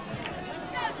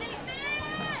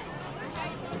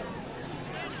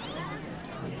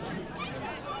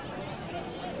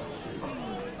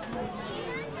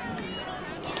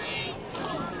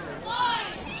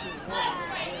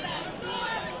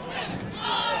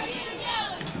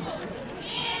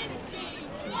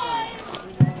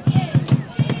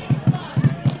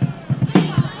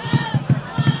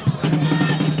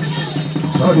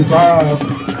 35,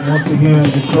 once again,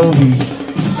 Jacoby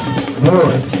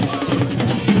Norris.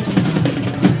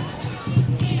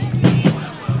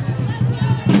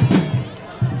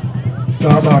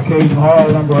 Stop by Caden Hall,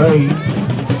 number 8.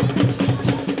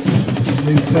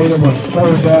 New Tatum was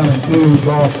 3rd down and 2,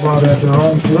 ball spot at their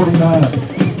own 49.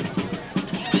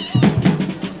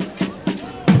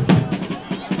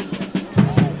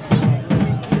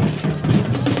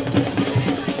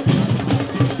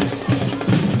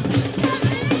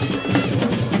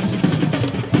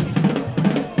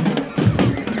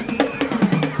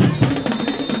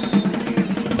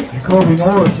 Jacoby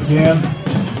Norris again.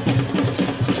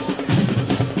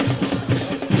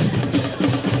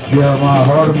 Jeremiah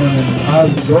Hardiman and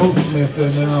Isaac Goldsmith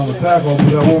in there on the tackle, but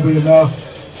that won't be enough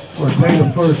for a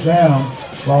Tatum first down.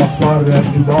 Ball spotted at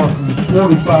New Boston's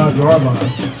 45-yard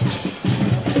line.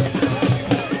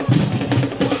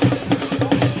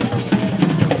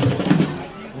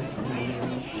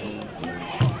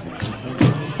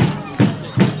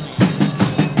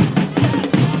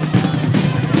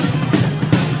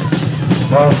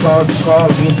 Ball starts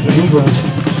called against the Eagles.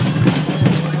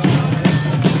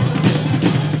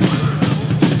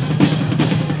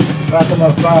 Back him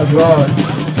up 5 yards.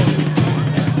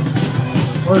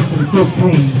 1st and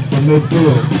 15 from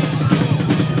midfield.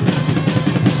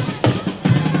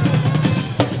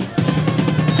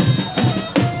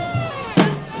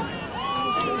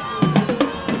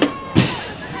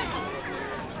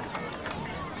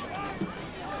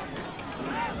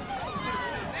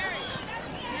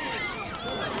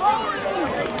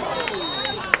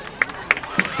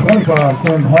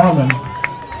 Quinn Harmon.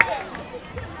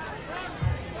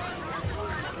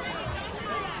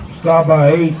 Stop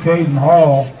by 8, Caden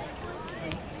Hall.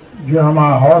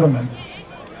 Jeremiah Hardiman.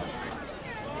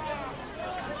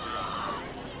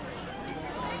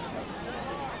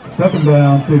 Second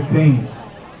down, 15.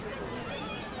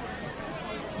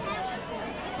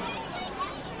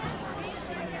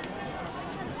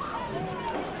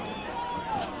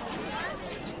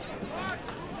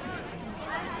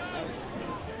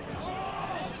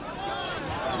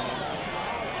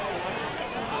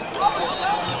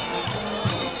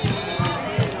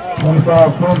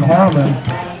 From Harmon.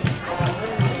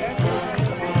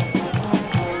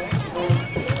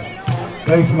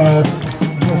 Face mask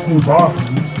against New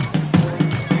Boston.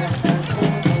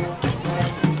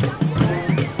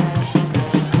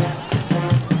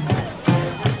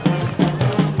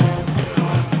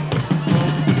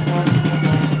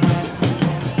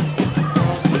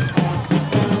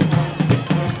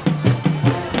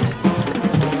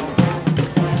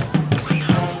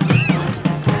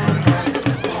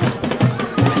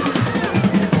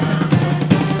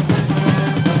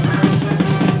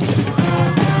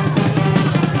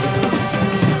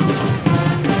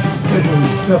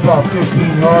 Step off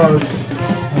 15 yards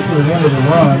after the end of the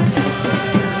run.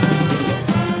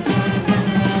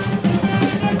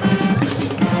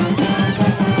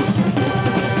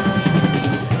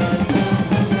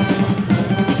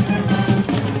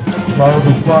 Ball will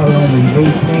be spotted on the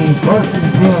 18, 1st and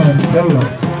 10, Tatum.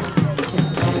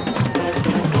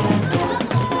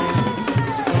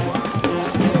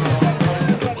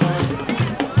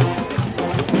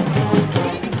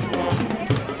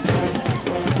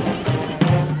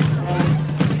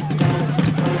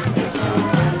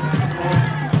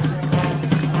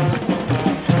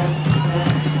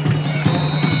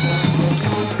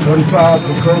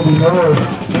 For Kobe Norris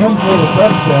in for the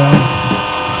touchdown.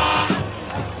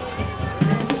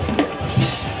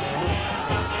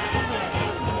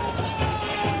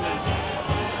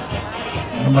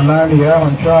 Number 90,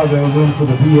 Alan Chavez in for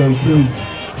the PAT.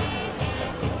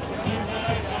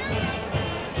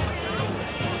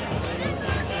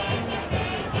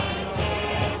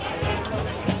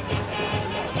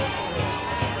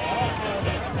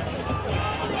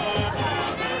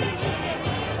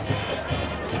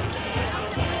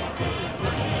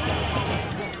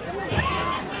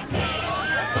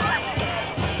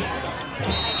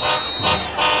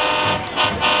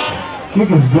 Kick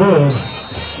is good.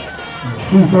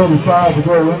 2:35 to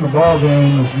go in the ball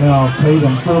game. Is now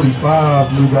Tatum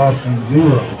 45, New Boston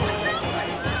 0.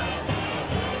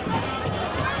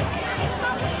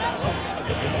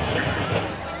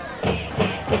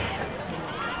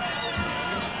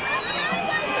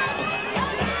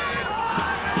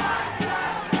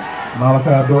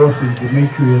 Malachi Dorsey,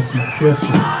 Demetrius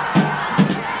McChester.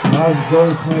 Nice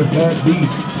Goldsmith that deep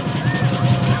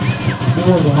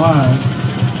for the line.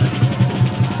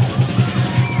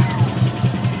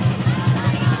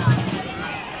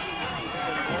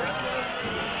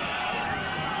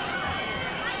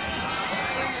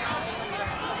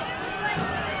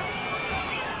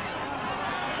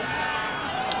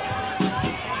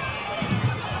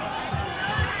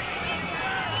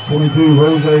 22,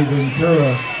 Jose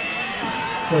Ventura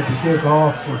set the kick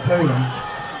off for Tatum.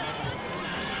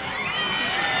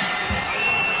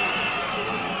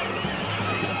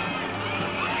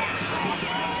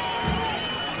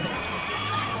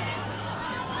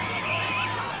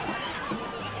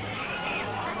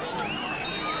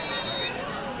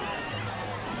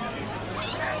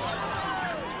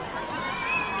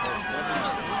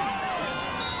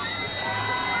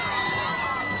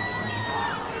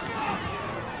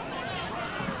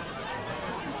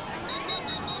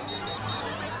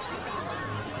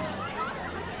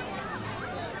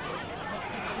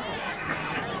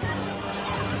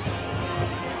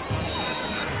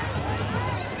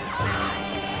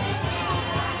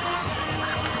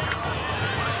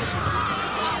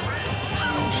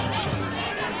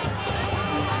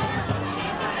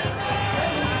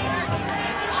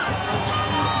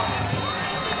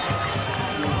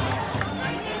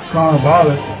 Connor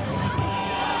Bobbitt,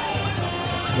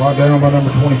 brought down by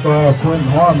number 25, Quentin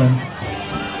Harmon.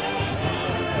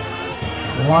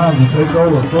 The Lions will take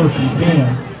over 1st and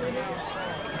 10.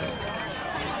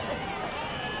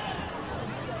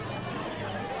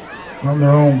 From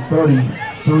their own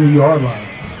 33-yard line.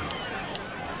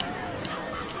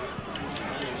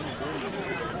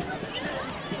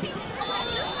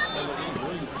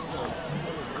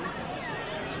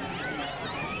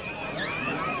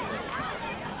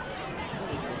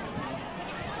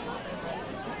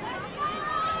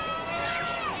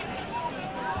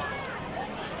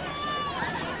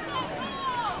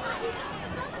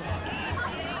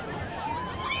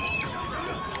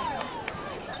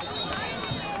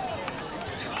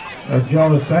 That's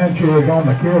Jonas Sanchez on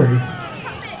the carry.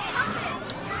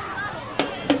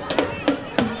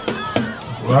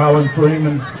 Rylan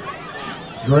Freeman,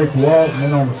 Drake Walton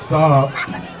in on the stop.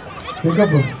 Pick up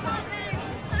a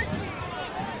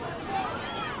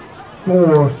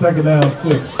 4, 2nd down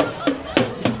 6.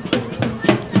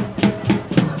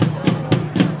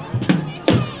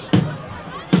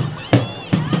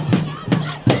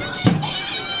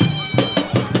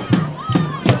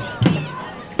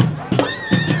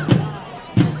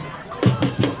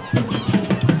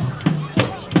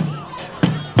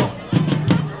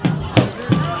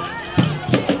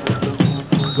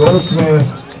 Goldsmith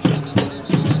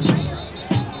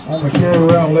on the carry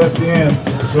around left end,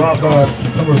 dropped by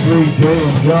number 3,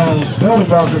 Jalen Jones. Penalty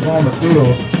markers on the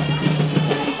field.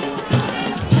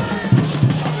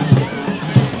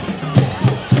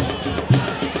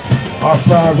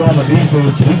 Offsides on the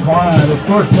defense, declined. It's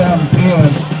 1st down and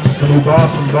 10 for the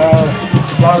Boston ball,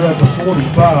 spotted at the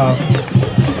 45.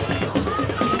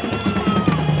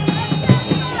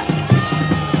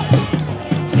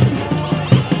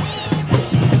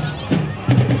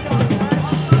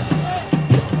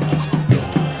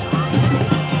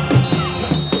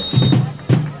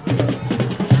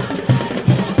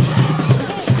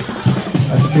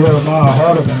 Jeremiah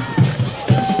Hardiman.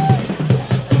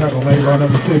 Tackle made by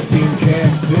number 15,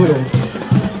 Chance Fields.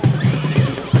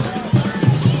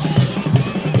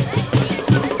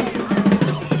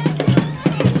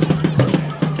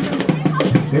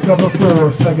 Pick up a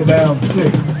 4, 2nd down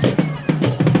 6.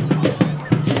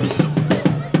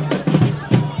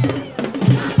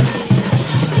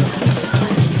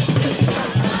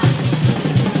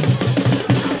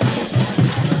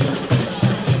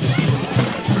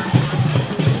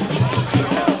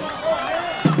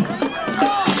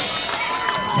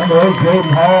 Number 8,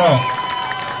 Jaden Hall,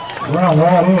 around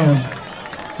one in.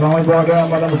 Finally brought down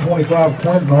by number 25,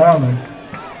 Quentin Harmon.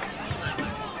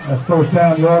 That's 1st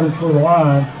down yardage for the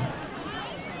Lions.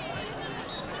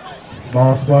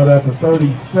 Ball spot at the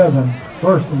 37,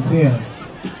 1st and 10.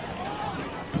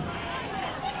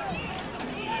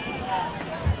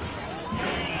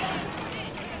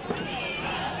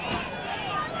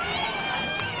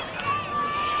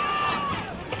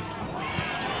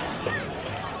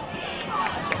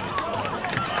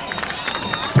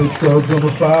 Pitch goes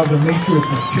number 5, Demetrius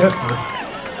McChester.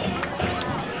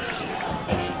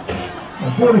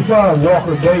 And 45,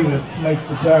 Walker Davis makes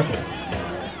the tackle.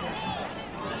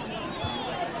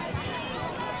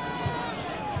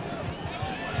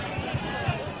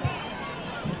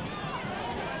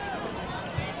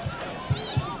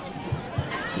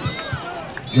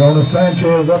 Jonas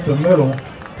Sanchez up the middle.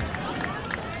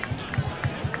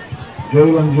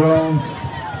 Jalen Jones.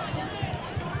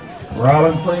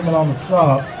 Rylan Freeman on the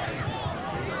stop.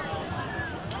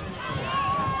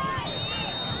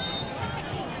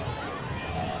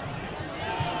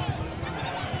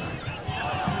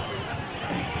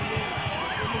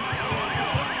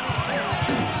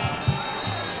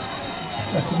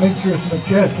 That's Demetrius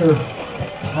McChester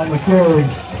on the carry.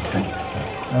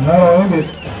 And that'll end it.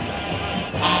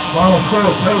 Final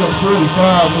score, Tatum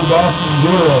 45, New Boston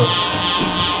 0.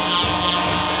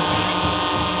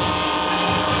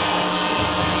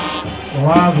 The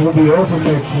lines will be open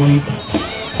next week.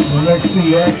 We'll next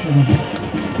see action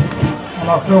on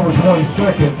October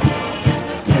 22nd.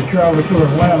 They travel to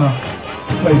Atlanta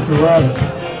to face the Rabbits.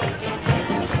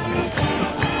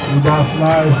 New Boston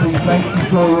ISC, thank you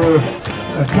for your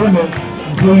attendance,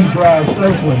 and please drive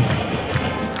safely.